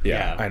Scorsese?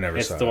 Yeah, I never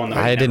saw the one it.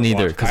 that I didn't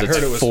either because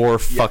it's 4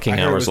 fucking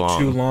hours long.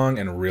 Too long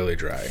and really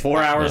dry.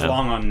 4 hours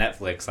long on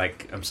Netflix.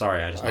 Like, I'm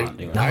sorry, I just not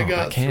doing I that.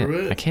 got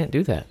through it. I can't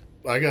do that.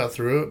 I got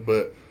through it,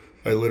 but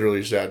I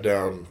literally sat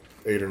down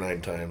 8 or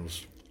 9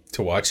 times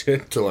to watch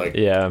it.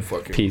 To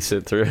fucking piece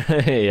it through.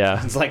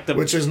 Yeah, it's like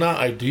which is not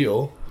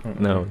ideal.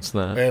 No, it's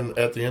not. And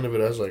at the end of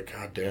it, I was like,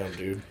 God damn,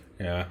 dude.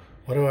 Yeah.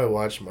 Why do I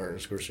watch Martin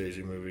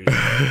Scorsese movies?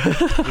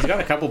 He's got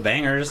a couple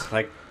bangers,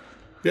 like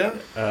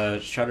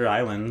Shutter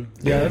Island.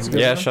 Yeah, that's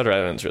good. Yeah, Shutter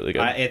Island's really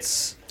good.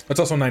 It's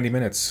also 90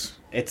 minutes.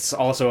 It's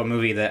also a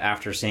movie that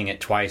after seeing it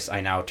twice,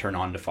 I now turn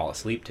on to fall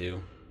asleep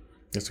to.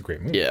 It's a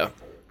great movie. Yeah.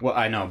 Well,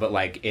 I know, but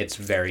like it's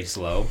very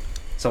slow.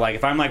 So like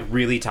if I'm like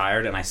really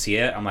tired and I see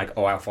it, I'm like,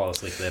 oh, I'll fall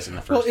asleep to this in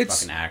the first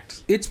fucking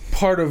act. It's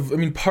part of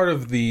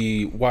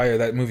the why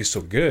that movie's so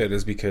good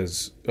is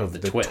because of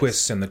the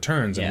twists and the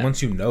turns. And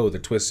once you know the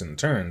twists and the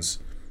turns,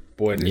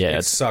 boy,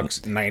 it sucks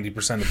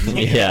 90% of the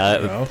movie. Yeah,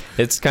 you know?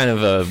 It's kind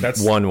of a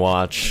one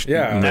watch.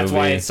 Yeah, movie. That's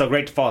why it's so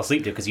great to fall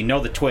asleep to, because you know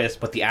the twist,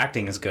 but the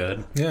acting is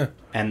good. Yeah,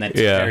 and it's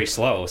very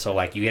slow. So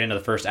like you get into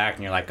the first act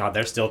and you're like, God,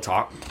 they're still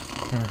talking.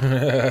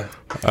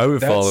 I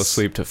would fall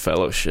asleep to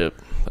Fellowship.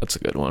 That's a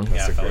good one.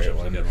 Yeah,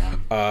 Fellowship's a good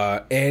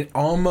one. And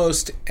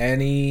almost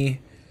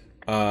any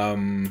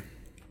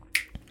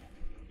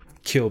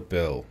Kill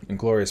Bill,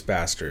 Inglourious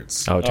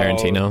Bastards. Oh,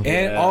 Tarantino.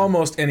 And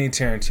almost any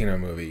Tarantino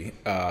movie.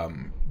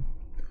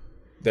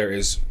 There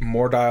is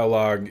more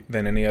dialogue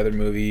than any other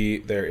movie.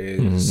 There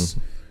is...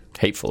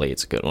 Hateful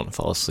Eight's a good one to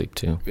fall asleep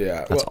to.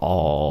 Yeah. That's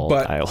all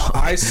dialogue.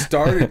 I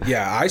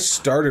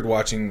started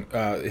watching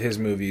his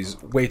movies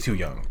way too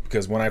young.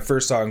 Because when I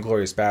first saw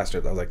Inglourious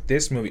Bastards, I was like,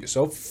 this movie is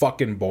so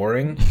fucking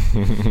boring.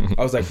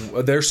 I was like,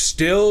 they're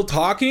still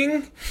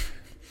talking?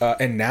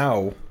 And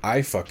now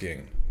I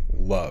fucking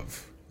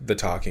love the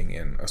talking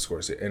in a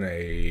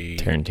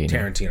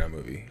Tarantino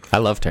movie. I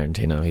love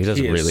Tarantino. He does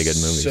really good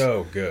movies.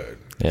 So good.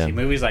 Yeah. See,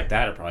 movies like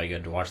that are probably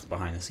good to watch the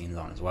behind the scenes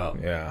on as well.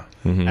 Yeah.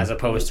 As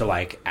opposed to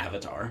like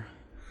Avatar.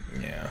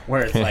 Yeah.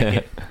 Where it's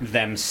like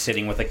them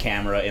sitting with a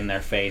camera in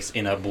their face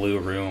in a blue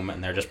room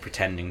and they're just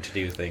pretending to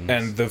do things.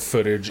 And the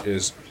footage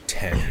is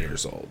 10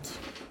 years old.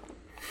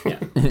 Yeah.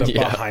 The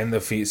behind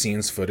the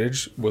scenes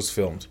footage was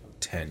filmed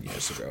 10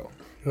 years ago.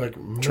 You're like,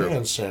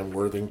 man, Sam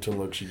Worthington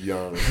looks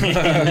young.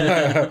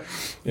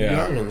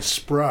 Young and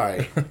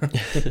spry.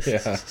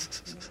 Yeah.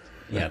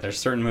 Yeah, there's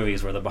certain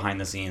movies where the behind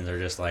the scenes are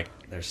just like,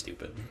 they're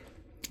stupid.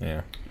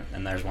 Yeah.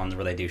 And there's ones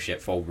where they do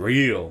shit for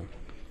real.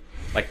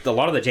 Like a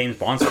lot of the James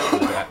Bond stuff is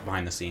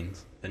behind the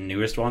scenes. The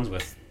newest ones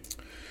with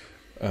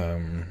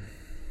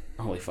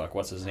holy fuck,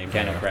 what's his name?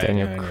 Daniel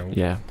Craig.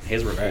 Yeah.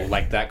 His were cool.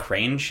 Like that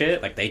crane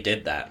shit, like they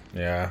did that.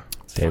 Yeah.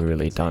 They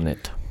really done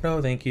it.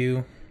 No, thank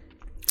you.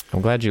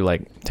 I'm glad you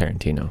like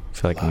Tarantino. I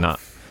feel like not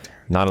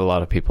a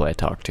lot of people I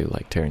talk to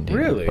like Tarantino.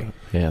 Really?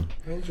 Yeah.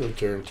 I enjoy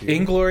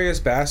Tarantino.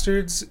 Inglourious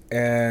Bastards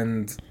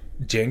and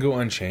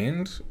Django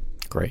Unchained.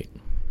 Great.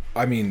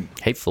 I mean,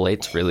 Hateful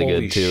Eight's really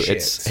good too.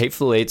 Shit.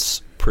 Hateful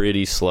Eight's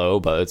pretty slow,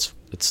 but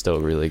it's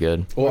still really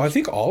good. Well, I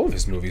think all of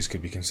his movies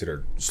could be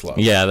considered slow.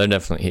 Yeah, they're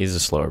definitely. He's a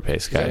slower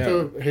paced guy. Is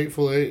that the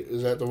Hateful Eight?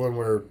 Is that the one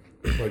where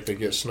like they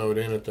get snowed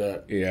in at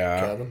that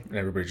cabin? And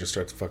everybody just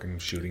starts fucking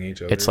shooting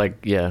each other? It's like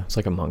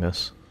Among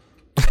Us.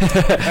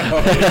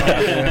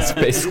 It's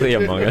basically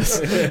Among Us.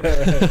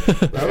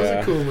 That was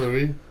a cool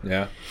movie.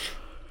 Yeah.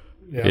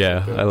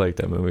 Yeah, I like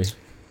that movie.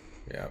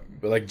 Yeah,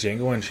 but like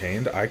Django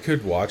Unchained, I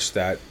could watch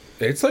that.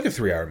 It's like a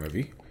 3-hour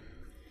movie.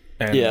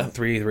 And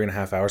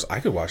 3.5 hours.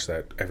 I could watch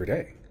that every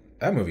day.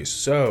 That movie is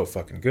so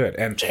fucking good.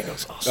 And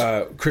Django's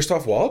awesome.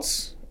 Christoph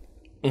Waltz,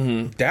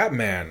 that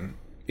man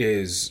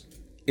is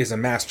a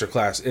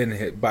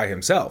masterclass by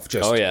himself.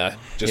 Just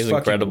he's fucking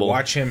incredible.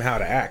 Watch him how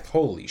to act.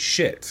 Holy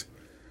shit.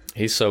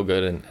 He's so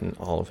good in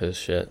all of his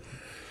shit.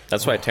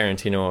 That's why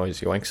Tarantino always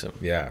yoinks him.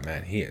 Yeah,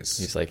 man, he is.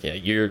 He's like, yeah,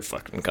 you're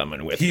fucking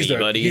coming with He's me, a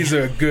buddy. he's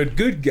a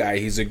good guy.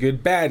 He's a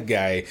good bad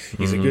guy.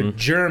 He's a good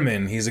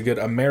German. He's a good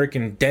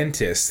American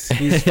dentist.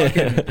 He's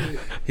fucking.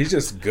 He's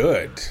just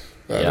good.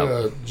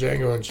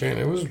 Django Unchained,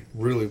 it was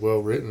really well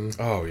written.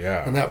 Oh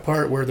yeah. And that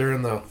part where they're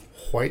in the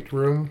white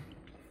room.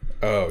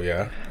 Oh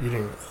yeah.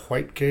 Eating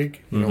white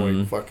cake. You know,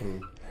 like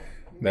fucking.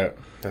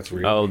 That's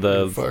real. Oh,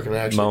 the fucking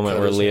actually moment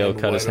where Leo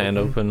cut his wide hand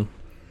open.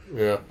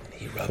 Yeah.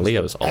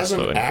 Leo's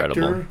also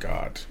incredible. Actor,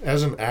 God.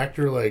 As an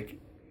actor, like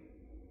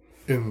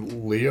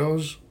in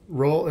Leo's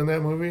role in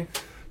that movie,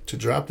 to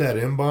drop that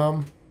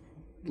M-bomb,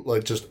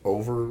 like just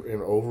over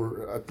and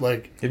over,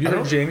 like. Have you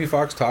heard Jamie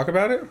Foxx talk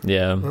about it?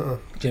 Yeah.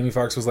 Jamie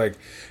Foxx was like,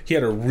 he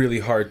had a really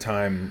hard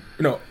time.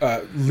 No,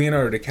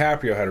 Leonardo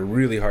DiCaprio had a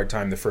really hard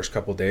time the first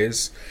couple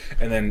days,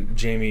 and then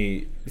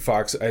Jamie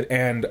Foxx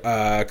and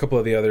a couple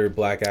of the other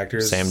black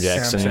actors,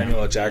 Samuel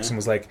L. Jackson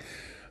was like,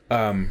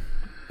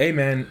 hey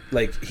man,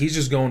 like he's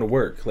just going to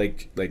work,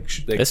 like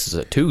this is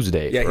a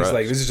Tuesday. Yeah, for he's us.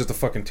 like, this is just a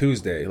fucking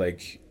Tuesday.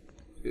 Like,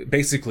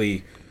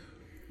 basically,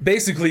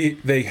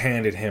 they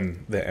handed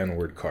him the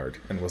N-word card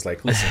and was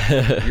like,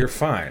 listen, you're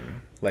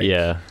fine. Like,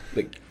 yeah.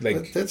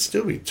 Like that'd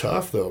still be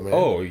tough though, man.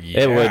 oh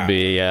yeah, It would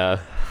be, yeah.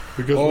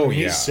 Because when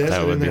he says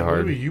that it would in be that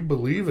hard. movie, you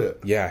believe it.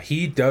 Yeah,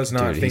 he does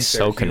not Dude, think he's so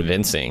they're human.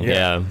 convincing.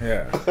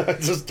 Yeah. I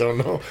just don't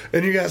know.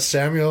 And you got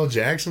Samuel L.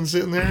 Jackson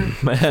sitting there.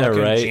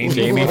 Right?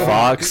 Jamie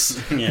Foxx.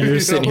 Yeah. You're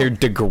sitting here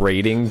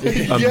degrading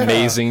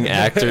amazing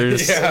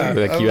actors. Yeah.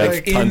 Like you I'm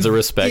have tons of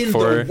respect in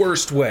for. the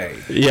worst way.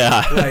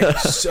 Yeah. Like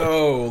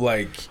so,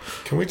 like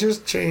Can we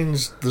just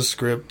change the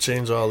script,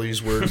 change all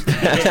these words to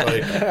just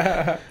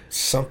like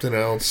something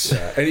else?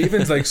 and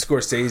even like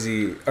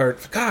Scorsese or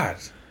God,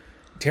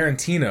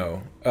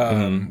 Tarantino.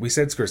 We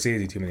said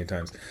Scorsese too many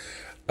times.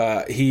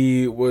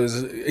 He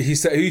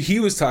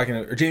was talking,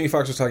 or Jamie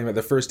Foxx was talking about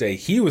the first day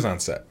he was on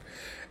set,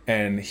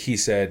 and he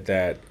said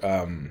that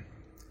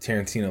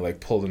Tarantino like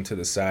pulled him to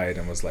the side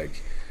and was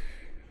like,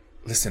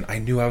 "Listen, I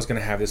knew I was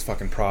gonna have this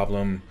fucking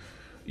problem.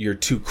 You're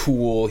too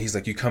cool." He's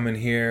like, "You come in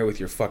here with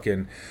your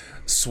fucking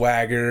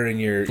swagger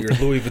and your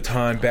Louis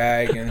Vuitton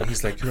bag," and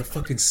he's like, "You're a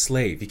fucking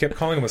slave." He kept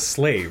calling him a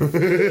slave.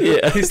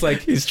 Yeah. He's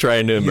like, he's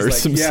trying to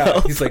immerse like, himself.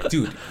 Yeah. He's like,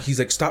 dude. He's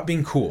like, stop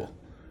being cool.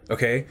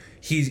 Okay,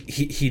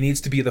 he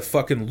needs to be the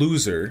fucking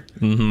loser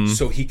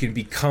so he can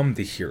become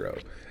the hero.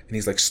 And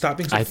he's like, stop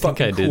being so I fucking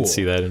think I cool. did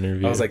see that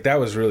interview. I was like, that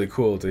was really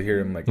cool to hear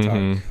him like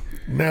talk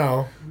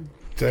Now,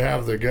 to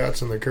have the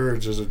guts and the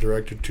courage as a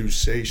director to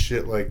say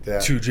shit like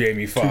that to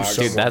Jamie Foxx.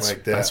 someone dude, that's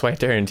like that. that's why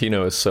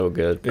Tarantino is so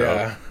good, bro.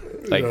 Yeah.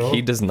 Like You know?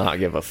 he does not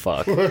give a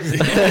fuck. No,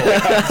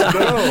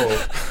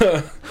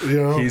 you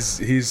know,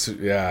 He's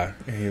yeah.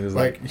 And he was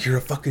like, you're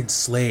a fucking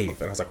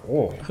slave, and I was like,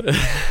 whoa.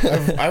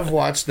 I've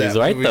watched that He's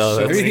right movie though.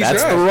 so That's, many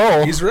that's right. the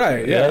role. He's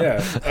right.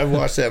 Yeah. I've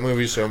watched that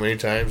movie so many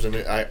times, and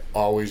I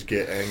always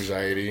get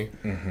anxiety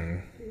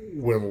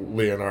when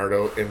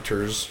Leonardo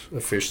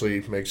officially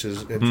makes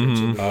his entrance.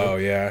 into Oh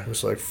yeah.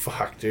 It's like,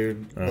 fuck,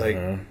 dude.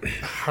 Like,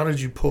 how did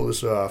you pull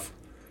this off?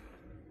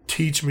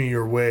 Teach me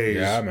your ways.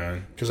 Yeah,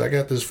 man. Because I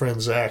got this friend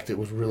Zach that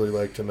would really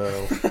like to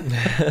know.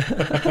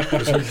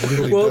 'Cause he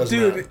really Well, does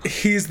dude, not.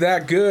 he's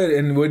that good,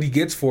 and what he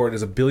gets for it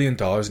is $1 billion, and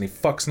he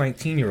fucks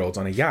 19-year-olds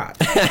on a yacht.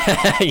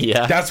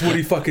 Yeah. That's what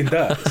he fucking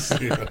does.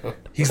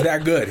 He's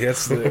that good.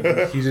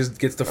 He just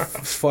gets to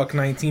fuck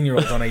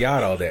 19-year-olds on a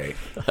yacht all day.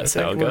 That's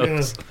how it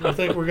goes. I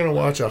think we're gonna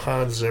watch a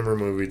Hans Zimmer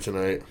movie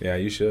tonight. Yeah,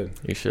 you should.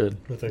 You should.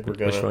 I think we're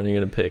gonna. Which one are you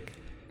gonna pick?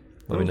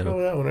 Let me Go know.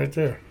 with that one right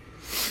there.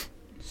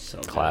 So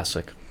good.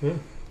 Classic. Yeah.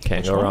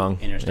 Can't Which go one? wrong.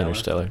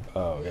 Interstellar.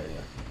 Oh, yeah.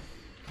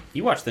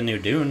 You watched the new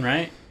Dune,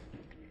 right?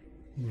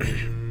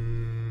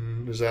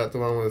 Is that the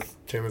one with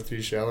Timothy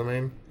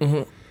Chalamet?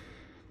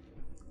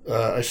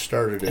 I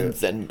started it.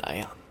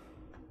 Zendaya.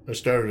 I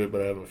started it, but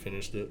I haven't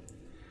finished it.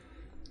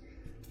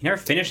 You never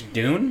finished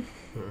Dune?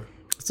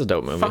 It's a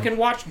dope movie. Fucking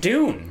watch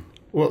Dune.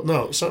 Well,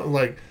 no, something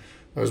like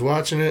I was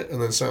watching it, and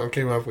then something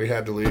came up. We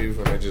had to leave,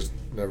 and I just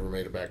never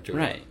made it back to it.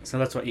 Right. So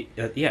that's what.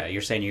 Yeah,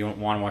 you're saying you don't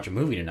want to watch a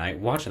movie tonight.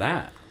 Watch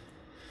that.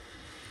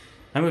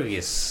 That movie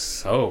is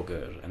so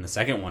good, and the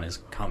second one is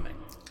coming.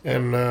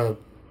 And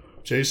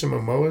Jason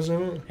Momoa's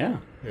in it. Yeah.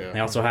 Yeah. They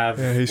also have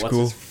he's what's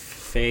cool. his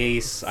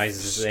face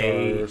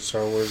Isaiah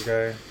Star Wars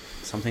guy.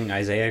 something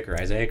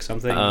Isaac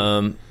something.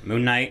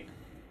 Moon Knight.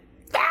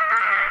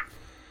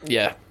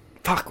 Yeah.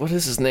 Fuck, what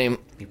is his name?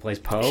 He plays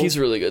Poe. He's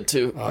really good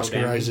too.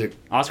 Oscar damn. Isaac.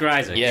 Oscar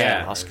Isaac.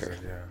 Yeah. Oscar.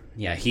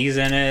 Yeah, he's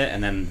in it,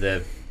 and then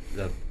the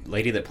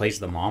lady that plays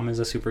the mom is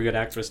a super good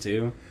actress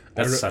too.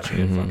 That's such a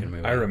good fucking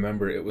movie. I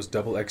remember it was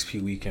double XP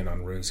weekend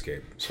on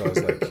RuneScape, so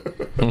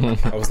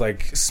I was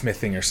like,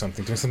 smithing or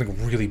something, doing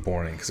something really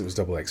boring because it was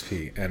double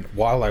XP. And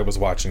while I was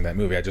watching that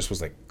movie, I just was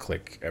like,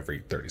 click every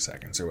 30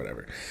 seconds or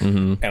whatever.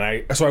 And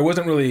I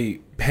wasn't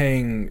really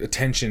paying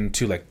attention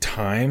to like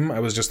time.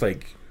 I was just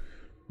like,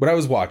 but I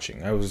was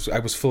watching. I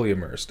was fully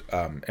immersed.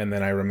 And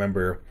then I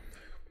remember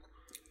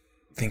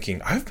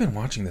thinking, I've been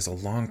watching this a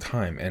long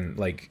time, and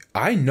like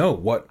I know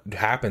what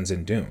happens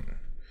in Dune.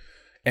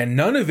 and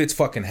none of it's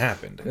fucking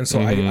happened. And so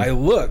I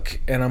look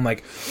and I'm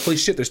like, holy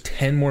shit, there's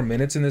 10 more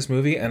minutes in this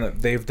movie, and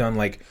they've done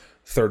like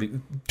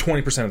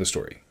 20% of the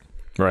story.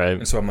 Right.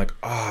 And so I'm like,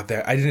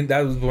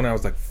 that was when I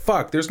was like,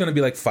 fuck, there's gonna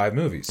be like 5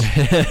 movies.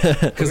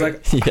 Because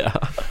like, yeah,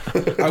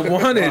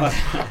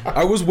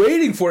 I was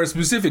waiting for a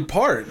specific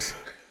part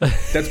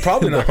that's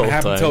probably not gonna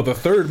happen until the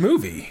 3rd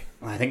movie.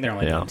 I think they're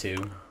only doing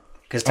 2.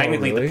 Because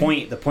technically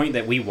really? the point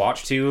that we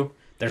watched to,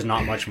 there's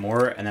not much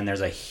more, and then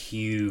there's a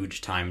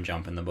huge time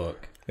jump in the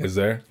book. Is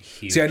there?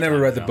 Huge See, I never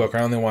time read the jump. book.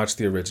 I only watched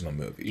the original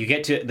movie. You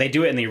get to, they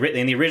do it in the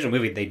original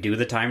movie, they do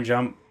the time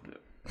jump.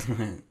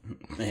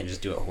 They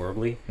just do it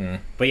horribly.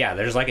 But yeah,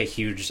 there's like a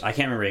huge, I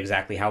can't remember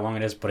exactly how long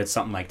it is, but it's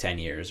something like 10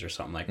 years or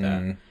something like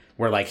that.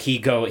 Where like he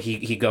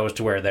goes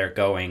to where they're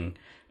going,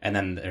 and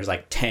then there's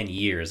like 10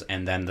 years,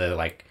 and then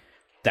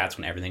that's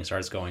when everything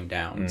starts going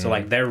down. So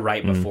like they're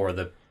right before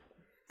the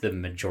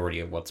majority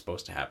of what's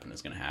supposed to happen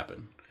is going to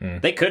happen.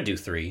 They could do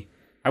 3.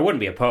 I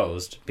wouldn't be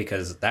opposed,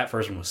 because that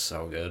first one was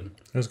so good.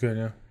 It was good,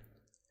 yeah.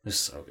 It was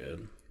so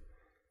good.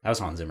 That was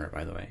Hans Zimmer,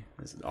 by the way.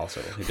 This is also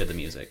who did the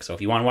music. So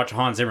if you want to watch a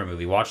Hans Zimmer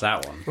movie, watch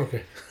that one.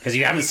 Okay. Because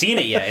you haven't seen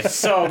it yet. It's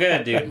so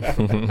good, dude.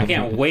 I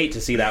can't wait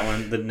to see that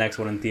one, the next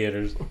one in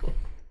theaters.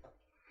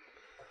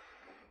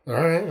 All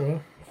right,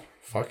 well,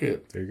 fuck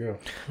it. There you go.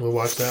 We'll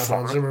watch that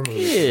Hans Zimmer movie.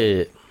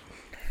 Yeah.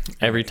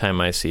 Every time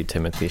I see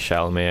Timothy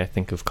Chalamet, I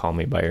think of Call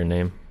Me by Your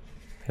Name.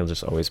 He'll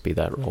just always be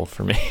that role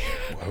for me.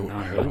 Whoa,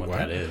 I don't know what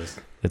that is.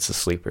 It's a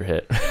sleeper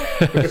hit.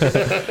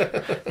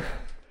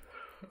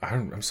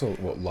 I'm so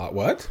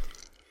what?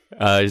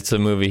 It's a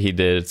movie he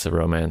did. It's a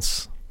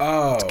romance.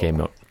 Oh, it's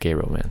gay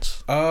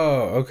romance.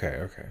 Oh,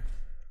 okay.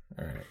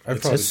 All right.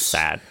 It's just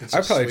sad.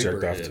 I probably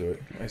jerked off to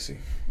it. I see.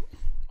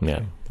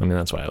 Yeah, I mean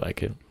that's why I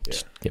like it.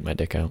 Just get my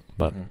dick out.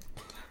 But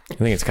I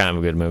think it's kind of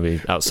a good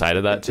movie outside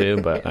of that too.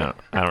 But I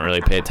don't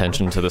really pay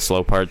attention to the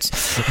slow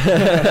parts.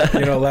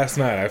 Last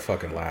night I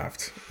fucking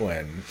laughed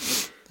when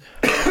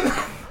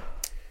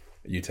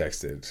you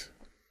texted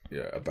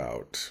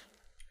about.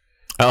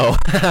 Oh,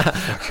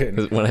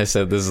 when I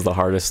said this is the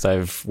hardest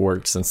I've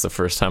worked since the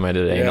first time I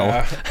did anal.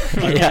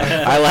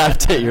 Yeah, I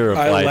laughed at your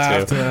reply I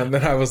laughed, too. And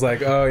then I was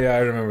like, oh yeah, I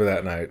remember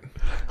that night.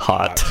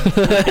 Hot.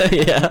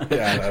 Yeah.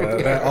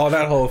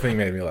 That whole thing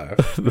made me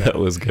laugh. That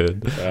was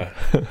good.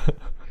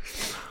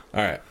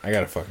 All right, I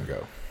gotta fucking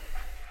go.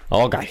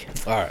 All guy.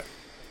 All right.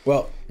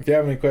 Well, if you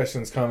have any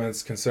questions,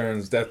 comments,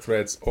 concerns, death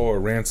threats, or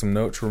ransom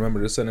notes, remember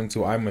to send them to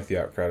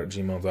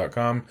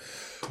imwiththeoutcrowd@gmail.com.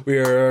 We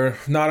are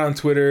not on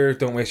Twitter.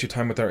 Don't waste your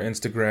time with our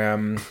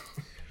Instagram.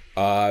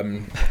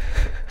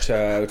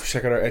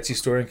 Check out our Etsy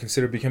store and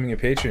consider becoming a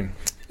patron.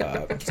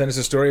 Send us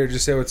a story or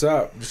just say what's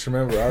up. Just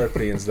remember, our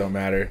opinions don't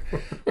matter.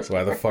 So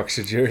why the fuck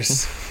should yours?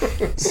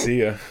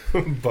 See ya.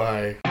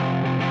 Bye.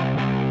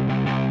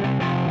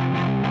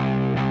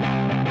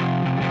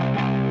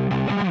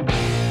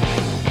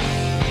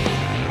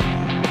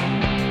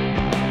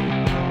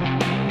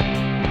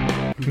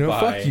 No,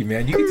 fuck you,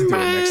 man. You get to do it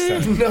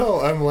next time.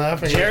 No, I'm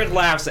laughing. Jared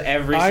laughs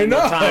every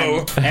single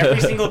time. Every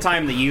single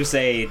time that you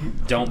say,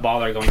 don't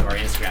bother going to our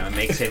Instagram, it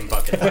makes him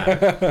fucking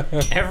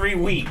laugh. Every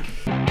week.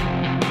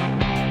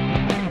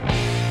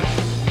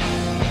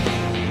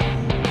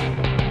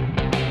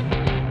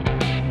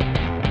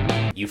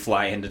 You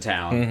fly into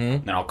town,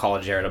 then I'll call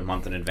Jared a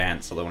month in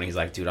advance so that when he's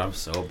like, dude, I'm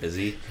so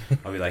busy,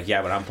 I'll be like,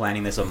 yeah, but I'm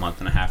planning this a month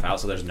and a half out,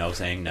 so there's no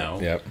saying no.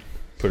 Yep.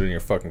 Put it in your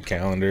fucking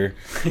calendar.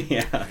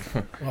 Yeah.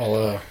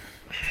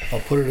 I'll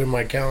put it in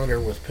my calendar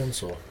with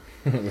pencil.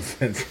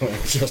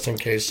 Just in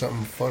case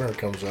something funner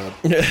comes up.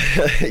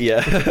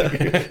 Yeah.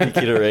 You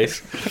can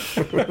erase.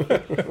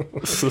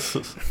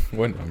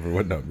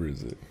 What number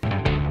is it?